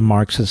promote the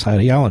Marxist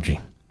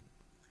ideology.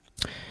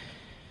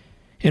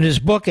 In his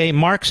book, A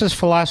Marxist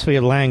Philosophy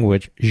of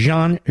Language,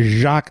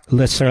 Jean-Jacques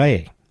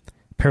Lesseray,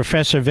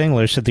 professor of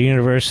English at the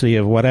University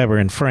of whatever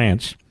in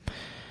France,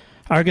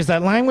 argues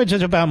that language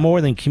is about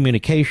more than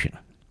communication.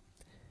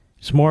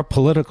 It's more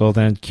political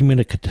than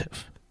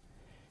communicative.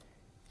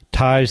 It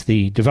ties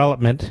the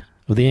development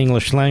of the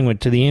English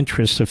language to the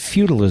interests of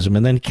feudalism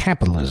and then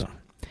capitalism.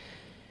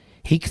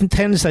 He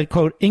contends that,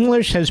 quote,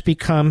 English has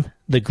become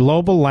the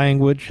global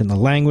language and the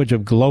language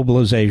of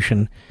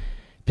globalization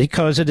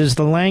because it is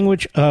the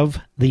language of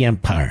the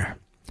empire,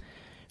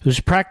 whose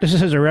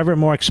practices are ever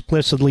more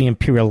explicitly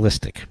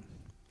imperialistic.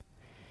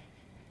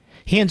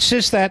 He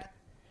insists that,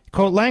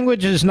 quote,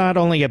 language is not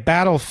only a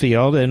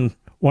battlefield and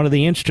one of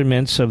the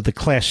instruments of the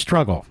class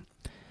struggle,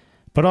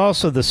 but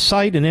also the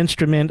site and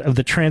instrument of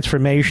the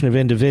transformation of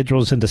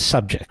individuals into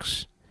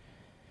subjects.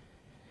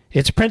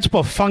 Its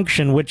principal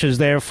function, which is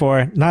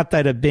therefore not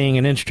that of being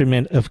an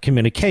instrument of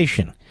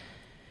communication,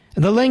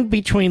 and the link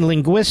between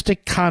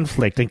linguistic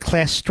conflict and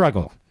class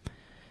struggle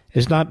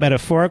is not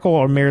metaphorical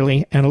or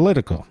merely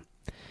analytical.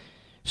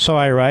 So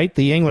I write,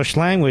 the English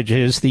language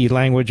is the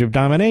language of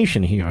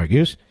domination, he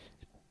argues,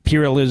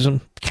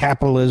 imperialism,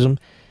 capitalism,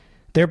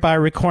 thereby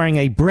requiring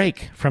a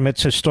break from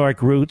its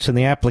historic roots and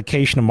the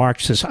application of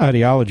Marxist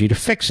ideology to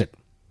fix it.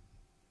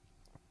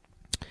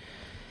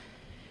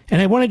 And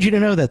I wanted you to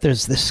know that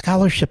there's this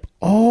scholarship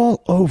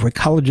all over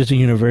colleges and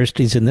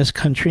universities in this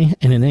country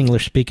and in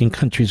English-speaking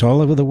countries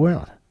all over the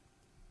world.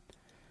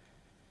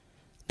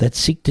 that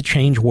seek to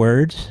change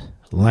words,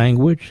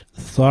 language,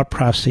 thought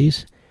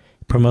processes,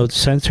 promote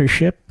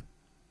censorship,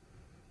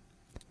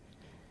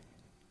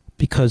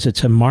 because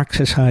it's a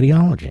Marxist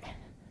ideology.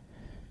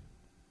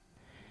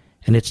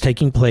 And it's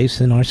taking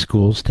place in our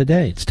schools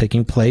today. It's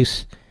taking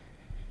place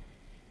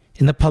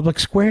in the public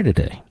square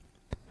today.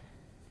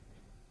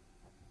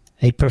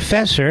 A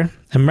professor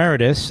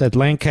emeritus at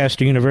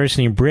Lancaster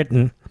University in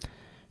Britain,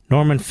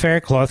 Norman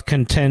Faircloth,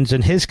 contends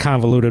in his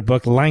convoluted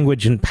book,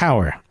 Language and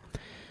Power,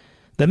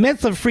 the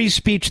myth of free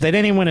speech, that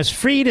anyone is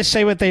free to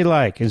say what they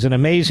like, is an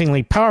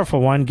amazingly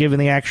powerful one given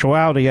the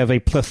actuality of a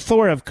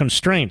plethora of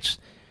constraints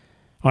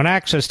on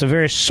access to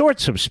various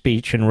sorts of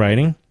speech and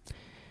writing.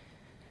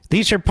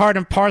 These are part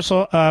and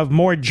parcel of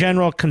more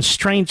general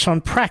constraints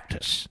on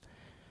practice,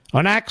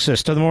 on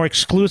access to the more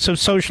exclusive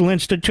social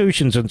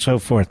institutions and so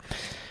forth.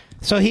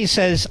 So he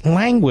says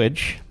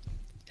language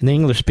in the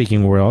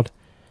English-speaking world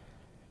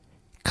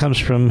comes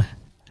from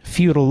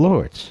feudal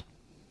lords.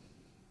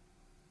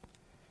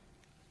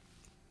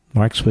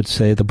 Marx would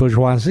say the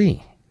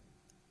bourgeoisie.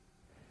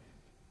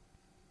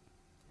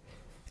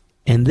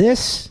 And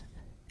this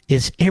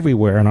is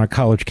everywhere on our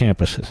college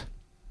campuses,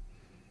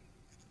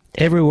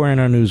 everywhere in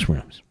our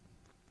newsrooms.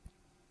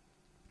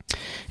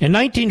 In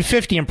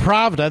 1950, in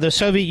Pravda, the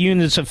Soviet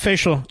Union's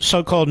official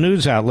so-called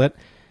news outlet,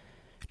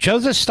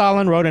 Joseph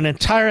Stalin wrote an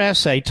entire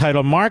essay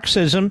titled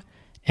Marxism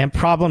and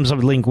Problems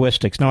of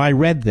Linguistics. Now, I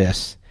read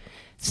this.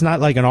 It's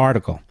not like an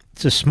article.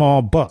 It's a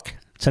small book.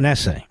 It's an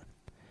essay.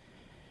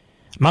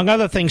 Among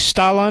other things,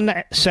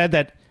 Stalin said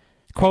that,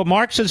 quote,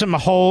 Marxism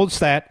holds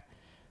that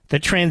the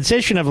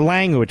transition of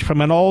language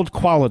from an old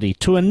quality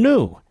to a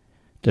new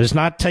does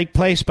not take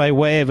place by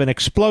way of an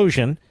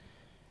explosion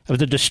of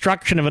the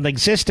destruction of an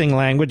existing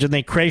language and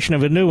the creation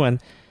of a new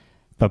one,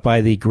 but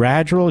by the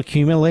gradual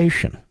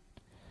accumulation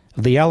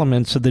of the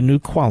elements of the new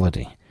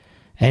quality,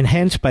 and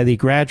hence by the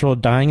gradual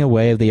dying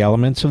away of the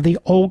elements of the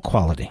old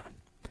quality.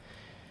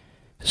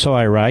 So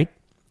I write,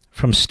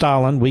 from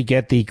Stalin, we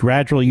get the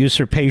gradual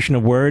usurpation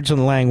of words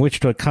and language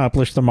to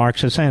accomplish the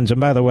Marxist ends.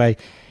 And by the way,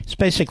 it's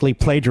basically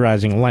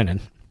plagiarizing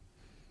Lenin.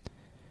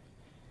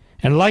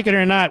 And like it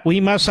or not, we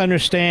must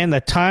understand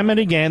that time and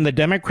again the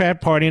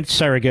Democrat Party and its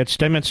surrogates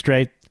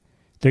demonstrate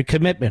their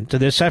commitment to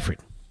this effort.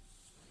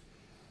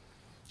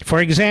 For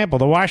example,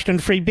 the Washington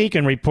Free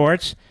Beacon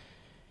reports,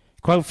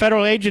 quote,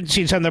 federal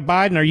agencies under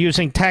Biden are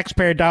using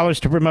taxpayer dollars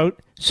to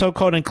promote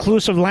so-called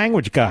inclusive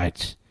language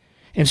guides,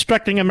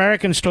 instructing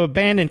Americans to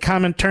abandon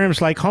common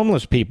terms like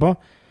homeless people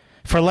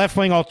for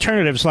left-wing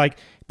alternatives like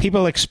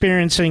people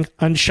experiencing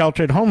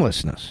unsheltered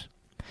homelessness.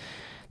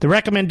 The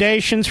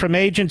recommendations from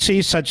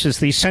agencies such as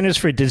the Centers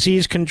for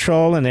Disease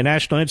Control and the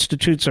National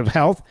Institutes of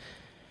Health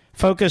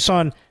focus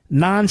on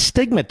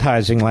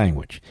non-stigmatizing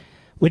language,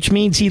 which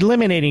means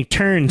eliminating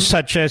terms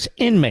such as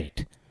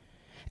inmate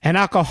and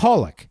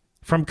alcoholic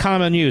from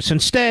common use.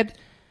 Instead,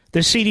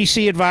 the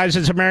CDC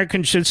advises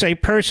Americans should say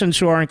persons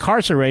who are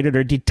incarcerated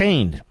or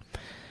detained,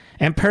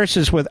 and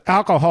persons with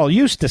alcohol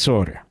use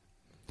disorder.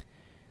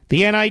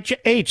 The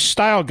NIH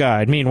Style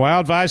Guide,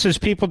 meanwhile, advises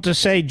people to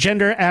say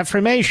gender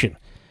affirmation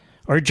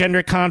or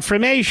gender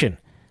confirmation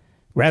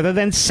rather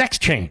than sex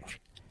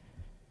change.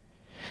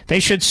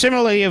 They should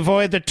similarly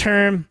avoid the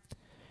term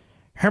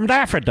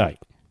hermaphrodite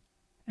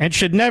and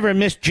should never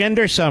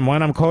misgender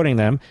someone, I'm quoting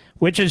them,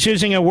 which is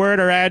using a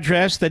word or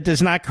address that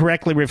does not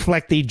correctly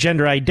reflect the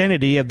gender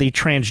identity of the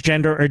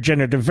transgender or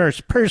gender diverse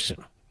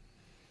person.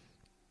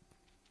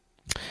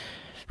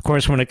 Of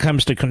course, when it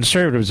comes to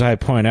conservatives, I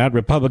point out,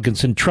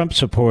 Republicans and Trump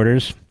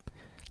supporters,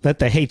 let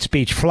the hate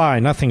speech fly.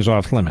 Nothing's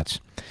off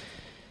limits.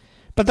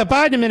 But the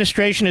Biden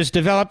administration has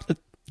developed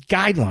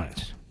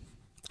guidelines.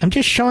 I'm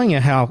just showing you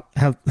how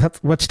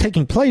what's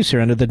taking place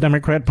here under the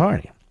Democrat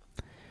Party.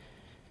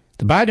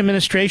 The Biden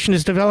administration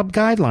has developed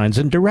guidelines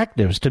and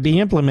directives to be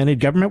implemented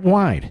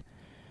government-wide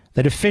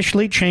that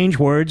officially change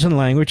words and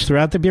language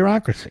throughout the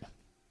bureaucracy.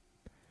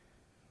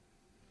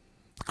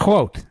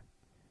 Quote,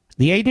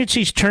 the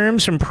agency's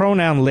terms and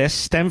pronoun lists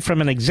stem from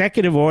an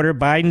executive order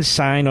Biden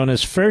signed on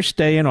his first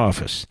day in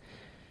office.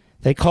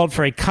 They called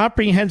for a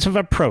comprehensive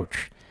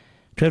approach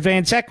to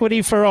advance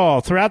equity for all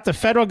throughout the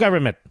federal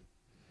government.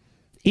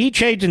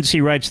 Each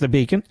agency, writes the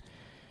Beacon,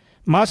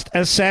 must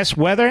assess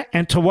whether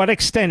and to what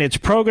extent its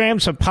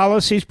programs and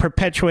policies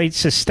perpetuate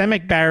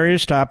systemic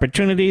barriers to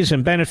opportunities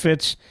and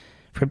benefits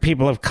for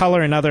people of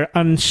color and other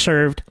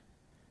underserved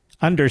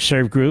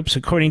groups,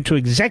 according to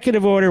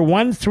Executive Order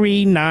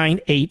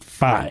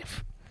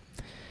 13985.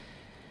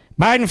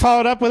 Biden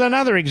followed up with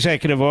another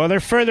executive order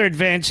further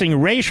advancing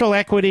racial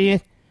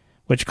equity,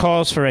 which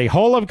calls for a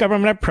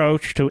whole-of-government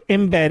approach to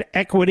embed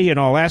equity in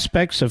all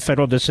aspects of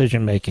federal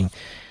decision-making.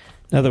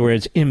 In other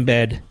words,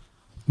 embed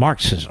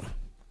Marxism.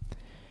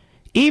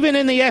 Even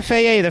in the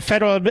FAA, the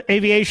Federal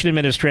Aviation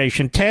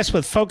Administration, tasked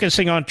with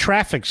focusing on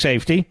traffic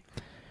safety,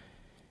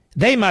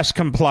 they must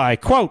comply.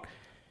 Quote,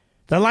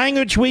 the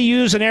language we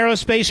use in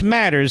aerospace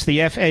matters, the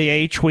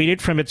FAA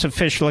tweeted from its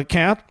official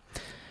account.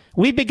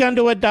 We've begun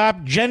to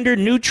adopt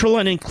gender-neutral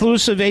and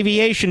inclusive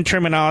aviation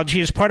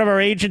terminology as part of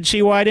our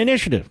agency-wide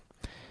initiative.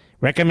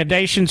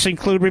 Recommendations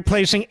include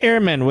replacing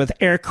airmen with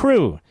air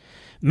crew,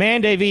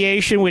 manned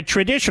aviation with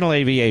traditional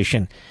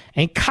aviation,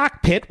 and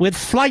cockpit with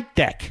flight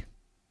deck.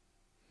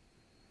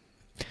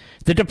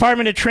 The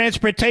Department of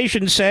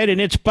Transportation said in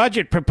its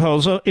budget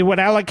proposal it would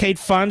allocate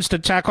funds to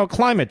tackle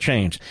climate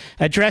change,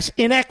 address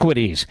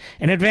inequities,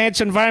 and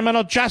advance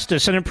environmental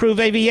justice and improve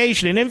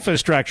aviation and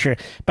infrastructure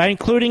by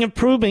including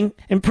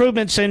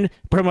improvements in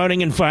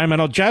promoting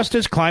environmental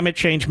justice, climate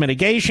change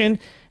mitigation,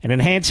 and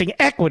enhancing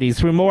equity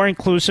through more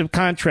inclusive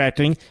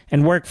contracting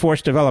and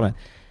workforce development.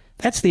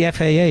 That's the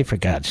FAA, for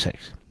God's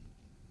sakes.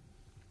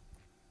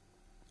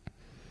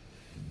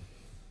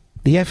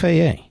 The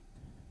FAA.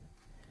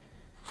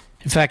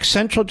 In fact,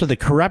 central to the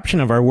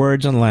corruption of our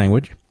words and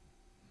language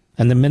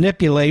and the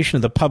manipulation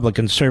of the public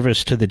in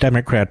service to the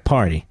Democrat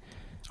Party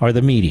are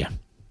the media.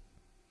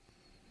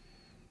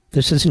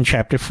 This is in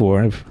Chapter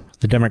 4 of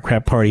The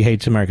Democrat Party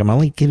Hates America. I'm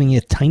only giving you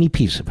a tiny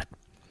piece of it.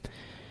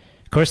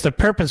 Of course, the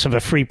purpose of a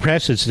free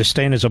press is to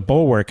stand as a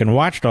bulwark and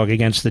watchdog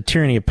against the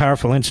tyranny of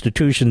powerful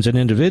institutions and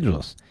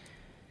individuals,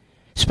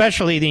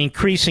 especially the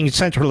increasing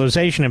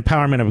centralization and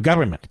empowerment of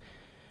government,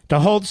 to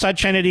hold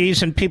such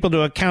entities and people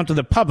to account to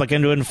the public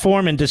and to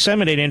inform and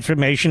disseminate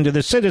information to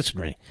the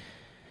citizenry,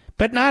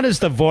 but not as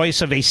the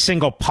voice of a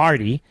single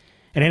party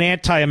in an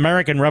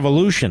anti-American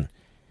revolution.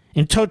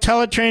 In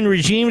totalitarian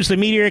regimes, the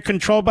media are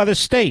controlled by the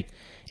state.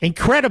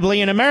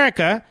 Incredibly, in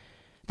America,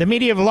 the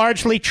media have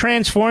largely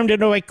transformed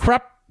into a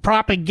corrupt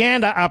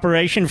propaganda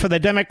operation for the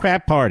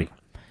Democrat Party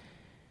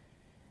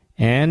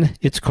and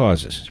its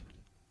causes,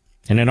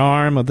 and an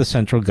arm of the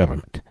central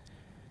government.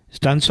 It's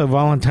done so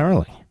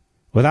voluntarily,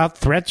 without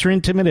threats or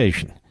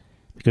intimidation,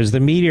 because the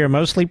media are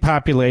mostly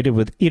populated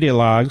with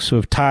ideologues who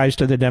have ties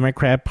to the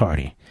Democrat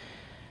Party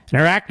and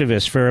are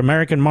activists for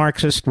American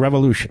Marxist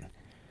revolution,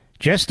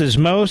 just as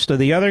most of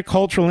the other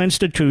cultural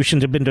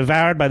institutions have been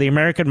devoured by the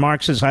American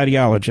Marxist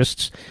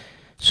ideologists,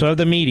 so have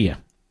the media.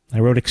 I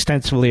wrote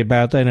extensively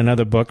about that in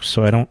other books,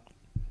 so I don't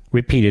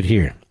repeat it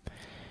here.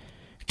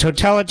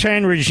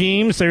 Totalitarian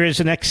regimes, there is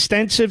an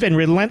extensive and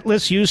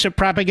relentless use of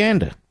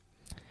propaganda.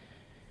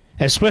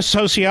 As Swiss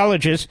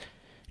sociologist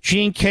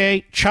Jean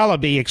K.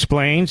 Chalabi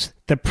explains,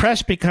 the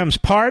press becomes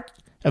part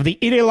of the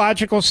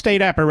ideological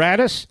state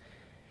apparatus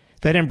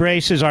that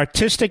embraces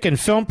artistic and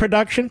film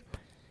production,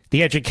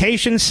 the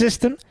education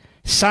system,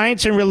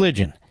 science, and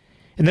religion.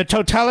 In the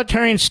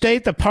totalitarian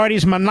state, the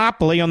party's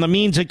monopoly on the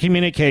means of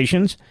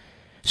communications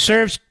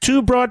serves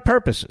two broad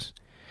purposes.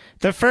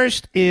 The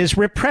first is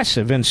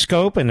repressive in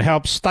scope and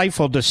helps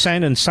stifle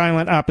dissent and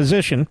silent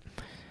opposition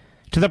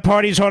to the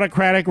party's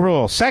autocratic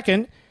rule.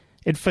 Second,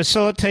 it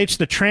facilitates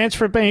the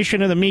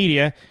transformation of the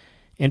media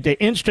into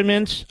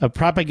instruments of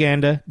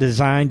propaganda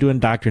designed to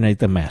indoctrinate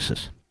the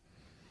masses.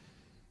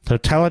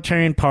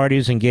 Totalitarian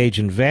parties engage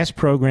in vast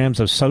programs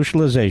of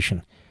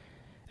socialization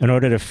in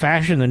order to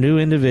fashion the new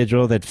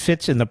individual that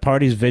fits in the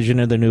party's vision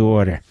of the new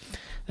order.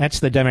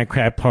 That's the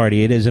Democrat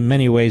Party. It is in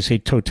many ways a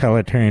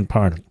totalitarian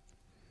party.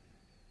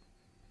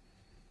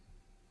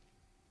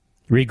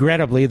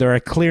 Regrettably, there are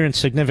clear and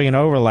significant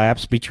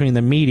overlaps between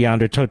the media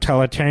under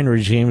totalitarian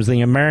regimes and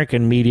the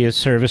American media's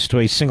service to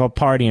a single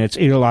party and its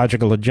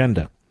ideological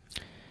agenda.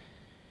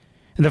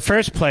 In the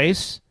first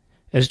place,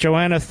 as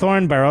Joanna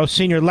Thornborough,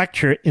 senior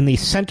lecturer in the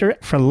Center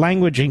for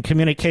Language and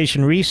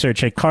Communication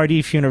Research at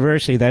Cardiff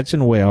University, that's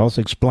in Wales,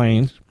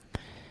 explains,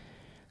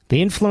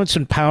 the influence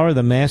and power of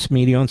the mass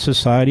media on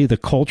society, the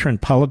culture, and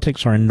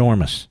politics are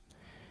enormous.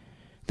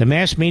 The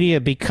mass media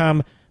have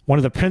become one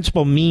of the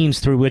principal means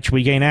through which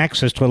we gain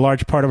access to a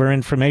large part of our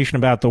information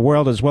about the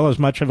world as well as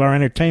much of our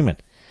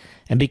entertainment.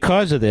 And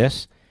because of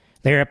this,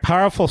 they are a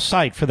powerful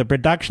site for the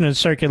production and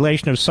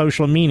circulation of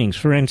social meanings,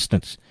 for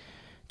instance.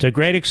 To a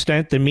great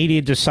extent, the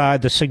media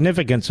decide the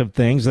significance of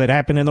things that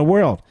happen in the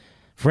world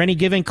for any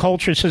given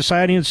culture,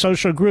 society, and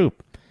social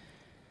group.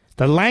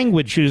 The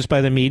language used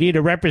by the media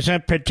to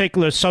represent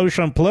particular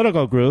social and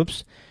political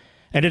groups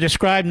and to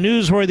describe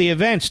newsworthy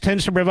events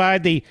tends to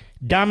provide the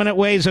dominant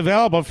ways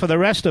available for the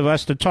rest of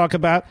us to talk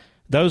about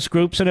those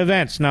groups and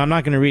events. Now, I'm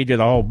not going to read you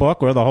the whole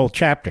book or the whole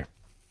chapter.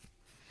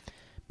 The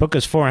book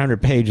is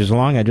 400 pages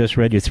long. I just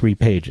read you 3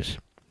 pages.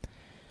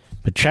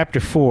 But Chapter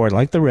 4,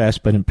 like the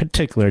rest, but in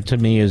particular to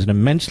me, is an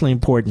immensely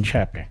important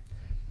chapter,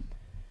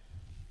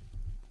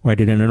 where I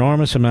did an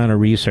enormous amount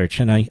of research.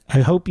 And I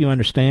hope you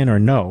understand or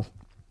know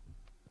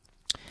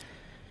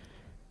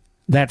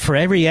that for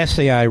every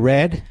essay I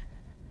read,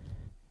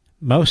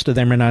 most of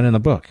them are not in the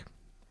book.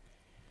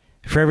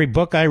 For every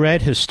book I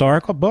read,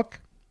 historical book,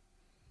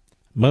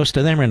 most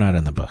of them are not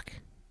in the book.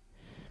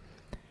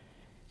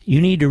 You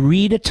need to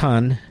read a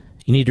ton,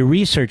 you need to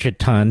research a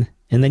ton,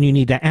 and then you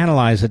need to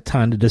analyze a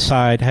ton to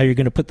decide how you're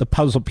going to put the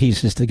puzzle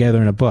pieces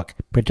together in a book,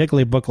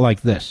 particularly a book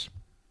like this.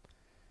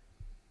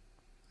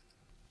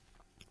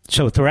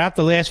 So throughout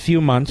the last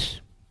few months,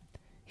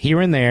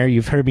 here and there,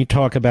 you've heard me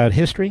talk about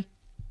history,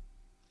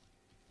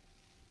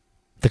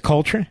 the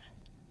culture,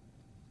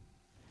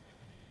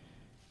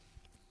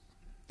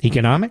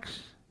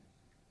 economics.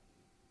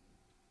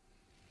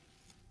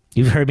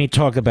 You've heard me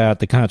talk about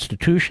the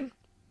Constitution,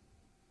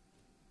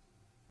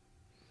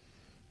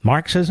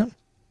 Marxism?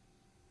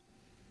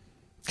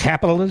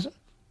 Capitalism?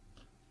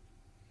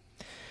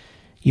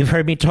 You've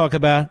heard me talk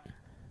about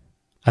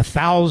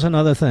 1,000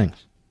 other things.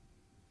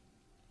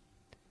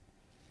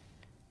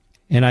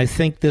 And I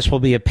think this will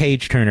be a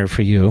page turner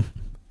for you,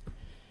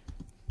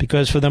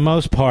 because for the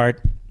most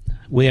part,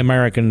 we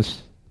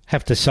Americans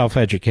have to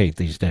self-educate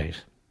these days.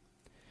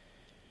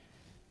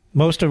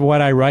 Most of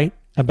what I write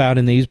about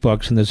in these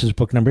books, and this is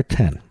book number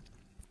 10,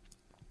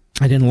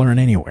 I didn't learn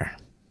anywhere.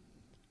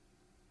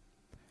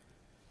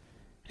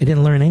 I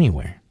didn't learn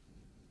anywhere.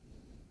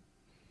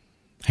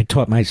 I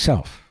taught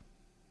myself.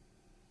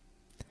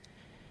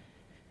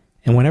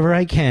 And whenever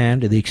I can,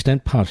 to the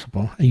extent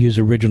possible, I use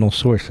original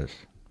sources.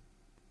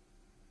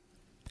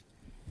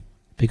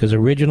 Because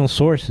original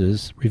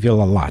sources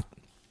reveal a lot.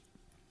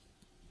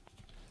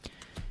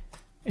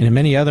 And in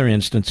many other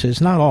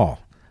instances, not all,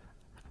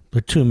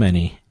 but too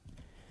many,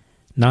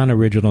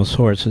 non-original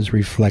sources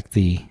reflect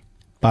the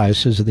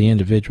biases of the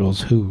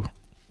individuals who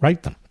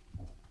write them.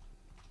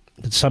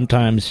 But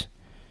sometimes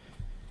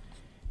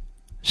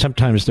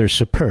they're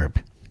superb.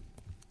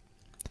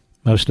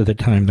 Most of the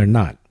time they're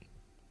not.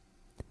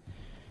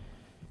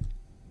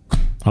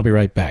 I'll be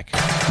right back.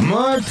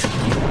 Mark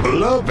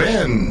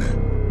Levin.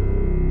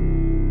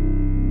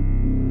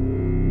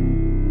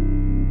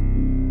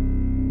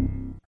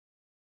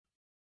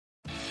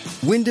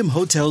 Wyndham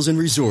Hotels and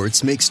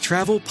Resorts makes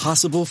travel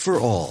possible for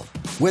all.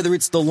 Whether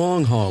it's the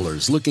long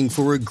haulers looking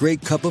for a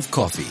great cup of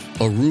coffee,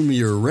 a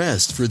roomier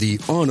rest for the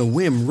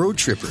on-a-whim road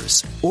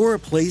trippers, or a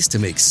place to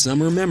make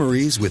summer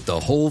memories with the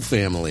whole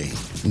family.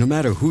 No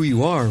matter who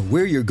you are,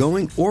 where you're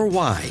going, or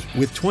why,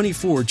 with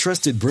 24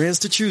 trusted brands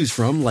to choose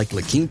from like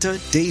La Quinta,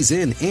 Days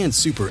Inn, and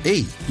Super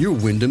 8, your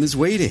Wyndham is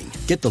waiting.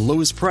 Get the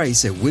lowest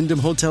price at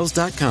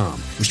WyndhamHotels.com.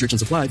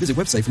 Restrictions apply. Visit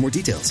website for more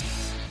details.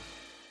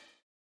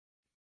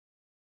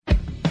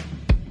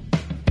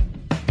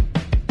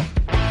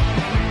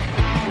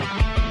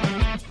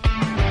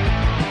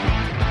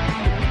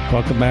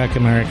 Welcome back,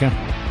 America.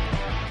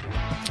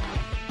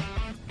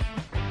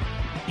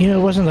 You know,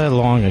 it wasn't that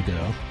long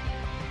ago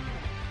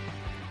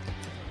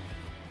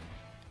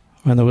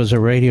when there was a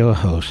radio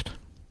host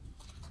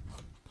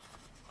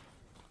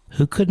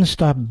who couldn't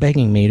stop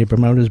begging me to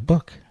promote his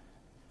book.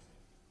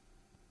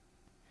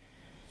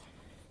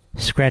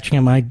 Scratching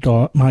at my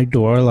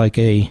door like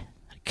a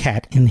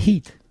cat in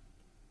heat.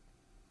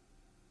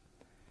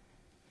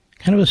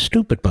 Kind of a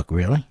stupid book,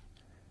 really.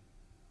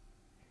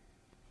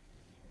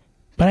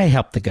 But I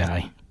helped the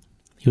guy.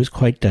 He was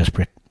quite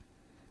desperate.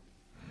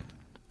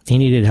 He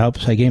needed help,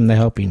 so I gave him the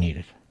help he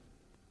needed.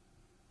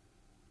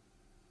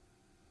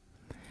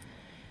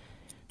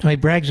 Now he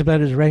brags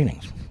about his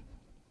ratings.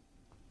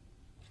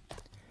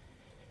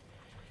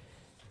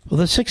 Well,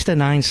 the 6 to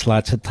 9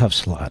 slot's a tough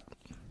slot.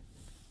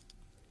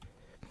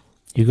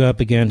 You go up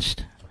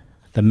against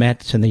the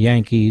Mets and the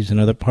Yankees and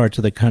other parts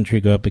of the country,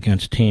 go up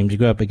against teams. You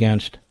go up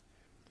against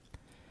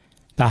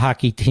the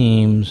hockey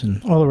teams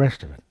and all the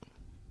rest of it.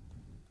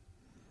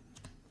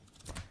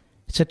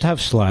 It's a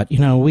tough slot. You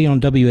know, we on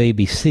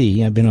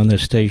WABC, I've been on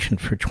this station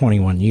for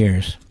 21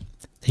 years.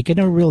 They can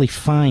never really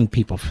find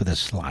people for this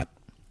slot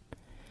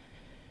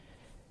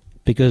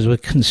because we're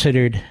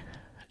considered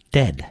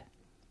dead.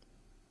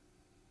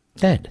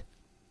 Dead.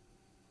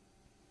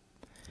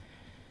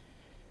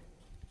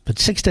 But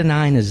 6 to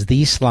 9 is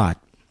the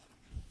slot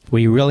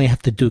where you really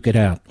have to duke it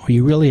out, where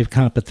you really have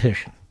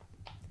competition.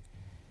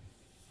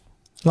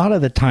 A lot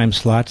of the time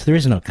slots, there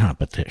is no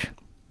competition.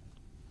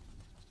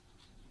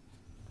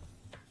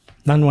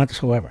 None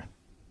whatsoever.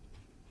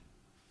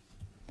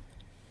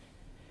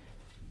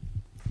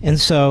 And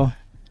so,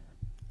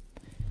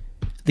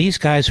 these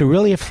guys are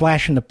really a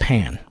flash in the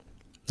pan.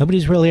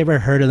 Nobody's really ever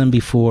heard of them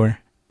before.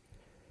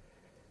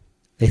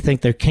 They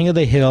think they're king of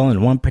the hill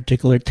in one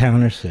particular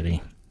town or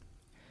city.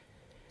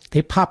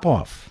 They pop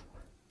off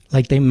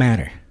like they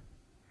matter.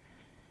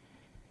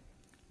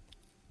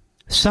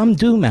 Some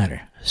do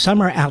matter.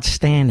 Some are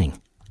outstanding.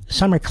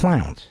 Some are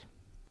clowns.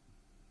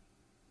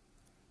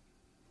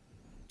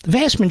 The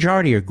vast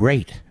majority are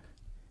great,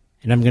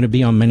 and I'm going to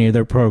be on many of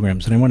their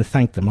programs, and I want to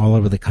thank them all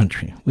over the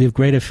country. We have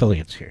great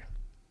affiliates here.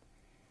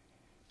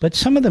 But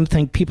some of them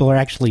think people are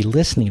actually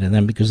listening to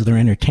them because they're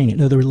entertaining.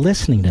 No, they're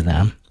listening to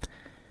them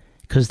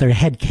because they're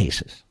head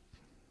cases.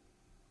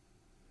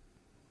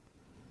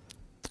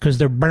 Because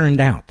they're burned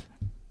out.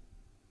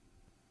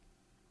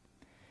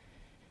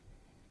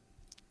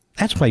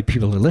 That's why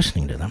people are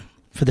listening to them,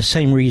 for the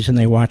same reason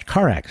they watch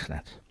car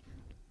accidents.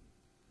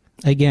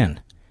 Again,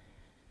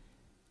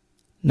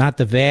 not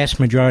the vast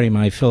majority of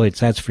my affiliates,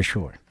 that's for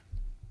sure.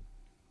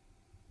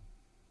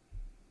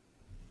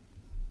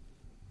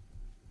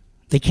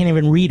 They can't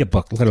even read a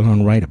book, let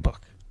alone write a book.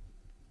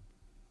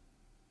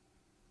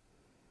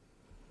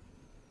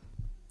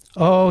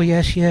 Oh,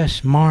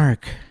 yes,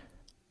 Mark.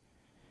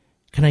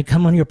 Can I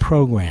come on your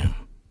program?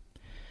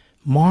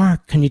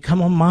 Mark, can you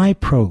come on my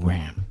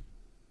program?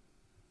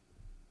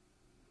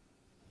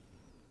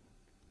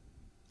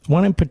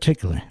 One in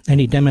particular, and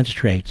he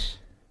demonstrates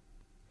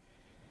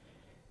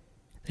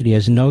that he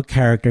has no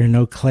character,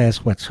 no class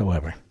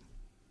whatsoever.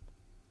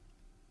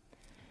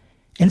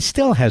 and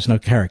still has no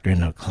character and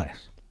no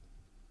class.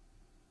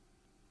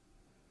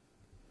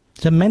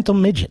 It's a mental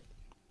midget.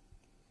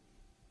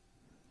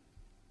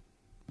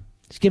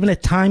 He's given a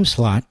time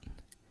slot,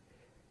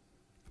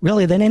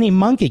 really, that any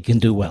monkey can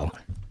do well.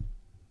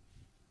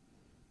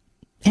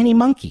 Any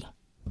monkey.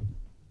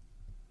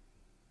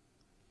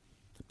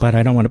 But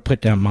I don't want to put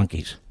down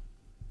monkeys.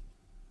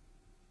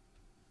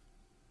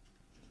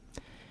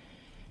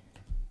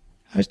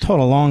 I was told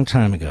a long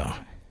time ago,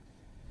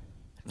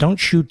 don't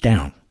shoot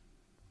down.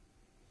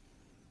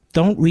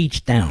 Don't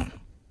reach down.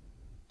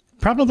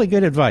 Probably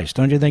good advice,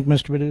 don't you think,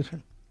 Mr.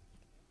 Producer?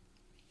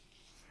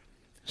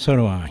 So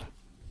do I.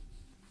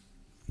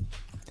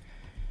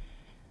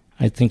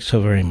 I think so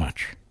very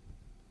much.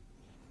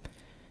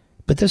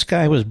 But this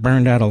guy was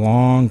burned out a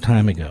long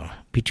time ago,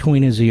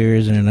 between his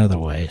ears and in other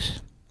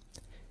ways.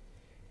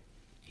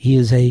 He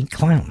is a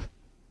clown.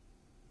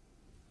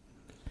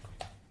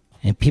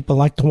 And people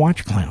like to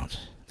watch clowns.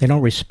 They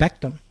don't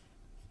respect them.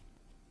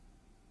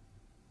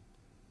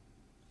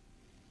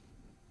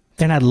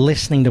 They're not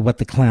listening to what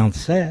the clown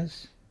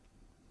says.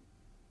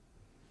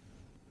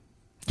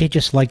 They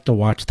just like to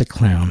watch the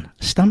clown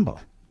stumble.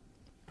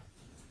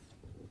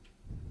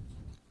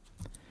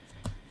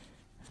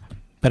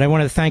 But I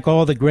want to thank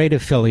all the great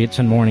affiliates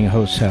and morning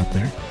hosts out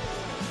there.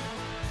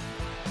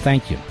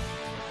 Thank you.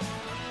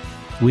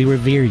 We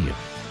revere you.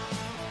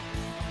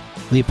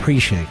 We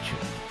appreciate you.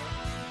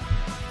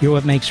 You're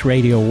what makes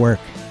radio work.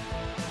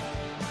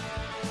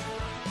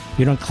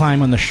 You don't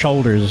climb on the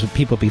shoulders of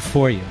people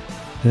before you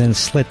and then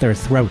slit their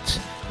throats.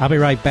 I'll be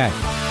right back.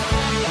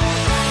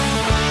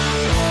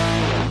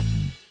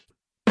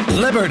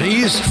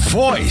 Liberty's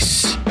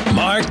voice,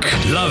 Mark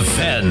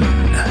Levin.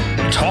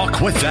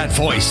 Talk with that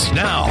voice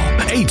now.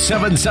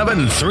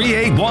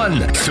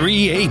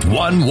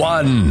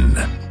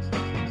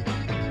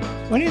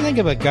 877-381-3811. What do you think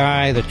of a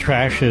guy that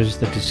trashes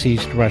the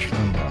deceased Rush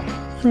Limbaugh?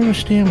 I don't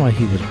understand why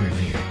he was revered.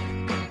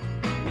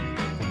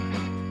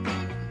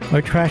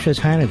 Or trashes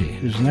Hannity,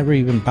 who's never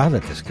even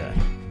bothered this guy.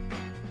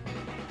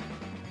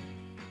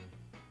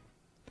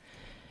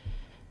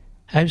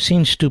 I've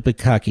seen stupid,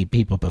 cocky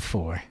people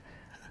before.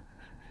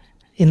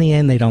 In the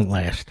end, they don't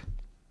last.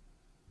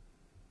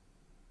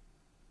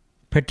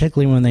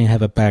 Particularly when they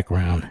have a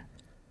background,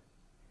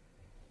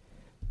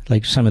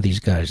 like some of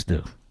these guys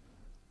do.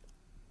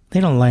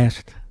 They don't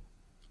last.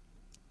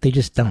 They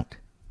just don't.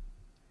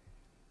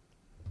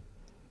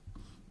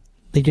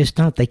 They just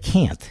don't. They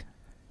can't.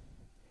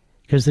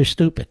 Because they're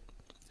stupid.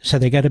 So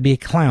they got to be a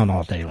clown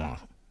all day long.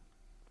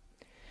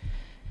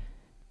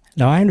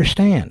 Now, I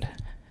understand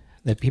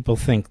that people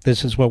think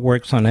this is what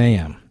works on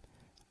AM.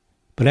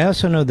 But I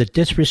also know that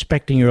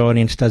disrespecting your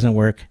audience doesn't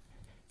work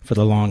for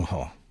the long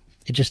haul.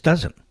 It just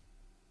doesn't.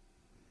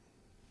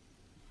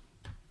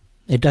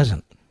 It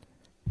doesn't.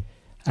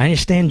 I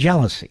understand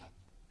jealousy.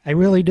 I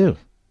really do.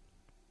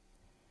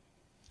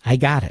 I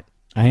got it.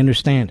 I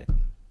understand it.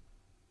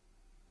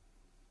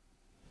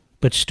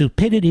 But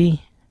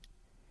stupidity,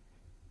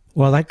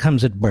 well, that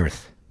comes at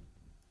birth.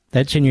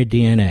 That's in your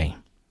DNA.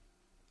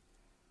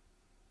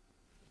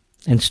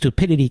 And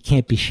stupidity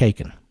can't be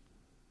shaken.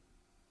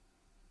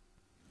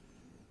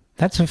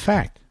 That's a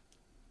fact.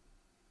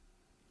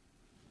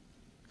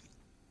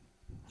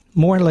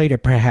 More later,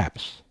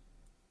 perhaps.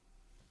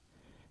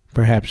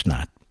 Perhaps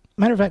not.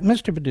 Matter of fact,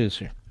 Mr.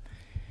 Producer,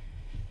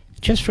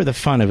 just for the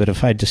fun of it,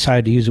 if I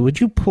decide to use it,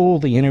 would you pull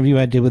the interview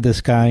I did with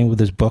this guy with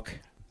his book?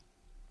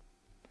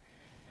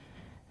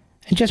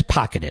 And just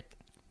pocket it.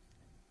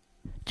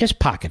 Just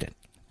pocket it.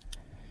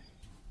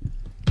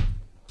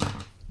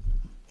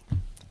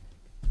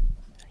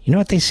 You know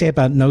what they say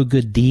about no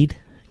good deed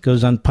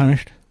goes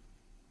unpunished?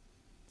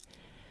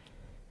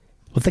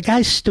 Well, if the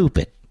guy's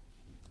stupid,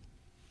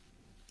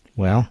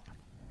 well,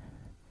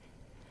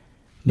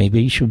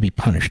 maybe he should be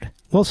punished.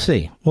 We'll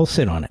see. We'll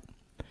sit on it.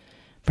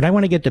 But I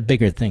want to get to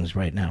bigger things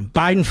right now.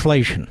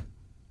 Bidenflation.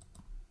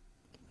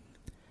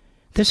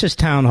 This is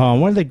Town Hall.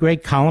 One of the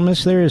great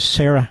columnists there is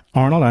Sarah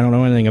Arnold. I don't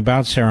know anything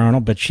about Sarah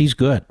Arnold, but she's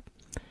good.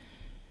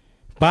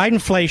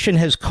 Bidenflation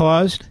has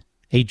caused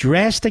a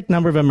drastic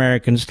number of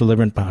Americans to live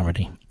in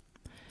poverty.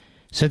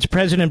 Since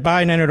President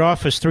Biden entered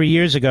office 3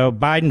 years ago,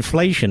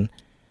 Bidenflation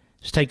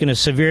has taken a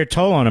severe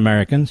toll on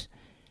Americans.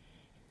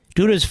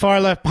 Due to his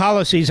far-left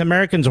policies,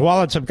 Americans'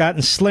 wallets have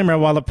gotten slimmer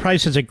while the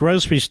prices at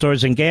grocery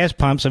stores and gas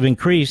pumps have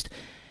increased.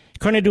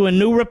 According to a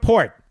new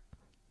report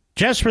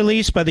just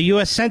released by the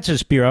U.S.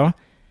 Census Bureau,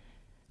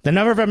 the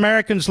number of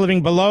Americans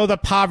living below the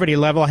poverty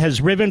level has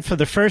risen for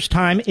the first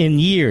time in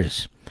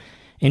years.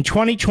 In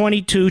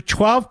 2022,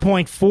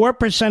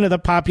 12.4% of the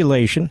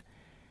population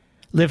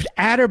lived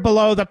at or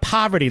below the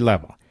poverty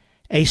level,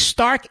 a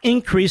stark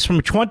increase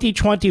from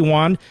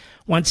 2021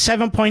 when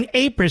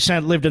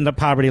 7.8% lived in the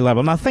poverty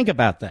level. Now think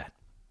about that.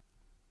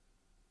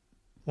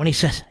 When he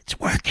says, it's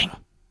working.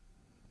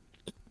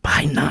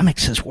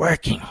 Bidenomics is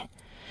working.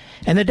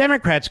 And the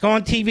Democrats go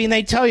on TV and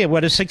they tell you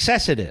what a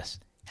success it is,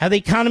 how the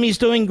economy is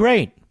doing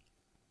great.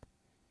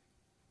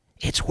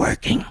 It's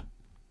working.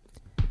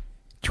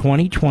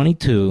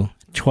 2022,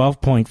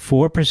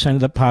 12.4% of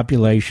the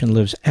population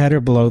lives at or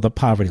below the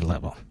poverty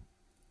level.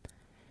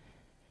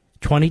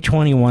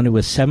 2021, it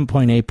was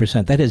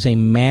 7.8%. That is a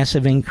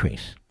massive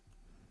increase.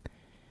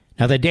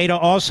 Now, the data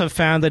also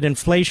found that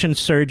inflation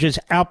surges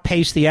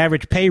outpaced the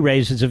average pay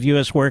raises of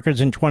U.S.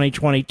 workers in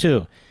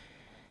 2022,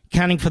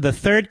 counting for the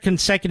third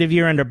consecutive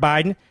year under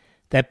Biden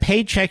that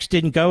paychecks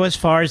didn't go as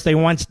far as they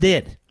once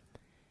did.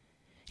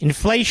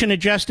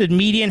 Inflation-adjusted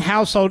median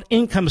household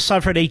income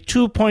suffered a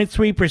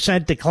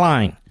 2.3%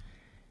 decline,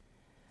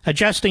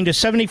 adjusting to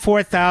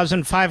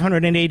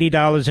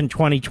 $74,580 in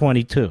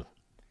 2022.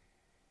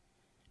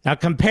 Now,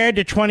 compared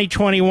to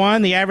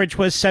 2021, the average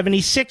was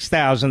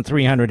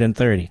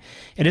 $76,330.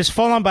 It has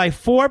fallen by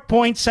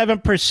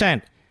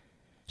 4.7%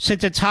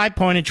 since its high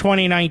point in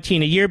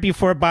 2019, a year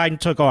before Biden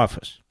took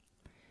office.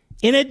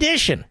 In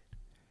addition,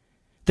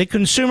 the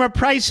Consumer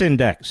Price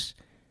Index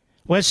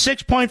was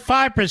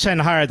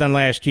 6.5% higher than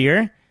last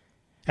year,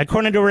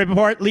 according to a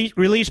report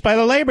released by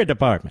the Labor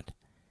Department.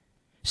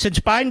 Since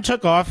Biden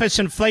took office,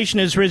 inflation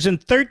has risen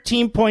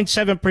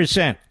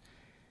 13.7%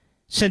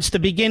 since the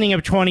beginning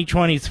of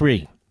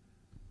 2023.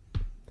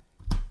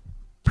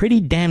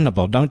 Pretty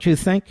damnable, don't you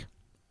think?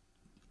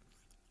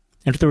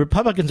 And if the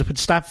Republicans would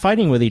stop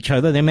fighting with each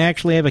other, they may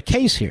actually have a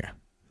case here.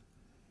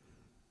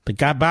 But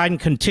Biden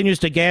continues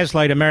to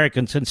gaslight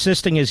Americans,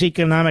 insisting his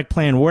economic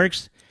plan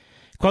works.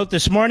 Quote,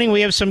 "This morning we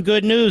have some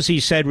good news,"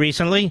 he said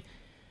recently.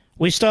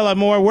 "We still have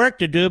more work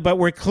to do, but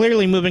we're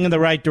clearly moving in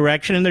the right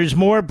direction, and there's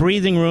more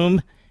breathing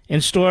room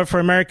in store for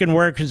American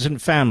workers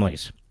and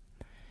families."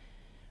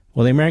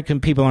 Well, the American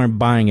people aren't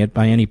buying it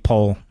by any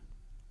poll,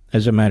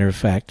 as a matter of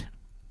fact.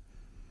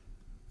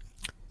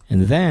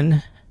 And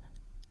then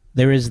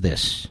there is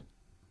this.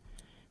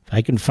 If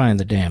I can find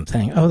the damn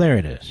thing. Oh, there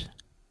it is.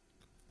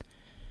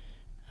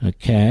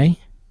 Okay.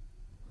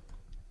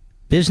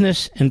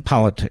 Business and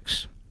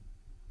politics.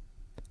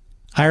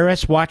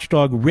 IRS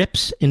watchdog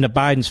rips into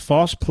Biden's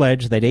false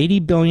pledge that $80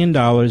 billion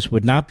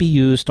would not be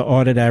used to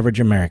audit average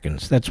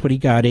Americans. That's what he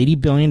got, $80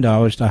 billion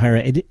to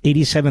hire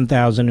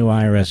 87,000 new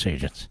IRS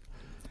agents.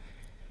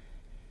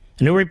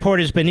 A new report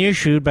has been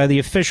issued by the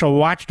official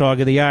watchdog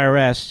of the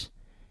IRS,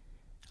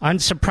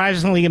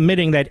 unsurprisingly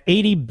admitting that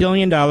 $80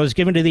 billion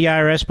given to the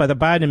IRS by the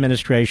Biden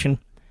administration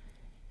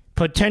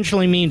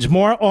potentially means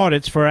more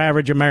audits for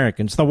average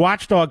Americans. The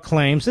watchdog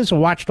claims, this is a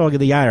watchdog of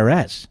the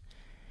IRS,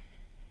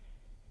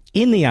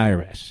 in the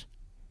IRS.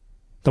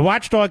 The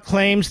watchdog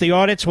claims the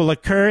audits will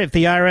occur if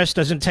the IRS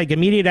doesn't take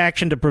immediate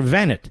action to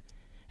prevent it,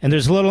 and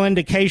there's little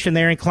indication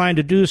they're inclined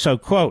to do so.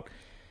 Quote,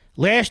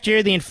 "Last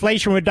year, the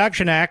Inflation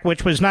Reduction Act,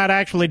 which was not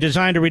actually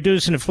designed to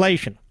reduce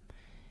inflation,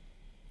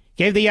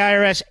 gave the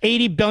IRS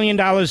 $80 billion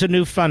of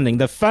new funding.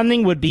 The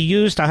funding would be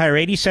used to hire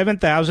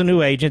 87,000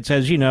 new agents,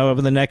 as you know,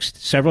 over the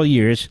next several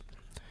years.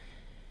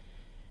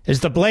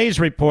 As the Blaze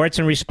reports,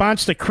 in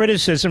response to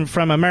criticism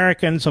from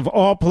Americans of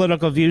all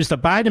political views, the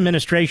Biden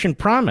administration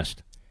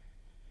promised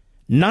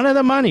none of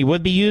the money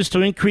would be used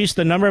to increase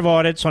the number of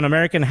audits on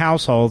American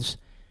households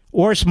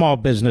or small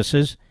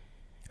businesses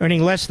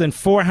earning less than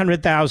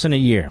 $400,000 a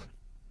year."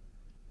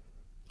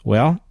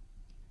 Well,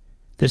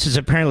 this is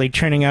apparently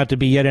turning out to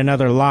be yet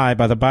another lie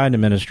by the Biden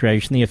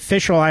administration. The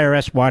official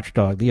IRS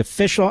watchdog, the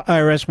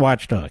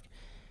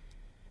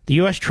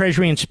U.S.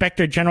 Treasury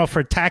Inspector General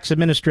for Tax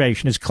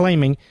Administration, is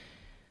claiming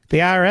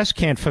the IRS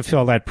can't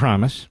fulfill that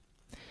promise.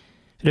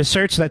 It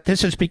asserts that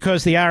this is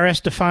because the IRS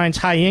defines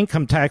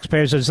high-income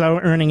taxpayers as though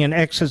earning in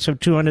excess of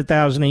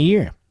 $200,000 a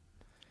year.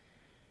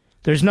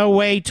 There's no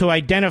way to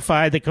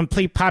identify the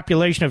complete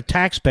population of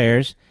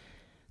taxpayers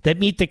that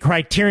meet the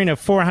criterion of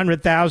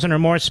 $400,000 or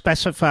more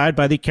specified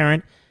by the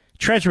current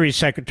Treasury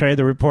Secretary,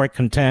 the report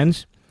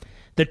contends.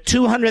 The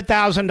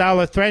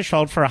 $200,000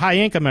 threshold for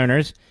high-income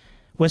earners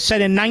was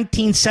set in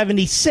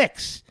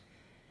 1976.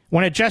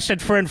 When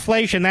adjusted for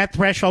inflation, that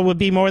threshold would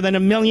be more than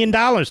 $1 million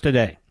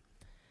today.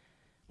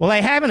 Well,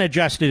 they haven't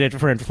adjusted it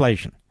for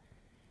inflation.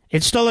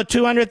 It's still at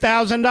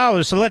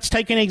 $200,000. So let's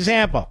take an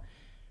example.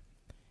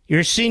 You're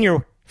a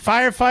senior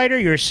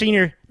firefighter,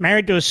 you're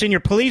married to a senior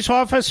police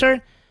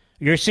officer,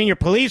 you're a senior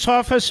police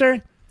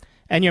officer,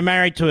 and you're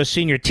married to a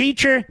senior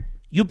teacher.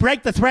 You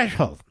break the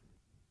threshold.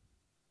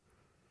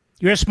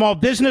 You're a small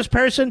business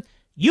person,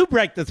 you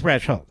break the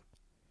threshold.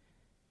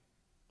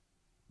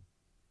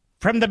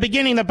 From the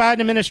beginning, the Biden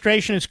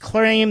administration has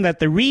claimed that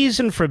the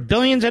reason for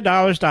billions of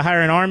dollars to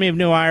hire an army of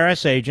new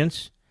IRS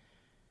agents,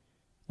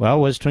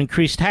 well, was to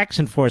increase tax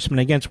enforcement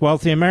against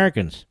wealthy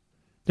Americans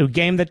who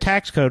game the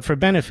tax code for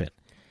benefit.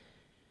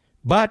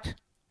 But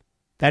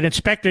that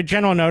Inspector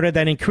General noted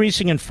that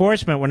increasing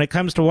enforcement when it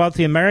comes to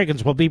wealthy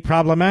Americans will be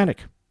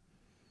problematic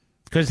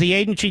because the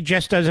agency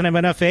just doesn't have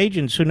enough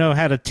agents who know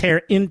how to tear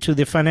into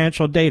the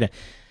financial data.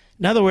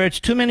 In other words,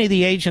 too many of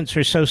the agents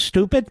are so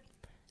stupid,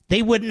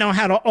 they wouldn't know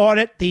how to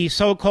audit the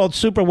so-called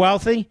super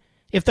wealthy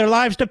if their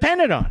lives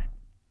depended on it.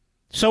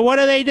 So what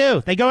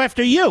do? They go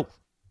after you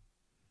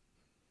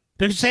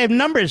because they have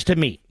numbers to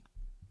meet.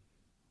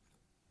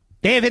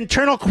 They have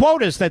internal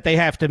quotas that they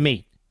have to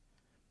meet.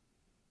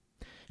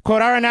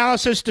 Quote, "Our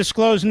analysis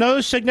disclosed no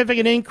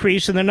significant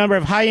increase in the number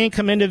of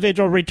high-income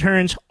individual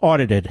returns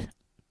audited,"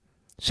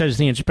 says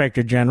the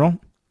Inspector General.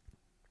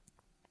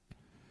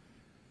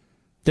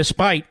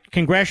 Despite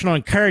congressional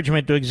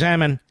encouragement to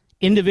examine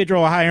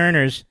individual high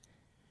earners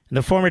and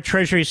the former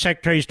Treasury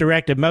Secretary's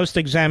directive, most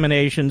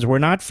examinations were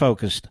not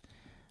focused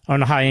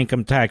on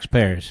high-income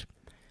taxpayers,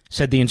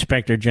 said the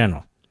Inspector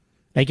General,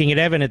 making it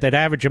evident that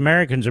average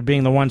Americans are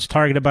being the ones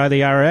targeted by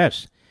the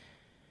IRS.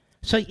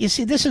 So, you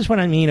see, this is what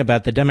I mean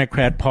about the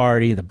Democrat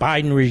Party, the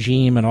Biden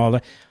regime, and all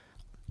that.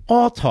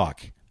 All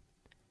talk.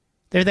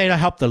 They're there to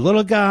help the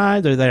little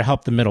guy. They're there to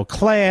help the middle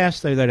class.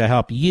 They're there to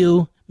help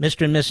you,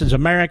 Mr. and Mrs.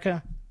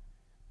 America.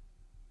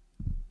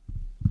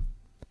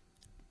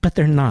 But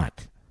they're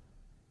not.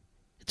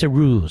 It's a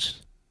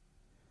ruse.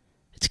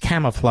 It's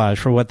camouflage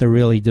for what they're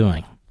really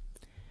doing.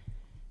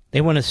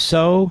 They want to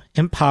so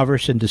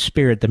impoverish and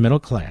dispirit the middle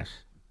class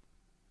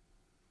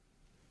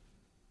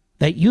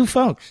that you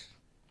folks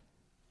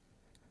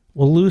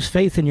will lose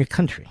faith in your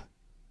country,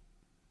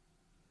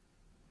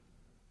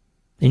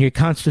 in your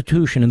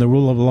Constitution, and the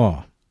rule of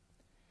law.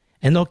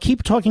 And they'll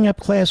keep talking up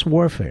class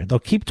warfare. They'll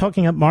keep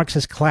talking up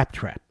Marxist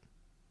claptrap.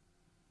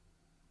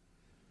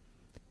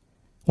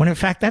 When in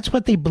fact, that's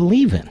what they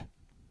believe in.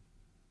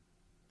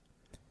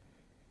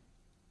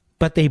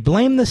 But they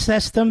blame the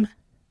system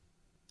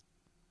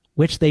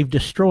which they've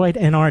destroyed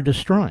and are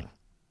destroying.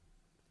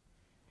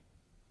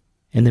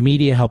 And the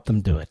media help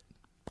them do it.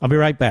 I'll be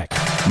right back.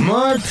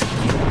 Mark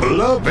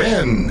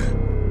Levin.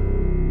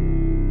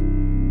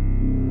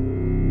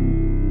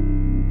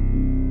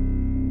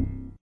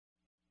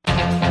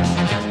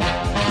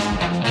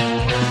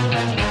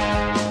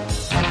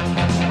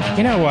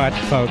 You know what,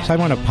 folks? I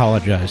want to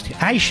apologize to you.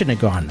 I shouldn't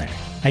have gone there.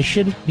 I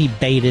shouldn't be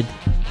baited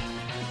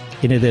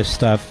into this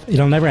stuff.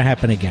 It'll never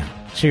happen again.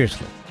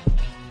 Seriously.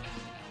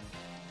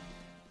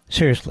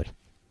 Seriously.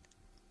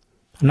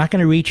 I'm not going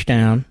to reach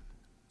down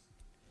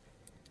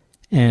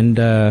and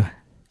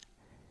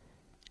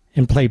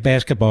play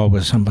basketball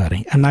with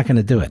somebody. I'm not going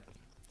to do it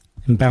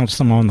and bounce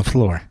them on the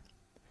floor.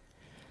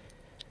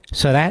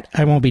 So that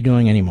I won't be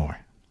doing anymore.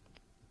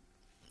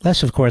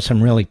 Unless, of course,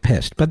 I'm really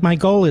pissed. But my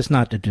goal is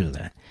not to do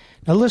that.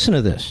 Now listen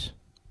to this.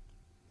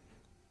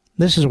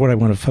 This is what I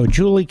want to focus.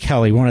 Julie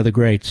Kelly, one of the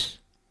greats,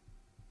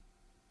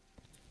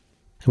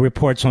 who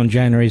reports on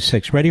January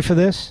 6th. Ready for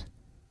this?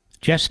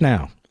 Just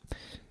now.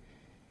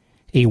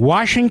 A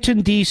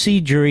Washington,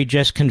 D.C. jury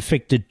just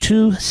convicted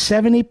two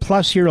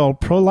 70-plus-year-old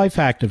pro-life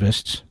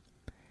activists,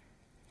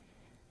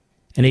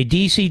 and a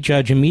D.C.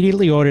 judge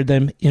immediately ordered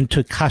them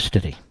into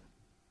custody.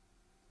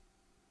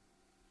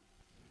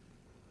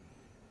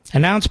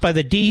 Announced by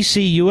the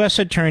D.C. U.S.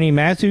 Attorney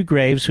Matthew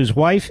Graves, whose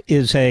wife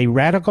is a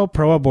radical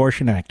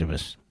pro-abortion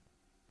activist.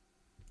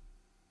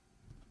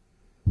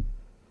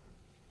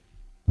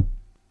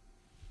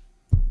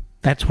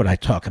 That's what I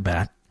talk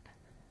about.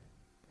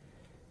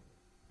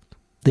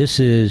 This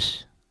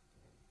is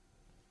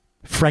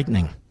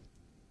frightening.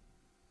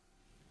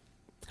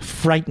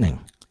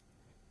 Frightening.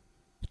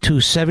 Two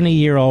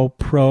 70-year-old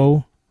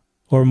pro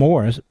or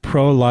more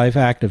pro-life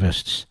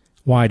activists.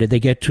 Why? Did they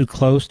get too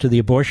close to the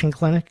abortion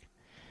clinic?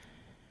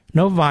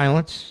 No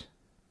violence.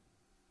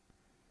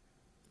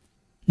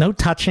 No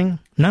touching.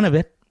 None of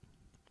it.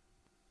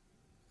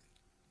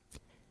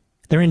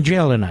 They're in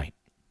jail tonight.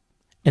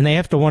 And they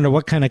have to wonder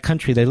what kind of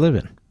country they live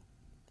in.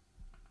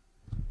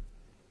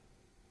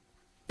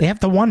 They have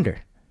to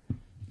wonder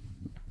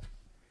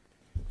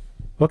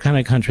what kind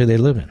of country they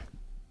live in.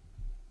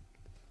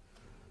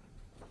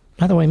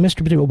 By the way,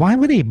 Mr. Badoo, why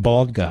would a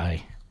bald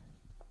guy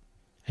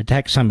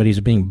attack somebody who's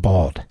being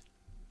bald?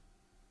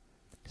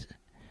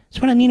 That's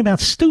what I mean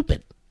about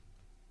stupid.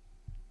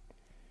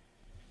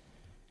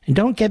 And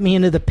don't get me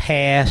into the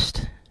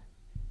past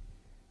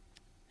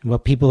and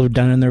what people have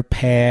done in their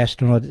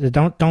past. And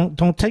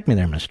don't take me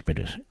there, Mr.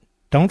 Producer.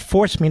 Don't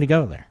force me to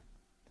go there.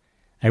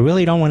 I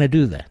really don't want to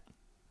do that.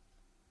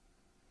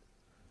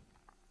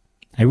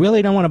 I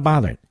really don't want to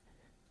bother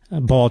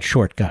a bald,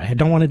 short guy. I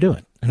don't want to do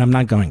it, and I'm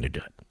not going to do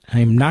it.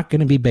 I'm not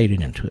going to be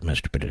baited into it,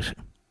 Mr. Producer.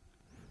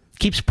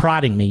 Keeps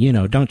prodding me, you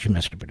know, don't you,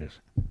 Mr. Producer?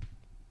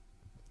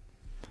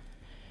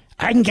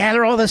 I can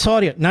gather all this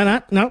audio.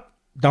 No,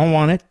 don't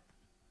want it.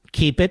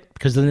 Keep it,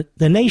 because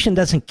the nation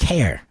doesn't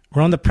care.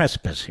 We're on the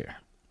precipice here.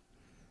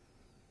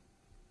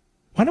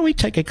 Why don't we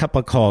take a couple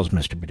of calls,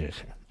 Mr.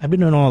 Producer? I've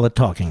been doing all the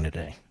talking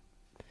today.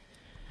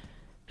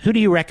 Who do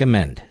you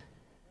recommend?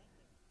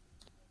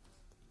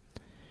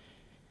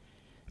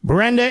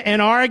 Brenda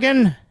in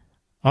Oregon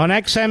on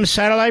XM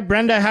Satellite.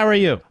 Brenda, how are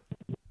you?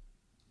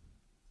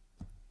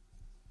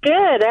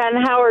 Good,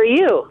 and how are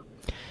you?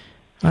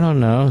 I don't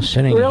know.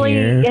 Sitting really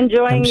here.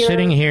 I'm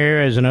sitting here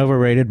as an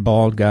overrated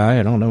bald guy.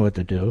 I don't know what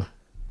to do.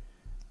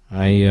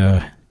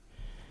 I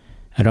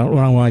don't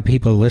know why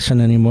people listen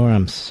anymore.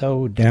 I'm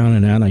so down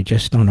and out. I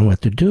just don't know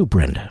what to do,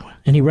 Brenda.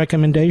 Any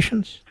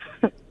recommendations?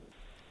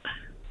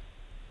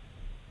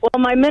 Well,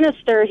 my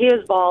minister, he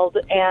is bald,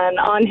 and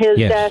on his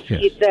desk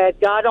he said,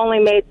 God only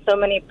made so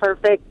many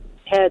perfect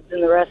heads,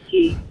 and the rest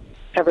he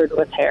covered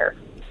with hair.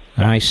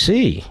 I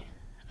see.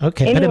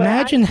 Okay, anyway,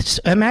 but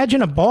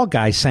imagine a bald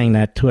guy saying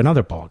that to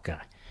another bald guy.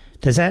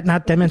 Does that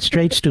not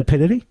demonstrate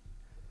stupidity?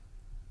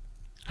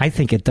 I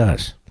think it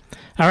does.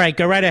 All right,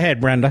 go right ahead,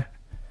 Brenda.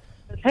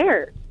 His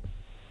hair.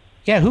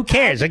 Yeah, who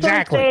cares?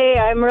 Exactly.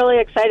 I'm really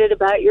excited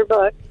about your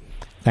book.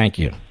 Thank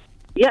you.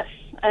 Yes,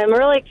 I'm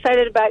really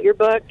excited about your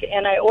book,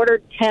 and I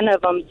ordered 10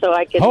 of them so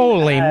I could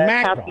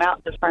pass them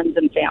out to friends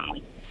and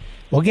family.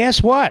 Well,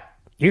 guess what?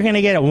 You're going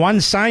to get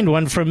one signed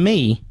one from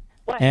me,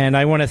 and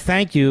I want to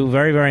thank you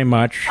very, very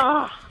much.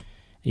 Oh.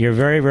 You're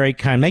very, very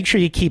kind. Make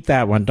sure you keep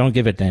that one. Don't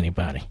give it to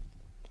anybody.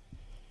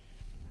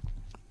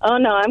 Oh,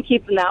 no, I'm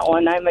keeping that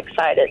one. I'm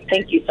excited.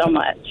 Thank you so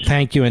much.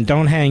 Thank you, and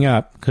don't hang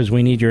up because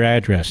we need your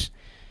address.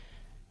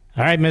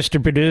 All right,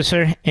 Mr.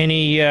 Producer,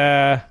 any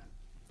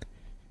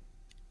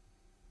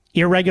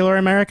irregular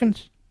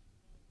Americans?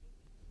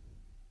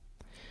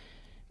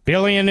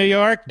 Billy in New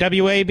York,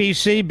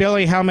 WABC.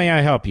 Billy, how may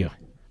I help you?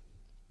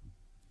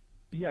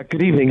 Yeah,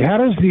 good evening. How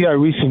does the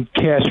recent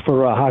cash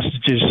for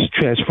hostages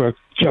transfer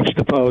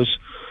juxtapose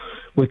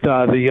with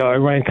the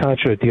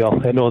Iran-Contra deal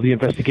and all the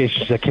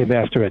investigations that came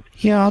after it?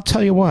 Yeah, I'll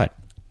tell you what.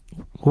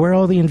 Where are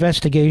all the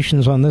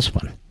investigations on this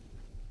one?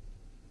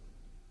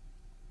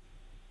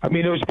 I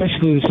mean, it was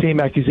basically the same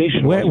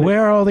accusation.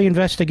 Where are all the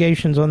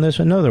investigations on this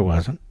one? No, there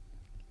wasn't.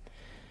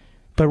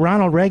 But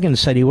Ronald Reagan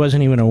said he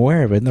wasn't even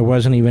aware of it, and there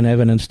wasn't even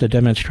evidence to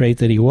demonstrate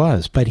that he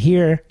was. But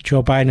here,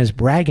 Joe Biden is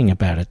bragging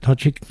about it.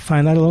 Don't you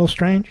find that a little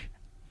strange?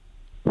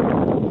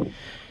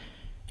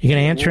 You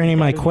going to answer any of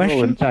my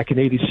questions? Back in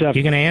 '87.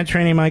 You going to answer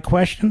any of my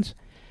questions?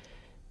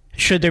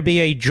 Should there be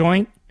a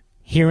joint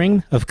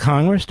hearing of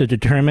Congress to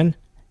determine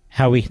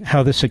how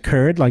this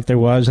occurred, like there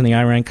was in the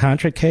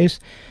Iran-Contra case?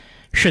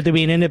 Should there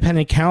be an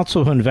independent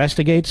counsel who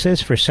investigates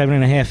this for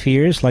 7.5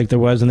 years, like there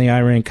was in the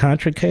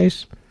Iran-Contra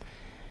case?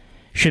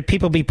 Should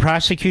people be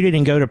prosecuted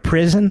and go to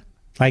prison,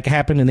 like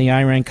happened in the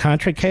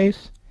Iran-Contra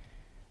case?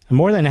 I'm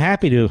more than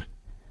happy to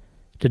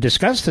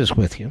discuss this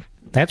with you.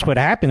 That's what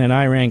happened in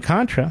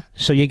Iran-Contra.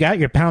 So you got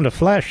your pound of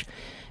flesh.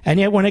 And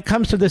yet when it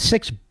comes to the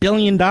 $6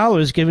 billion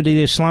given to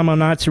the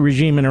Islamo-Nazi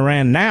regime in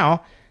Iran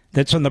now,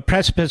 that's on the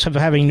precipice of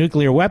having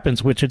nuclear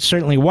weapons, which it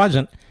certainly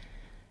wasn't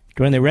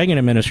during the Reagan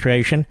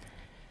administration,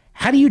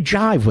 how do you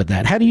jive with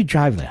that? How do you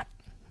jive that?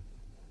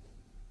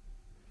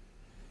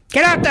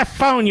 Get off the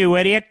phone, you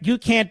idiot. You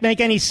can't make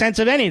any sense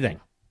of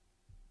anything.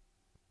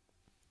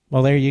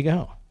 Well, there you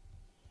go.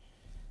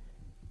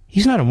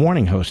 He's not a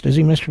morning host, is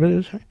he, Mr.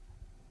 Producer?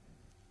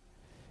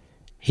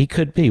 He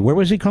could be. Where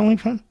was he calling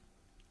from?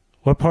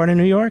 What part of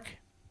New York?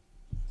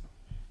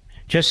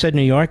 Just said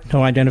New York,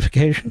 no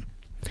identification.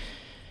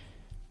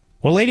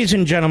 Well, ladies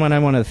and gentlemen, I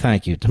want to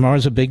thank you.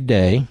 Tomorrow's a big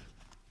day,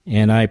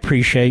 and I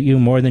appreciate you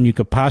more than you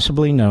could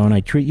possibly know, and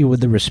I treat you with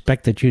the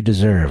respect that you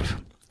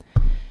deserve.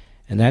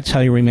 And that's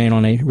how you remain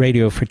on a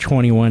radio for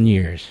 21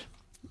 years.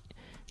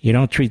 You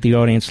don't treat the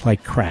audience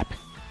like crap.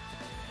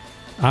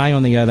 I,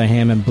 on the other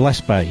hand, am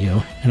blessed by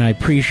you, and I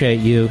appreciate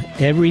you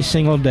every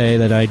single day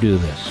that I do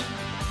this.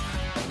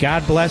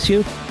 God bless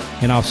you,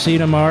 and I'll see you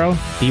tomorrow.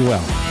 Be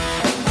well.